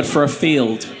another word for a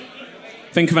field.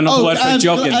 Think of another word for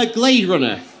jogging. Glade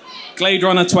Runner. Glade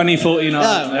Runner 2049.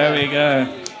 Oh. There we go.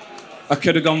 I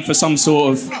could have gone for some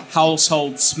sort of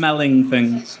household smelling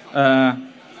thing. That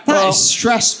is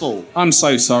stressful. I'm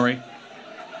so sorry.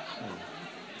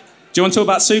 Do you want to talk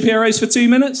about superheroes for 2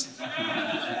 minutes?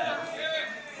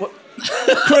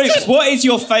 Cruz, what is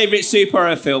your favourite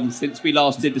superhero film since we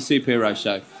last did the superhero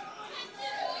show?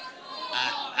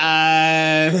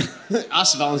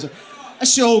 That's balance.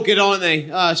 That's so good, aren't they?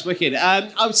 Oh, it's wicked. I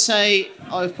would say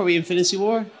probably Infinity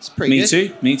War. It's pretty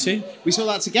good. Me too. We saw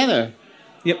that together.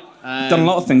 Yep. Done a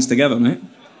lot of things together, mate.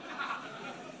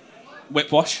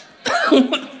 Whipwash.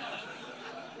 You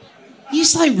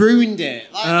just like ruined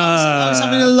it. Like, I was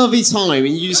having a lovely time,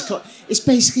 and you just got. It's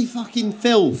basically fucking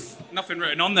filth. Nothing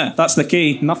written on there. That's the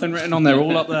key. Nothing written on there.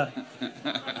 All up there.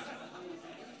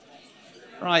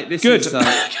 Right. This Good. is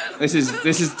this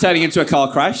is turning into a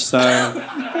car crash. So,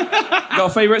 got a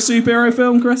favourite superhero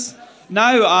film, Chris?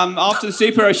 No. After the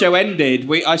superhero show ended,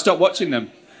 I stopped watching them.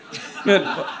 Good.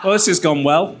 Well, this has gone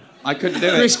well. I couldn't do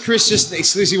it. Chris just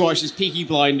exclusively watches Peaky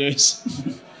Blinders.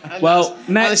 Well, That's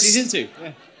next. season 2.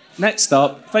 Yeah. Next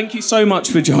up, thank you so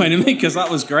much for joining me because that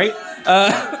was great.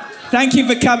 Thank you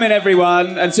for coming,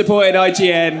 everyone, and supporting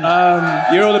IGN.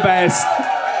 You're all the best.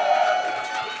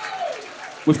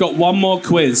 We've got one more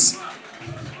quiz,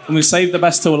 and we've saved the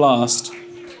best till last.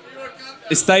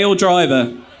 It's Dale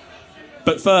Driver,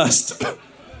 but first,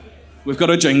 we've got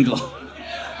a jingle.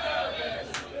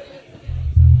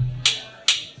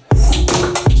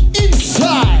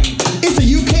 Inside, it's a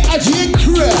UK IGN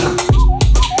crowd.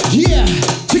 Yeah,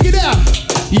 check it out.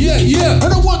 Yeah.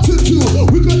 And I want to do.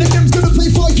 We're gonna games gonna play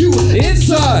for you.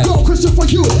 Inside. Go question for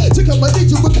you. Check out my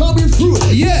DJ, we're coming through.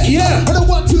 Yeah. And I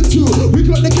want to do. We're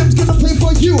gonna games gonna play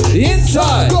for you.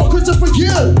 Inside. Go question for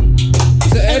you.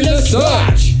 The endless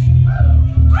search.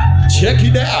 Check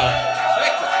it out.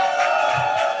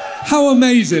 How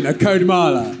amazing are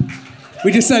Kodamala?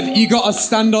 We just said you got to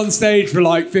stand on stage for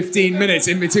like 15 minutes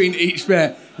in between each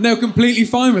bit, and they were completely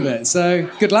fine with it. So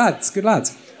good lads.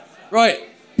 Right,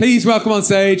 please welcome on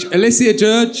stage Alicia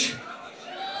Judge.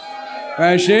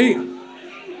 Where is she?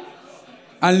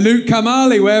 And Luke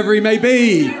Kamali, wherever he may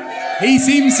be. He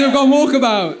seems to have gone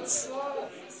walkabout.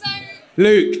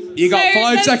 Luke, you got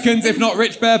 5 seconds, if not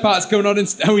Rich Bear Parts coming on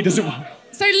and... Oh, he doesn't want...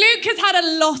 So Luke has had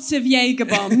a lot of Jaeger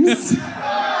bombs.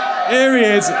 Here he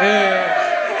is.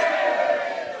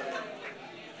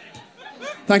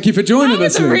 Thank you for joining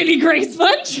us, It's a Luke. really great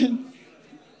sponge.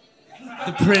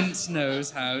 The prince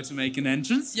knows how to make an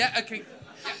entrance. Yeah, okay.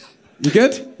 You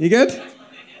good? You good?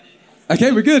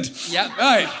 Okay, we're good. Yeah.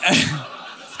 Right.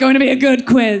 It's going to be a good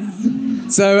quiz.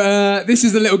 So this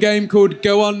is a little game called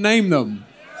Go On, Name Them.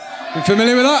 You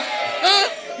familiar with that?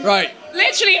 Right.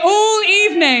 Literally all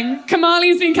evening,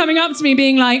 Kamali's been coming up to me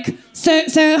being like,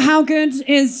 so how good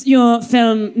is your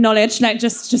film knowledge? Like,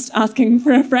 just asking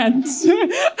for a friend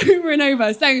over and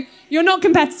over. So you're not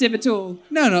competitive at all?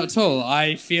 No, not at all.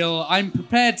 I feel I'm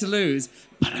prepared to lose,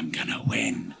 but I'm gonna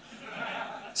win.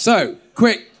 So,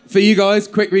 for you guys,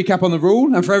 quick recap on the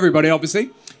rule, and for everybody, obviously.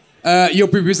 You'll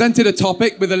be presented a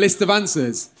topic with a list of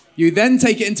answers. You then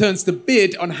take it in turns to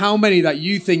bid on how many that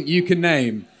you think you can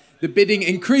name. The bidding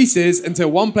increases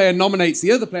until one player nominates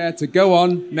the other player to go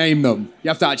on, name them. You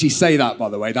have to actually say that, by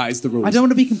the way. That is the rule. I don't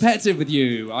want to be competitive with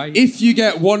you. If you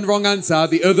get one wrong answer,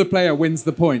 the other player wins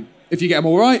the point. If you get them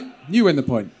all right, you win the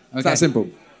point. It's that simple.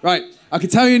 Right. I can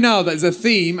tell you now that there's a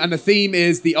theme, and the theme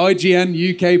is the IGN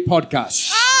UK podcast.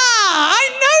 I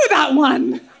know that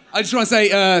one. I just want to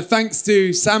say thanks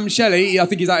to Sam Shelley, I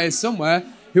think he's out here somewhere,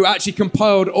 who actually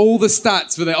compiled all the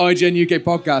stats for the IGN UK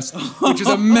podcast, which was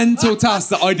a mental task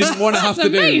that I didn't want to have to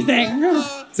do. Amazing.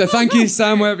 So thank you,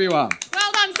 Sam, wherever you are.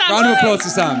 Well done, Sam. Round of applause for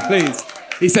Sam, please.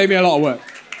 He saved me a lot of work.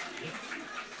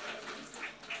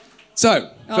 So,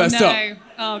 first up.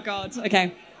 Oh, God.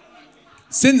 Okay.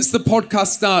 Since the podcast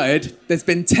started, there's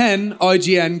been 10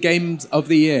 IGN Games of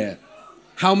the Year.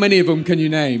 How many of them can you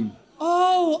name?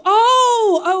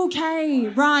 Oh, okay,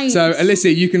 right. So,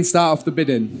 Alyssa, you can start off the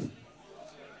bidding.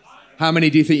 How many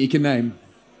do you think you can name?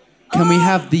 Can we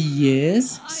have the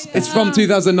years? It's from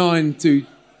 2009 to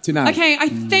now. Okay, I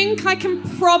think I can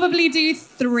probably do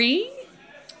 3.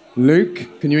 Luke,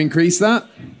 can you increase that?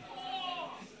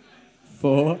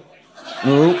 4.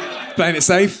 Oh, playing it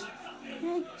safe.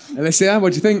 Alicia,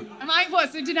 what do you think?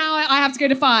 So now I have to go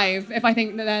to 5 if I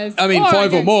think that there's... I mean,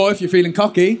 5 or more if you're feeling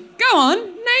cocky. Go on,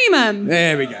 name them.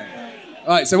 There we go. All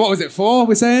right, so what was it, 4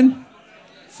 we're saying?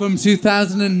 From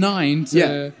 2009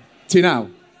 to now.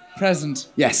 Present.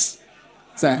 Yes.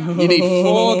 So you need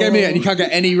 4 Game of the Year and you can't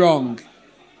get any wrong.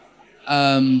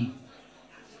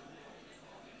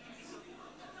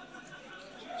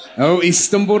 Oh, he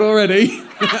stumbled already.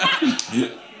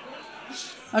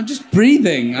 I'm just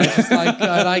breathing.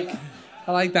 I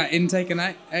like that intake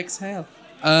and exhale.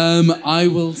 I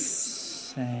will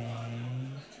say.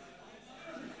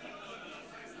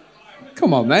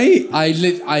 Come on, mate.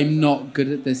 I'm not good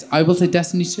at this. I will say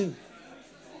Destiny 2.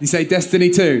 You say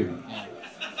Destiny 2?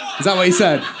 Is that what you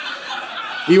said?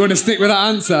 You want to stick with that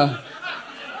answer?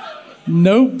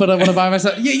 No, but I want to buy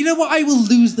myself. Yeah, you know what? I will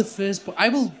lose the first point.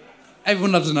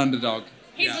 Everyone loves an underdog.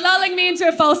 He's lulling me into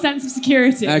a false sense of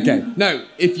security. Okay. No,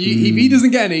 if he doesn't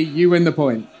get any, you win the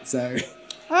point. So.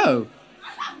 Oh.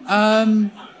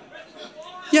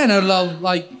 Yeah, no,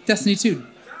 like Destiny 2.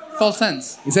 False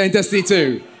sense. You're saying Destiny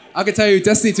 2? I can tell you,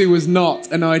 Destiny 2 was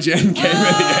not an IGN game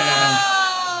of the year.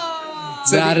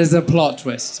 So that is a plot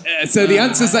twist. So the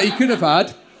answers that you could have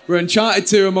had were Uncharted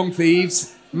 2 Among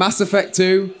Thieves, Mass Effect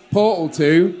 2, Portal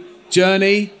 2,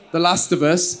 Journey, The Last of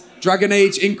Us, Dragon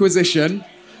Age Inquisition.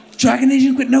 Dragon Age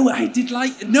Inquisition? No, I did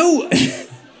like... No!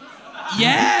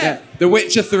 Yeah! The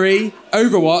Witcher 3,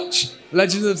 Overwatch,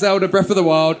 Legend of Zelda Breath of the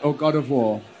Wild, or God of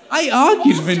War. I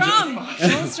argued with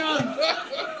Strong.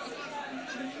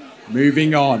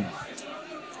 Moving on.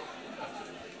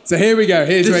 So here we go.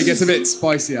 Here's where it gets a bit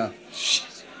spicier.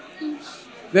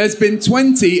 There's been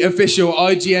 20 official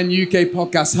IGN UK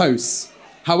podcast hosts.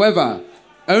 However,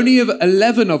 only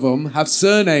 11 of them have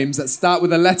surnames that start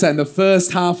with a letter in the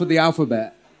first half of the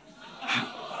alphabet.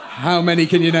 How many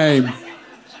can you name?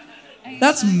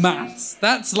 That's maths.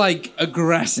 That's like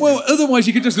aggressive. Well, otherwise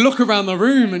you could just look around the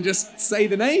room and just say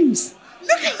the names.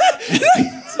 Look at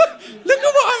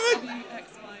what I'm...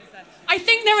 I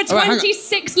think there are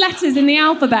 26 letters in the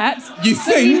alphabet. You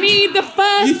So think? you need the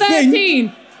first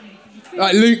 13.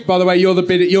 Right, Luke, by the way,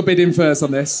 you're bidding first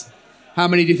on this. How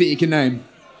many do you think you can name?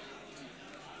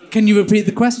 Can you repeat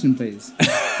the question, please?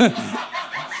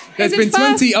 There's been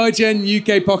 20 IGN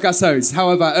UK podcast hosts.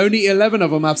 However, only 11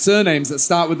 of them have surnames that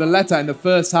start with the letter in the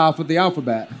first half of the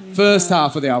alphabet. First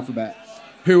half of the alphabet.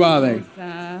 Who are they?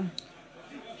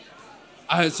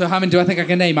 So how many do I think I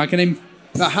can name? I can name...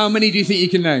 How many do you think you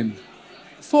can name?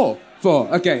 4.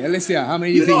 4. Okay, Alicia, how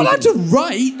many do you You're think? not allowed to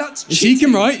write. That's She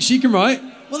cheating. can write.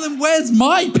 Well, then where's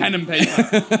my pen and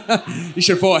paper? You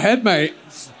should have thought ahead, mate.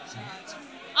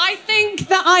 I think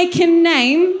that I can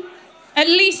name at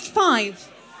least 5.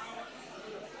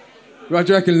 Right,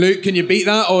 do you reckon, Luke, can you beat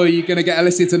that, or are you going to get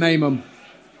Alicia to name them?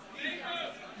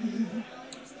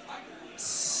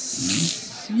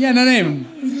 Yeah, no, name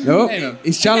him. No, Name 'em.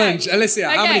 he's challenged. Alicia,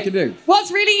 how many Okay. can do?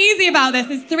 What's really easy about this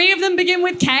is 3 of them begin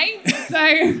with K,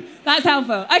 so that's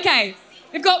helpful. Okay,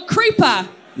 we've got Krupa,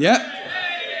 Yeah,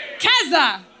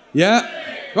 Keza, yeah.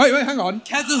 Wait, hang on.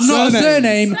 Keza's not a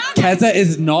surname. Keza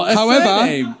is not a However,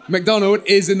 surname. McDonald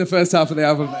is in the first half of the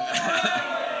alphabet.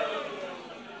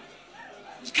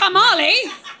 Kamali,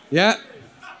 Yeah,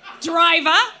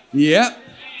 Driver, yeah.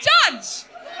 Judge.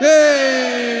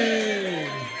 Yay!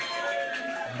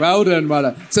 Well done, well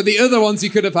done. So the other ones you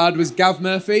could have had was Gav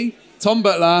Murphy, Tom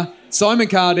Butler, Simon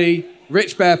Cardy,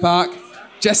 Rich Bear Park,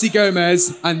 Jesse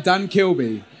Gomez, and Dan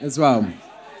Kilby as well.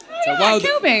 So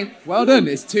Kilby. well done.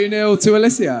 It's 2-0 to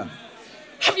Alicia.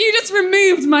 Have you just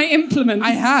removed my implements?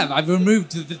 I have. I've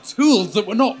removed the tools that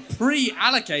were not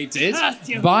pre-allocated.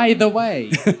 By the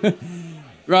way.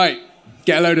 Right,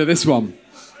 get a load of this one.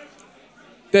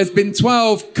 There's been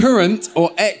 12 current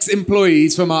or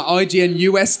ex-employees from our IGN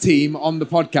US team on the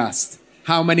podcast.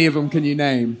 How many of them can you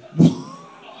name?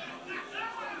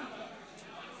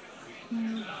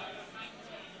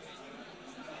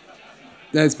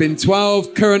 There's been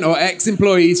 12 current or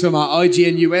ex-employees from our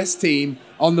IGN US team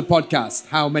on the podcast.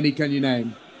 How many can you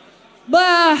name?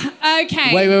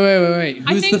 Okay. Wait.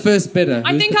 I Who's think- the first bidder?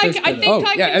 I Who's think the I first c- I bidder? think Oh,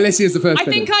 I yeah, can, Alicia's the first I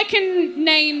think bidder. I can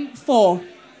name 4.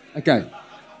 Okay.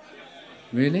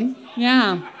 Really?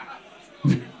 Yeah.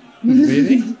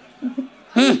 Really?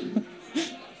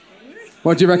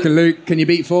 What do you reckon, Luke? Can you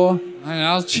beat 4?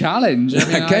 I'll challenge. I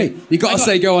mean, Okay, you got to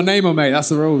say go on, name them, mate. That's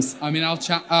the rules. I'll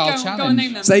challenge. Go on,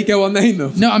 name them. Say go on, name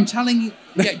them. No, I'm challenging.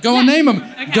 Yeah, go on, name them.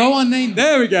 Go on, name them.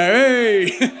 There we go.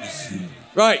 Hey.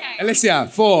 Right, Alicia,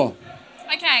 4.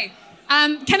 Okay.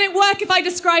 Can it work if I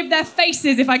describe their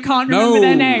faces if I can't remember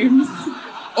their names?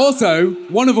 Also,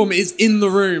 one of them is in the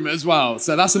room as well,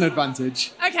 so that's an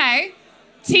advantage. Okay.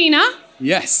 Tina.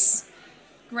 Yes.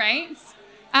 Great.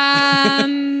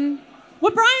 Were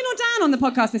Brian or Dan on the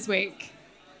podcast this week?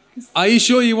 Are you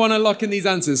sure you want to lock in these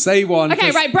answers? Say one. Okay,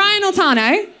 'cause right. Brian or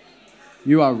Tano?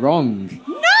 You are wrong.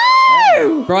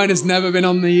 No! Brian has never been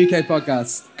on the UK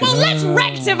podcast. Well, let's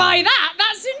rectify that.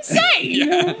 That's insane.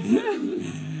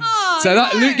 Oh, So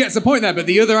that Luke gets a point there, but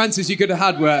the other answers you could have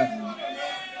had were...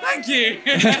 Thank you.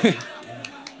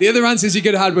 The other answers you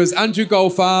could have had was Andrew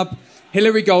Goldfarb,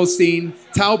 Hilary Goldstein,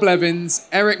 Tal Blevins,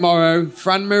 Eric Morrow,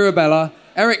 Fran Mirabella,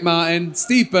 Eric Martin,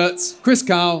 Steve Butts, Chris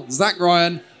Carl, Zach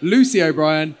Ryan, Lucy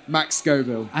O'Brien, Max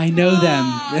Scoville. I know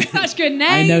them. Such good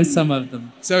names. I know some of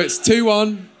them. So it's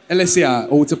 2-1, Alicia,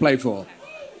 all to play for.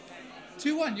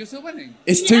 2-1. You're still winning.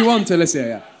 It's 2-1 to Alicia,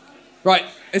 yeah. Right,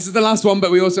 this is the last one,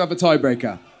 but we also have a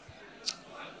tiebreaker.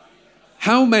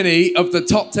 How many of the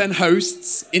top 10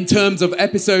 hosts, in terms of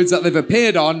episodes that they've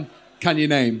appeared on, can you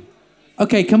name?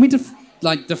 Okay, can we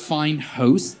define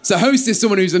host? So host is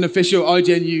someone who's an official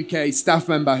IGN UK staff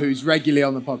member who's regularly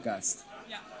on the podcast.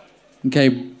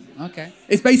 Okay.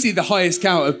 It's basically the highest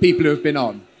count of people who have been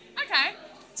on. Okay.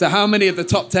 So how many of the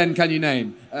top 10 can you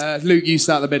name? Luke, you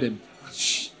start the bidding.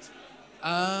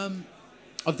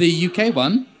 Of the UK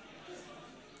one,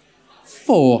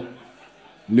 4.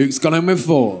 Luke's gone in with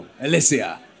 4.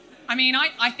 Alicia. I mean,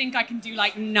 I think I can do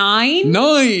like 9.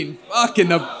 9. Fucking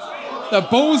the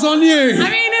ball's on you. I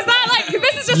mean, is that like, 'cause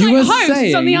this is just You like were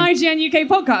hosts on the saying- IGN UK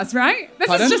podcast, right? This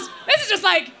Pardon? is just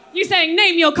like you saying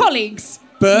name your colleagues.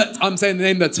 But I'm saying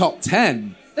name the top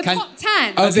 10. The top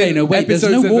 10. As Okay, in no, wait. There's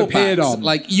episodes no they've appeared walkbacks. on.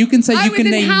 Like you can say Oh, you can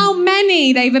as in name. how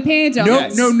many they've appeared on.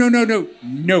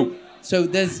 No. So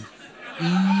there's.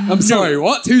 I'm sorry,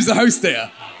 what? Who's the host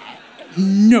here?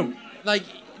 No. Like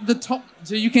the top.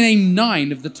 So you can name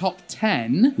 9 of the top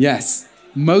 10. Yes.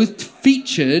 Most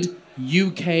featured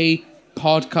UK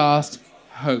podcast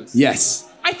hosts. Yes.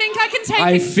 I think I can take.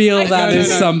 I feel that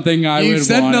is something I You've would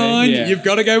said want 9. to hear. You've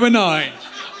got to go with 9.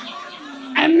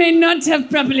 I may not have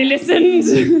properly listened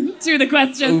to the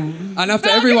question. And after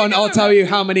everyone, I'll tell you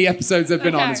how many episodes they've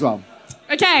been on Okay. as well.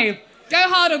 Okay, go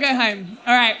hard or go home.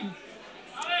 All right.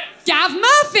 Gav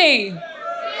Murphy.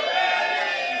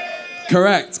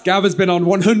 Correct. Gav has been on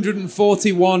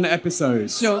 141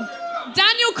 episodes. Sure.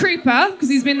 Daniel Krupa, because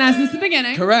he's been there since the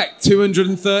beginning. Correct.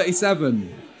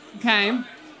 237. Okay.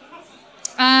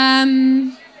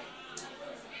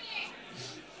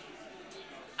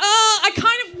 I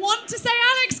kind of want to say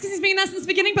Alex because he's been there since the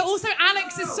beginning, but also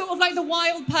Alex is sort of like the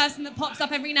wild person that pops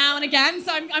up every now and again,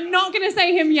 so I'm not going to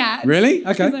say him yet. Really?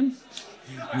 Okay.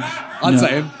 I'd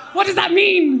say him. What does that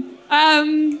mean?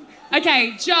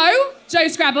 Okay, Joe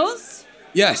Scrabbles.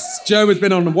 Yes, Joe has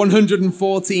been on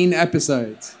 114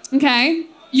 episodes. Okay,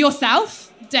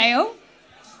 yourself, Dale.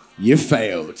 You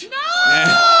failed. No!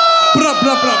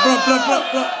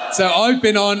 So I've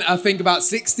been on, I think, about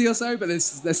 60 or so, but there's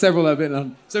several I've been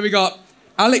on. So we got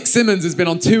Alex Simmons has been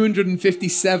on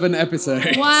 257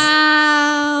 episodes.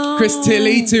 Wow. Chris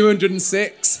Tilley,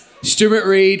 206. Stuart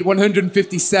Reed,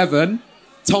 157.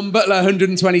 Tom Butler,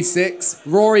 126.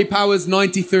 Rory Powers,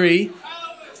 93.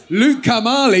 Luke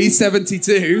Kamali,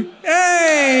 72.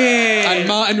 Hey! And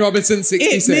Martin Robinson,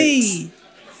 66. It's me.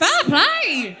 Fair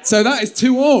play. So that is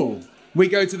 2-2. We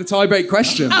go to the tie-break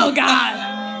question. Oh,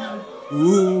 God.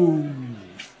 Ooh.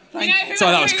 You know who,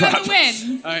 Sorry, that was crap. Whoever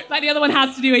wins, All right. like the other one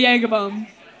has to do a Jaeger bomb.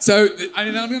 So I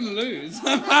mean, I'm going to lose.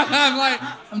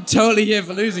 I'm totally here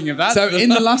for losing if that's So in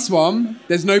the last one,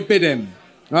 there's no bidding,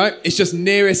 right? It's just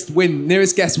nearest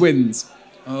guess wins.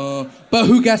 But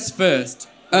who guessed first?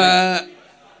 I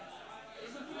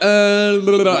don't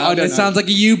know. It sounds like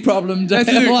a you problem. Let's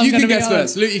Dale. Luke, I'm you gonna can be guess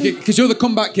honest. first. Luke, because you're the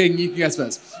comeback king, you can guess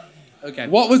first. Okay.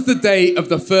 What was the date of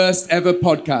the first ever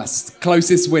podcast?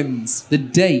 Closest wins. The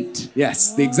date?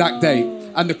 Yes, the exact date.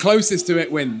 And the closest to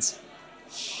it wins.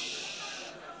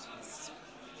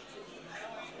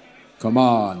 Come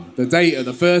on. The date of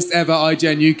the first ever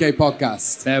IGN UK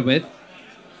podcast. Bear with.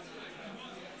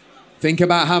 Think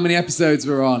about how many episodes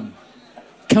we're on.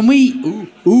 Can we...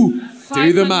 Ooh.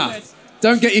 Do the math.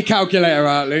 Don't get your calculator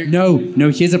out, Luke. No,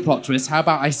 here's a plot twist. How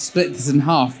about I split this in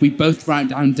half? We both write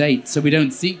down dates so we don't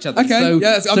see each other. Okay, So,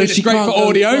 yeah, I mean, it's she great can't for go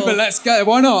audio, full- but let's go.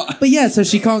 Why not? But yeah, so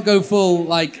she can't go full,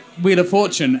 like, Wheel of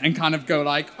Fortune and kind of go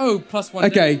like, oh, +1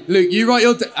 Okay, date. Luke, you write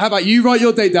your. How about you write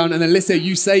your date down, and then Lisa,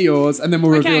 you say yours, and then we'll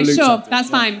reveal Okay, Luke's. sure, after.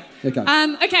 that's fine. Okay.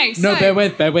 Okay, so No, bear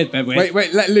with.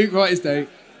 Wait, let Luke write his date.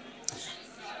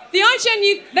 the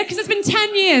IGN UK, because it's been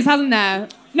 10 years, hasn't there?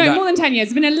 No, No. more than 10 years.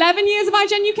 It's been 11 years of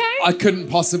IGN UK? I couldn't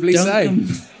possibly say.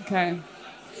 Okay.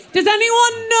 Does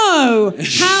anyone know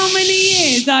how many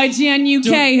years IGN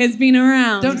UK has been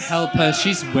around? Don't help her,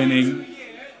 she's winning.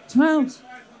 12.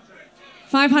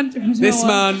 500. This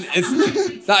man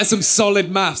is. That is some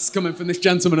solid maths coming from this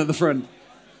gentleman at the front.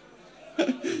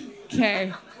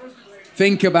 Okay.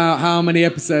 Think about how many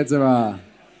episodes there are.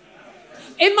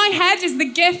 In my head is the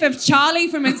gif of Charlie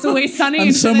from It's Always Sunny I'm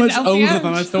in so much Philadelphia. older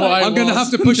than I thought I I'm going to was.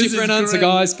 have to push you This for an is answer, great.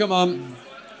 guys. Come on.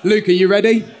 Luke, are you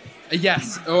ready?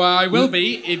 Yes, I will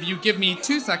be if you give me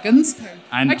 2 seconds.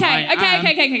 And Okay.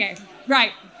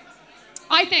 Right.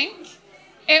 I think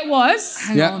it was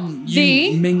Hang on.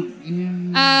 the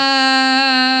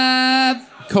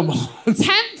Come on.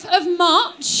 10th of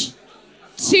March,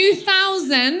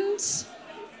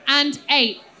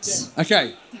 2008.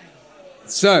 Okay.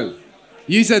 So,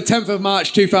 you said 10th of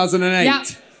March 2008. Yeah.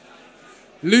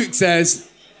 Luke says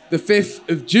the 5th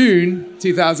of June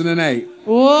 2008.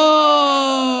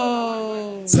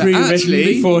 Whoa. So Pre-written actually,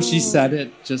 before she said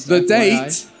it. Just the FYI.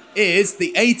 date is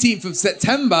the 18th of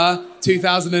September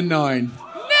 2009. No!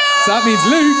 So that means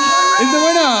Luke is the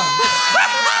winner.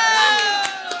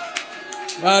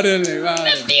 Well done, Luke. Well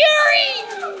done. Fury!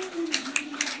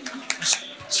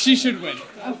 She should win.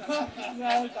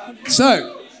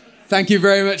 So, thank you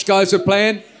very much, guys, for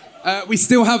playing. We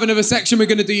still have another section. We're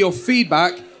going to do your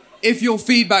feedback. If your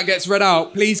feedback gets read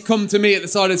out, please come to me at the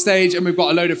side of the stage, and we've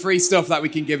got a load of free stuff that we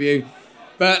can give you.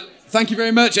 But thank you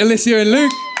very much, Alicia and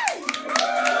Luke.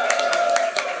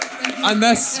 And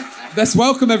let's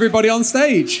welcome everybody on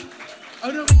stage.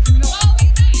 Oh, no.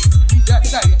 Yeah,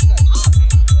 stay.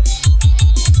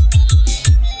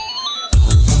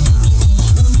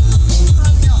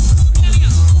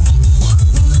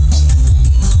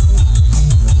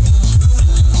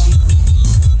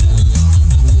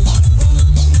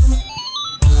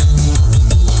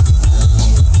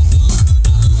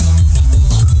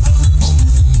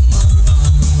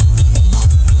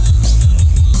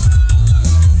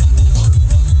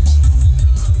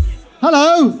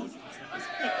 Hello.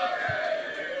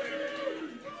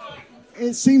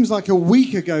 It seems like a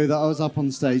week ago that I was up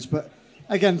on stage, but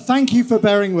again, thank you for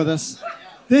bearing with us.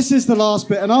 This is the last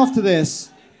bit, and after this,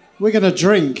 we're going to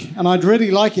drink, and I'd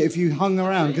really like it if you hung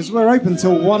around, because we're open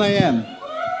till 1 a.m.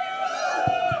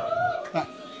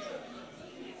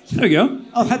 There we go.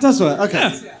 Oh, that does work.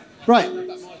 Okay. Yeah. Right.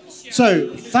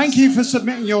 So, thank you for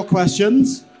submitting your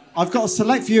questions. I've got a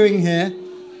select viewing here,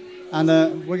 and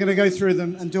we're going to go through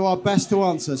them and do our best to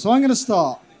answer. So, I'm going to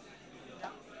start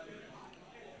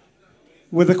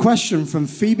with a question from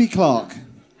Phoebe Clark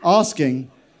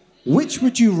asking, Which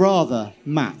would you rather,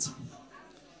 Matt?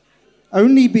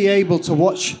 Only be able to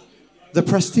watch The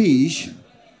Prestige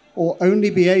or only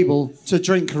be able to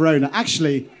drink Corona?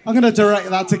 Actually, I'm going to direct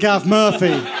that to Gav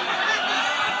Murphy.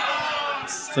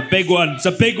 It's a big one. It's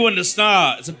a big one to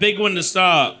start. It's a big one to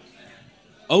start.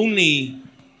 Only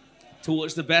to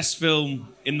watch the best film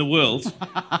in the world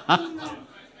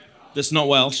that's not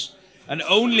Welsh, and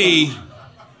only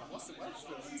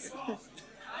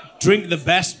drink the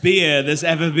best beer that's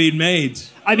ever been made.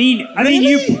 I mean,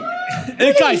 you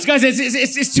guys,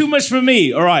 it's too much for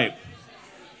me. All right,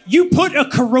 you put a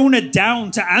Corona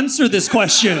down to answer this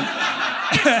question.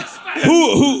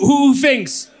 Who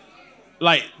thinks?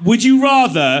 Like, would you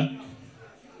rather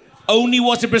only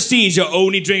watch a Prestige or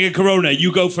only drink a Corona?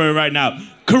 You go for it right now.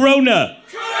 Corona.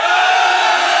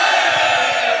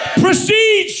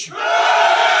 Prestige.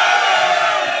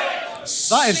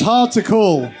 That is hard to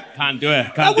call. Can't do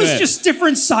it. That was just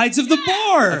different sides of the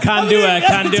bar. I can't do it.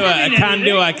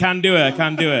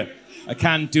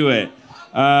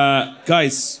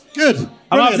 Guys. Good.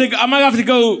 I might have to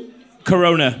go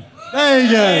Corona. There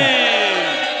you go.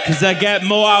 Because I get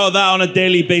more out of that on a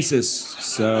daily basis.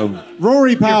 So,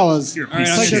 Rory Powers,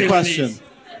 take a question.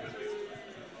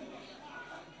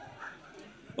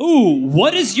 Ooh,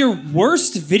 what is your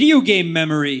worst video game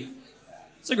memory?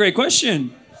 That's a great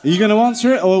question. Are you going to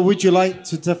answer it, or would you like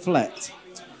to deflect?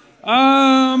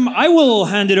 I will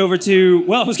hand it over to.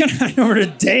 Well, I was going to hand it over to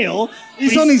Dale.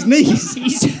 He's on his knees.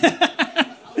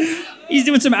 He's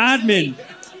doing some admin.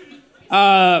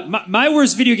 My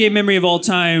worst video game memory of all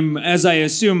time, as I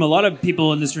assume a lot of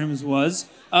people in this room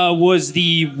was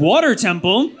the Water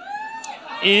Temple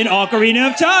in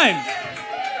Ocarina of Time.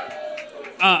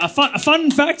 A fun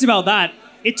fact about that,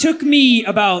 it took me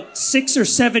about 6 or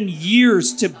 7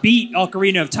 years to beat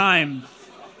Ocarina of Time,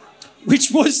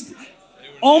 which was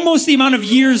almost the amount of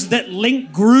years that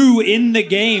Link grew in the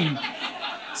game.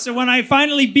 So when I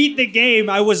finally beat the game,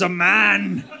 I was a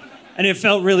man, and it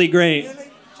felt really great.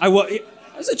 I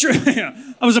was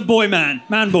a boy man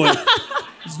boy.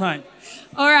 It's fine.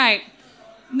 All right.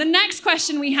 The next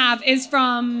question we have is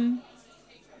from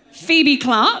Phoebe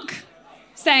Clark,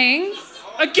 saying...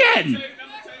 Again?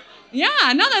 Yeah,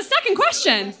 another second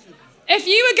question. If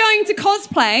you were going to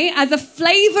cosplay as a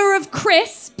flavour of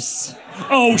crisps...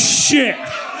 Oh, shit.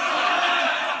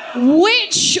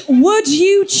 Which would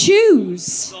you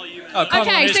choose? Oh, come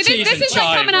okay, on, so it's this cheese is and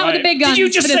like coming out with the big guns. Did you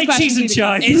just for this say question, cheese and Phoebe.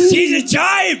 chive? It's cheese and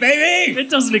chive, baby! It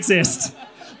doesn't exist.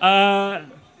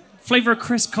 Flavour of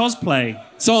crisp cosplay.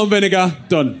 Salt and vinegar,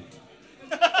 done.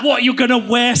 What, you're going to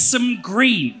wear some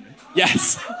green?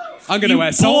 Yes. I'm going to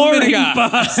wear salt and vinegar.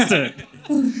 Bastard.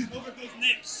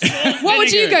 What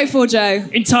would you go for, Joe?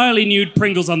 Entirely nude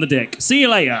Pringles on the dick. See you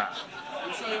later.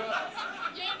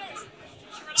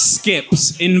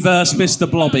 Skips, inverse Mr.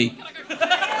 Blobby.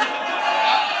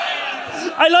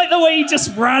 I like the way he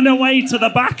just ran away to the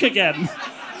back again.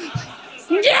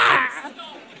 Yeah!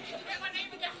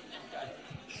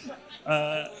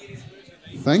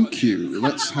 Thank you.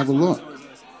 Let's have a look.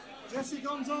 Jesse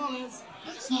Gonzalez.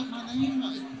 That's not my name,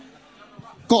 mate.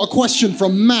 Got a question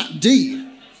from Matt D.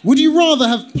 Would you rather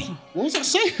have... What was that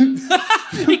saying?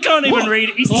 He can't even read.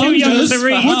 He's too young to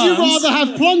read. Would you rather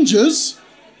have plungers,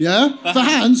 for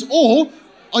hands, or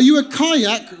are you a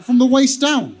kayak from the waist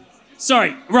down?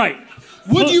 Sorry, right.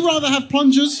 Would you rather have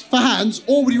plungers for hands,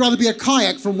 or would you rather be a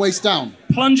kayak from waist down?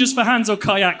 Plungers for hands or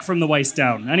kayak from the waist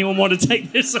down? Anyone want to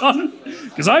take this on?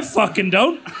 Because I fucking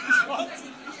don't.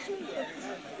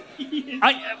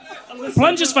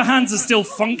 Plungers for hands are still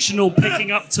functional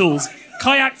picking up tools.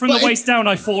 Kayak from the waist down,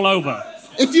 I fall over.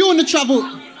 If you want to travel...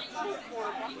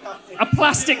 A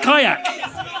plastic kayak.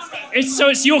 So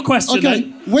it's your question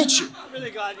then. Which...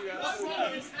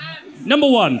 Number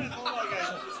one,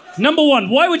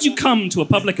 why would you come to a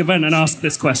public event and ask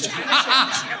this question?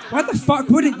 Why the fuck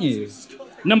wouldn't you?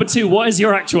 Number two, what is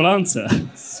your actual answer?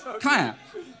 Kayak.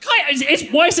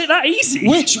 Why is it that easy?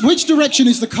 Which direction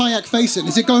is the kayak facing?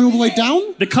 Is it going all the way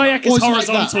down? The kayak is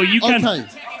horizontal. Like you can. Okay,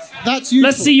 that's useful.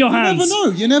 Let's see your hands.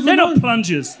 You never know. They're not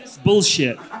plungers. It's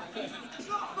bullshit.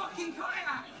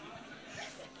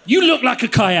 You look like a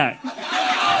kayak.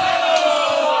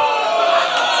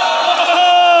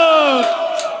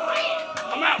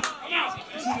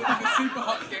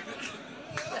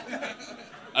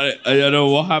 I don't know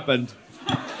what happened.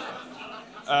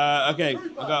 Okay,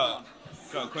 I got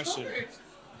a question.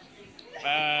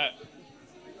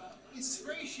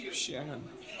 Shit, hang on.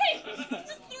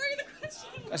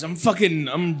 Guys,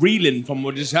 I'm reeling from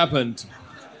what just happened.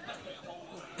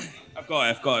 I've got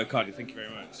it, Cardi. Thank you very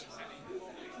much.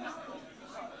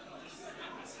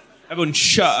 Everyone,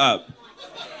 shut up.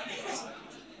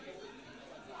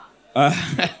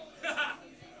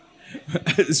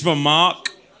 It's from Mark.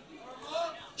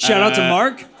 Shout out to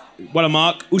Mark. What a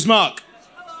Mark. Who's Mark?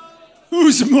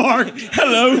 Who's Mark?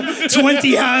 Hello.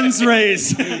 20 hands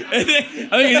raised. I think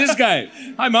it's this guy.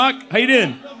 Hi, Mark. How you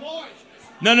doing?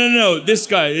 No. This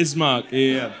guy. This is Mark.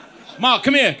 Yeah. Mark,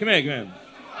 come here.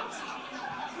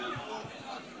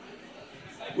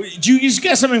 Did you just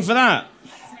get something for that?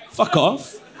 Fuck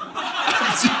off.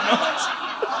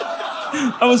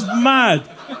 I was mad.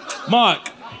 Mark.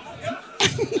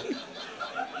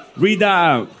 Read that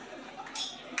out.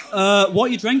 What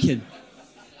are you drinking?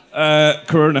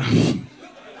 Corona.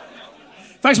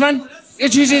 Thanks, man.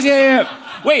 Yeah.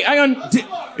 Wait, hang on.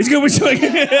 It's good with something.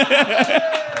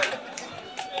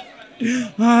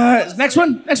 Next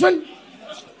one.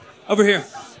 Over here.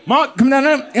 Mark, come down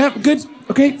now. Yeah, good.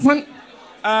 Okay, fine.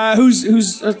 Who's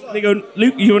there you go.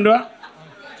 Luke, you want to do that?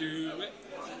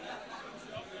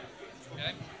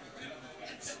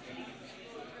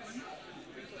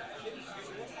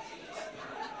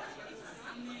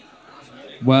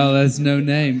 Well, there's no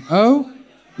name. Oh,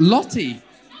 Lottie.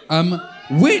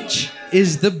 Which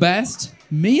is the best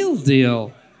meal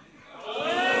deal?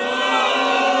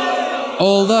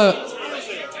 Although...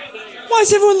 Why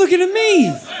is everyone looking at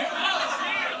me?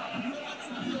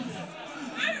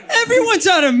 Everyone's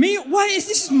out of me. Why is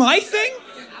this my thing?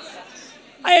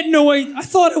 I had no idea. I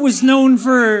thought it was known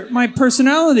for my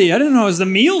personality. I didn't know I was the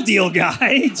meal deal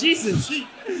guy. Jesus.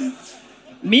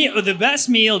 The best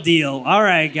meal deal. All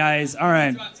right, guys. All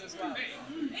right.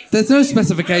 There's no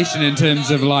specification in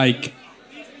terms of like...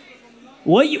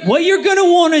 What you're going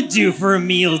to want to do for a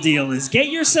meal deal is get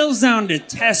yourselves down to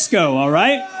Tesco, all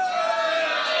right?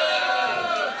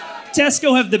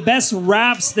 Tesco have the best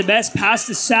wraps, the best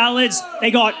pasta salads. They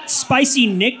got spicy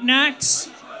knickknacks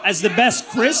as the best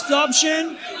crisp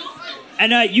option.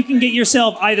 And you can get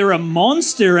yourself either a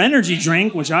Monster energy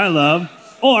drink, which I love,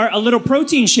 or a little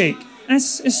protein shake. And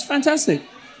it's fantastic.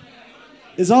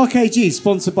 Is RKG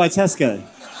sponsored by Tesco?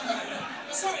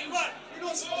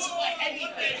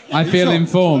 I feel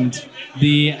informed.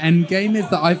 The end game is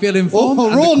that I feel informed. Oh,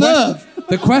 and raw nerve!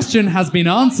 The question has been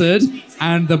answered,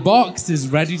 and the box is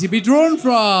ready to be drawn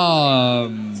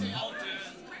from.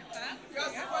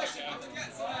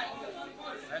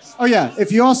 Oh yeah,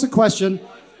 if you ask a question,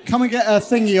 come and get a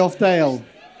thingy off Dale.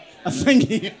 A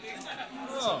thingy.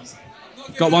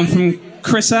 Got one from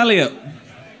Chris Elliott.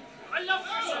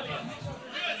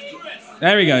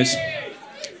 There he goes.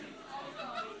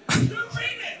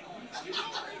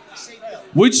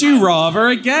 Would you rather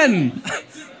again?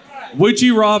 Would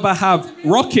you rather have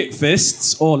rocket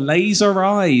fists or laser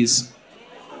eyes?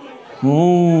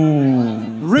 Oh,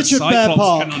 Richard Bear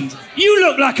Park. You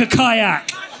look like a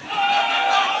kayak.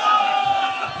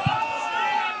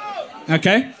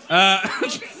 Okay.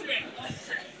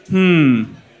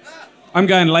 I'm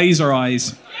going laser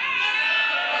eyes.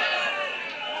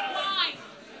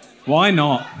 Why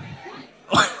not?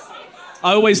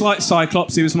 I always liked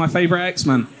Cyclops. He was my favourite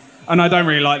X-Men. And I don't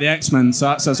really like the X-Men, so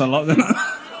that says a lot. They're not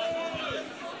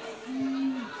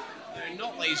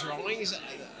laser eyes.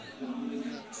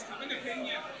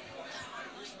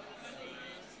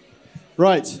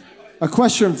 Right. A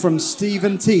question from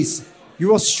Stephen Teese.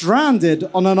 You are stranded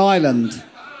on an island.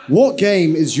 What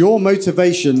game is your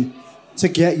motivation to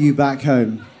get you back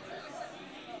home?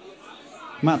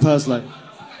 Matt Purslow.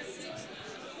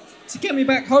 To get me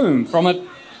back home from a... 2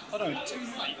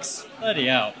 weeks. Bloody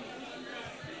hell.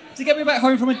 To get me back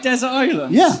home from a desert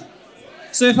island? Yeah.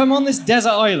 So if I'm on this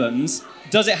desert island,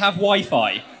 does it have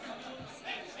Wi-Fi?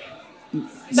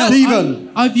 No,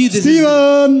 Stephen. I view this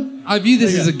Stephen! I view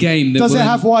this as a game that Does it will-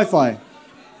 have Wi-Fi?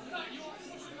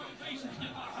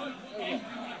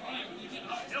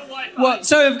 Well,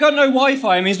 so if I've got no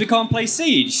Wi-Fi, it means we can't play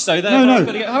Siege, so therefore I've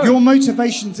got to get home. Your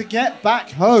motivation to get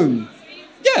back home.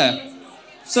 Yeah.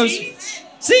 So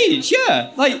Siege,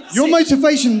 yeah. Like Your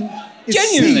motivation is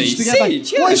Genuinely, Siege to get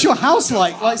Siege, back. yeah. What is your house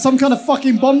like? Like some kind of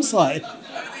fucking bomb site?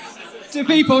 Do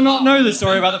people not know the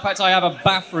story about the fact I have a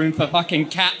bathroom for fucking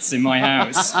cats in my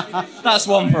house? That's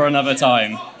one for another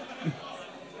time.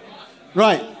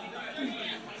 Right.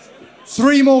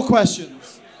 3 more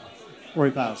questions.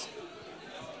 Rory Powers.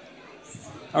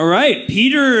 All right,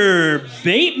 Peter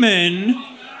Bateman.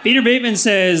 Peter Bateman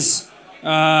says,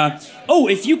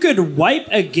 if you could wipe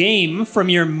a game from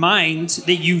your mind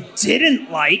that you didn't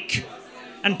like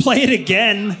and play it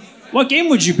again, what game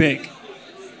would you pick?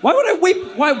 Why would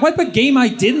I wipe a game I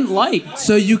didn't like?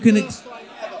 So you can...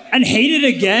 and hate it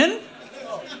again?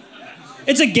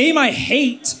 It's a game I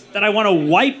hate that I want to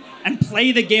wipe and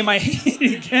play the game I hate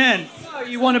again.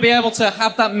 You want to be able to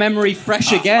have that memory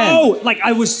fresh again. Oh, like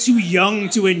I was too young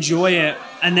to enjoy it.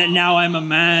 and that now I'm a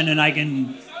man and I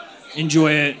can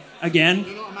enjoy it again.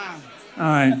 You're not a man. All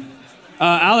right.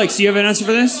 Alex, do you have an answer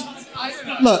for this?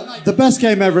 Look, the best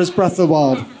game ever is Breath of the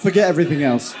Wild. Forget everything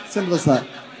else. Simple as that.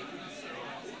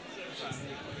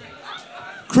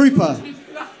 Krupa,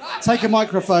 take a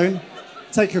microphone,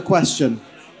 take a question.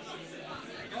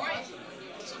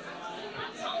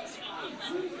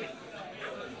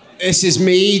 This is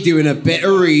me doing a bit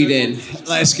of reading.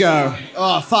 Let's go.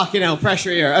 Oh, fucking hell, pressure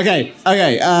here. Okay.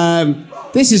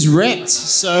 This is ripped,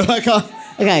 so I can't...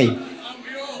 Okay.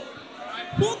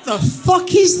 What the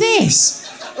fuck is this?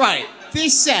 Right,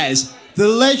 this says, the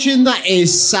legend that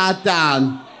is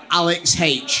Sadan Alex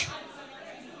H.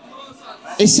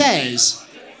 It says,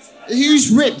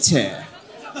 who's ripped here?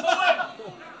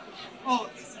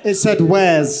 It said,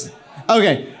 where's?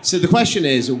 Okay, so the question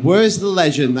is, where's the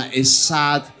legend that is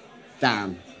Sad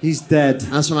Dan? He's dead.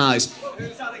 That's from Alex.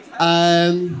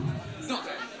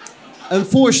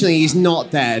 Unfortunately, he's not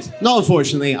dead. Not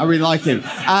unfortunately, I really like him.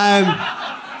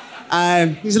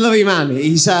 He's a lovely man.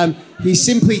 He's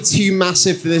simply too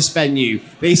massive for this venue.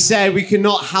 They said we could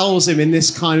not house him in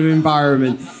this kind of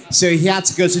environment, so he had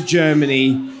to go to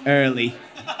Germany early.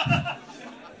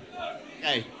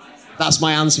 Okay, that's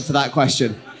my answer for that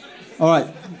question. All right,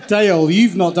 Dale,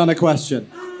 you've not done a question.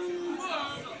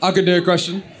 I could do a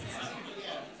question.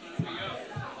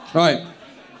 Right.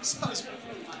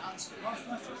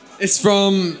 It's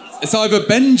either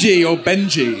Benji or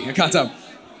Benji. I can't tell.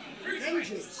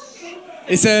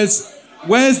 It says,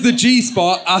 where's the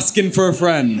G-spot asking for a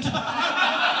friend? And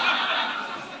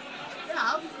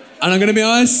I'm going to be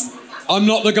honest, I'm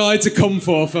not the guy to come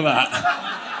for that.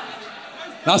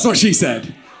 That's what she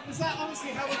said.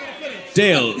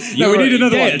 Dale, No, we need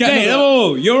another one. Get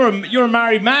Dale, another one. you're a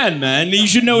married man, man. You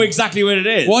should know exactly what it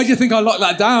is. Why do you think I locked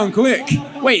that down quick?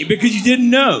 Wait, because you didn't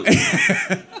know.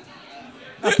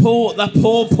 that poor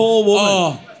woman.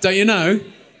 Oh, don't you know?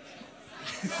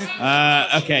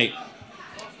 Okay.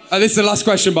 This is the last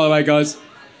question, by the way, guys.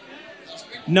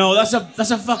 No, that's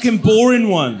a fucking boring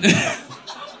one.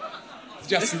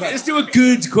 Let's do a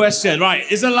good question. Right,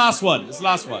 it's the last one.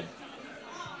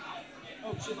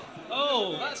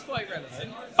 Oh, that's quite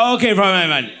relevant. Okay,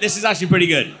 man. This is actually pretty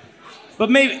good. But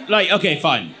maybe, okay,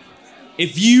 fine.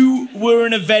 If you were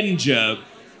an Avenger,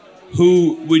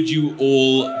 who would you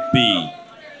all be?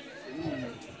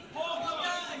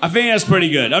 I think that's pretty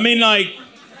good. I mean,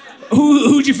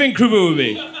 who do you think Krupa would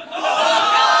be?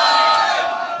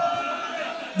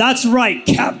 That's right,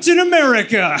 Captain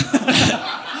America.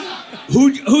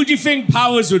 Who do you think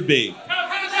Powers would be?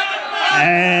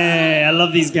 Hey, I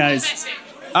love these guys.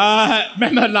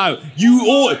 Remember now,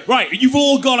 you've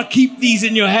all got to keep these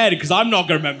in your head because I'm not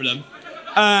going to remember them.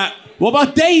 What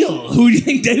about Dale? Who do you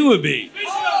think Dale would be?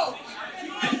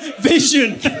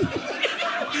 Vision.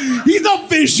 He's not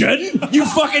Vision, you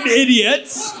fucking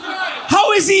idiots.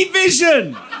 How is he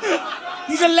Vision?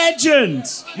 He's a legend.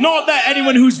 Not that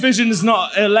anyone whose Vision is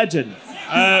not a legend.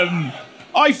 All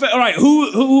right,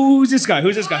 who's this guy?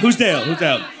 Who's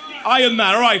Dale? Iron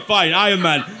Man. All right, fine, Iron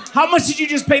Man. How much did you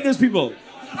just pay those people?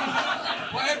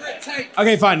 Whatever it takes.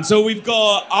 Okay, fine. So we've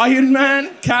got Iron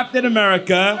Man, Captain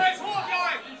America.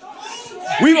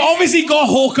 We've obviously got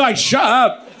Hawkeye. Shut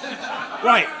up.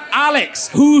 Right, Alex.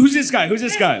 Who's this guy?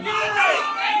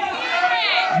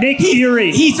 Nick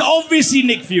Fury. He's obviously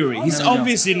Nick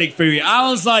Fury.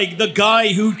 Al's like the guy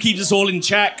who keeps us all in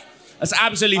check. That's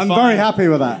absolutely fine. I'm very happy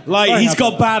with that. He's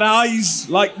got bad eyes,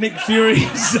 like Nick Fury.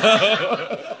 So.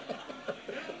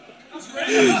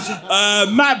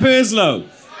 Matt Purslow.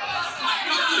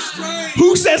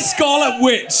 Who says Scarlet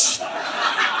Witch?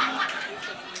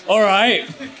 All right.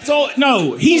 So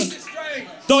no, he's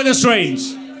Doctor Strange.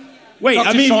 Wait, Doctor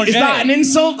I mean, Strange, is that an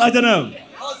insult? I don't know.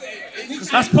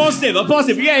 That's positive. A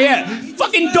positive. Yeah.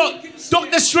 Fucking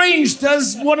Doctor Strange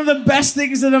does one of the best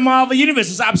things in the Marvel Universe.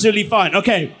 It's absolutely fine.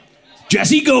 Okay.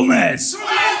 Jesse Gomez.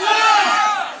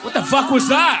 What the fuck was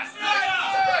that?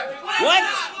 What?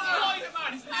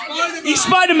 He's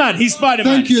Spider-Man.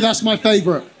 Thank you, that's my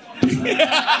favourite.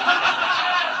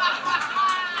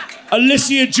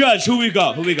 Alicia Judge. Who we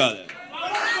got there?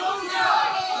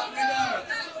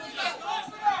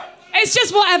 It's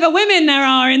just whatever women there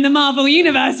are in the Marvel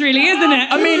universe, really, isn't it?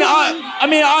 I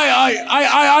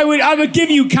would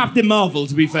give you Captain Marvel,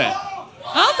 to be fair.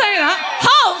 I'll take that.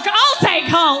 Hulk. I'll take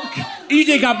Hulk. You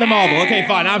take Captain Marvel. Okay,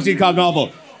 fine. Absolutely Captain Marvel.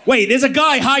 Wait, there's a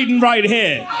guy hiding right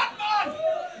here.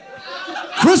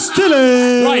 Chris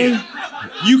Tilly. Right.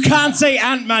 You can't say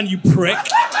Ant-Man, you prick.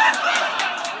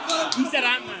 He said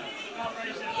Ant-Man.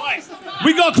 Right.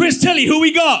 We got Chris Tilly. Who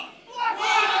we got?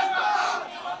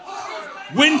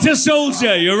 Winter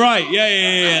Soldier. You're right.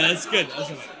 Yeah. That's good.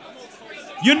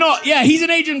 You're not. Yeah, he's an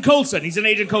Agent Coulson. He's an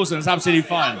Agent Coulson. It's absolutely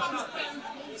fine.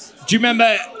 Do you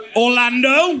remember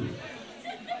Orlando?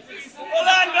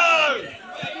 Orlando!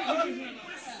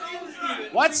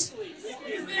 What?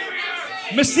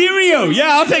 Mysterio.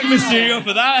 Yeah, I'll take Mysterio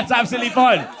for that. That's absolutely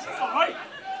fine.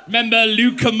 Remember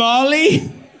Luke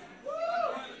Marley?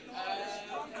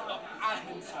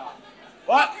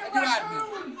 What?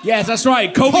 Yes, that's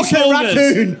right. Kobe Rocket Smulders.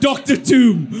 Raccoon. Dr.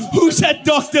 Doom. Who said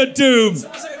Dr. Doom?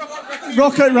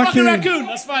 Rocket Raccoon. Rocket Raccoon.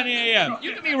 That's fine. Yeah.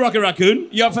 You can be Rocket Raccoon.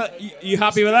 You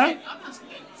happy with that?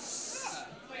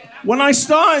 When I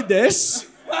started this,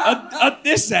 at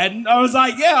this end, I was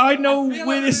like, yeah, I know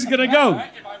where this is gonna go.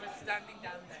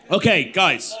 Okay,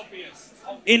 guys.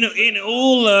 In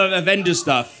all Avengers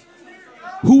stuff,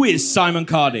 who is Simon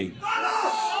Cardy?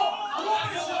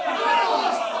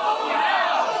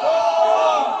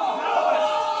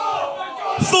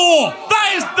 Thor!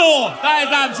 That is Thor! That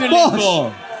is absolutely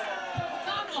Thor.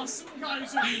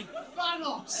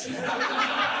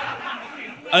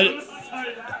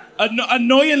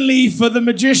 Annoyingly for the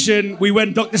magician, we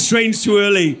went Doctor Strange too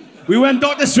early.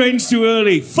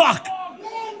 Fuck!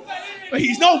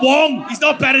 He's not Wong. He's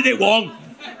not Benedict Wong.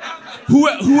 Who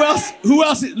else? Who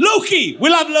else? Loki!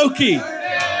 We'll have Loki.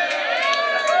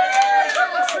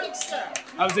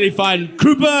 Absolutely fine.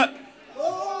 Krupa.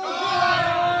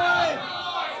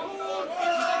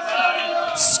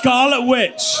 Scarlet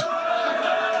Witch.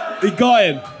 We got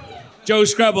him. Joe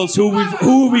Scrabbles. Who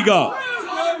have we got?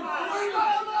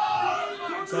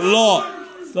 It's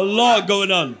a lot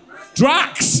going on.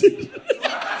 Drax.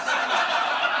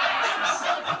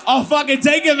 I'll fucking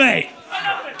take it, mate.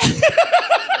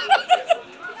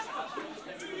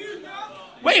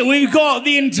 Wait, we've got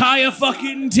the entire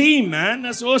fucking team, man.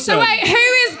 That's awesome. So wait, who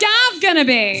is Gav gonna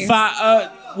be?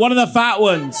 One of the fat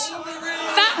ones.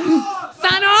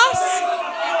 Thanos?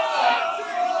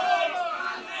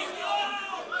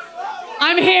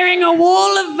 I'm hearing a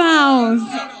wall of vowels.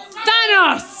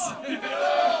 Thanos!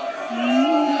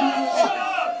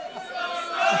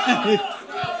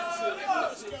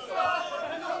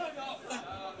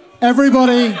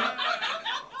 Everybody,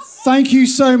 thank you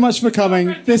so much for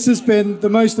coming. This has been the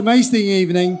most amazing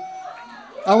evening.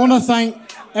 I want to thank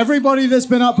everybody that's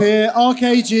been up here,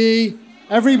 RKG,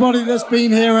 everybody that's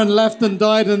been here and left and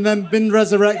died and then been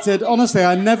resurrected. Honestly,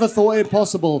 I never thought it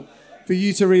possible for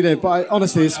you to relive, but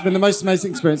honestly, it's been the most amazing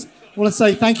experience. I want to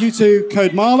say thank you to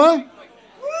Code Marla,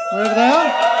 wherever they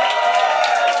are.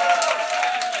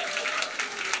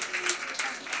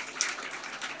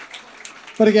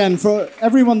 But again, for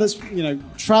everyone that's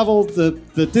travelled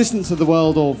the distance of the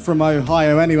world, or from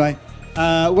Ohio anyway,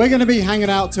 we're going to be hanging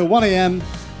out till 1 a.m.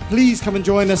 Please come and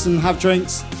join us and have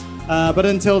drinks. But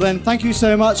until then, thank you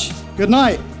so much. Good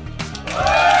night.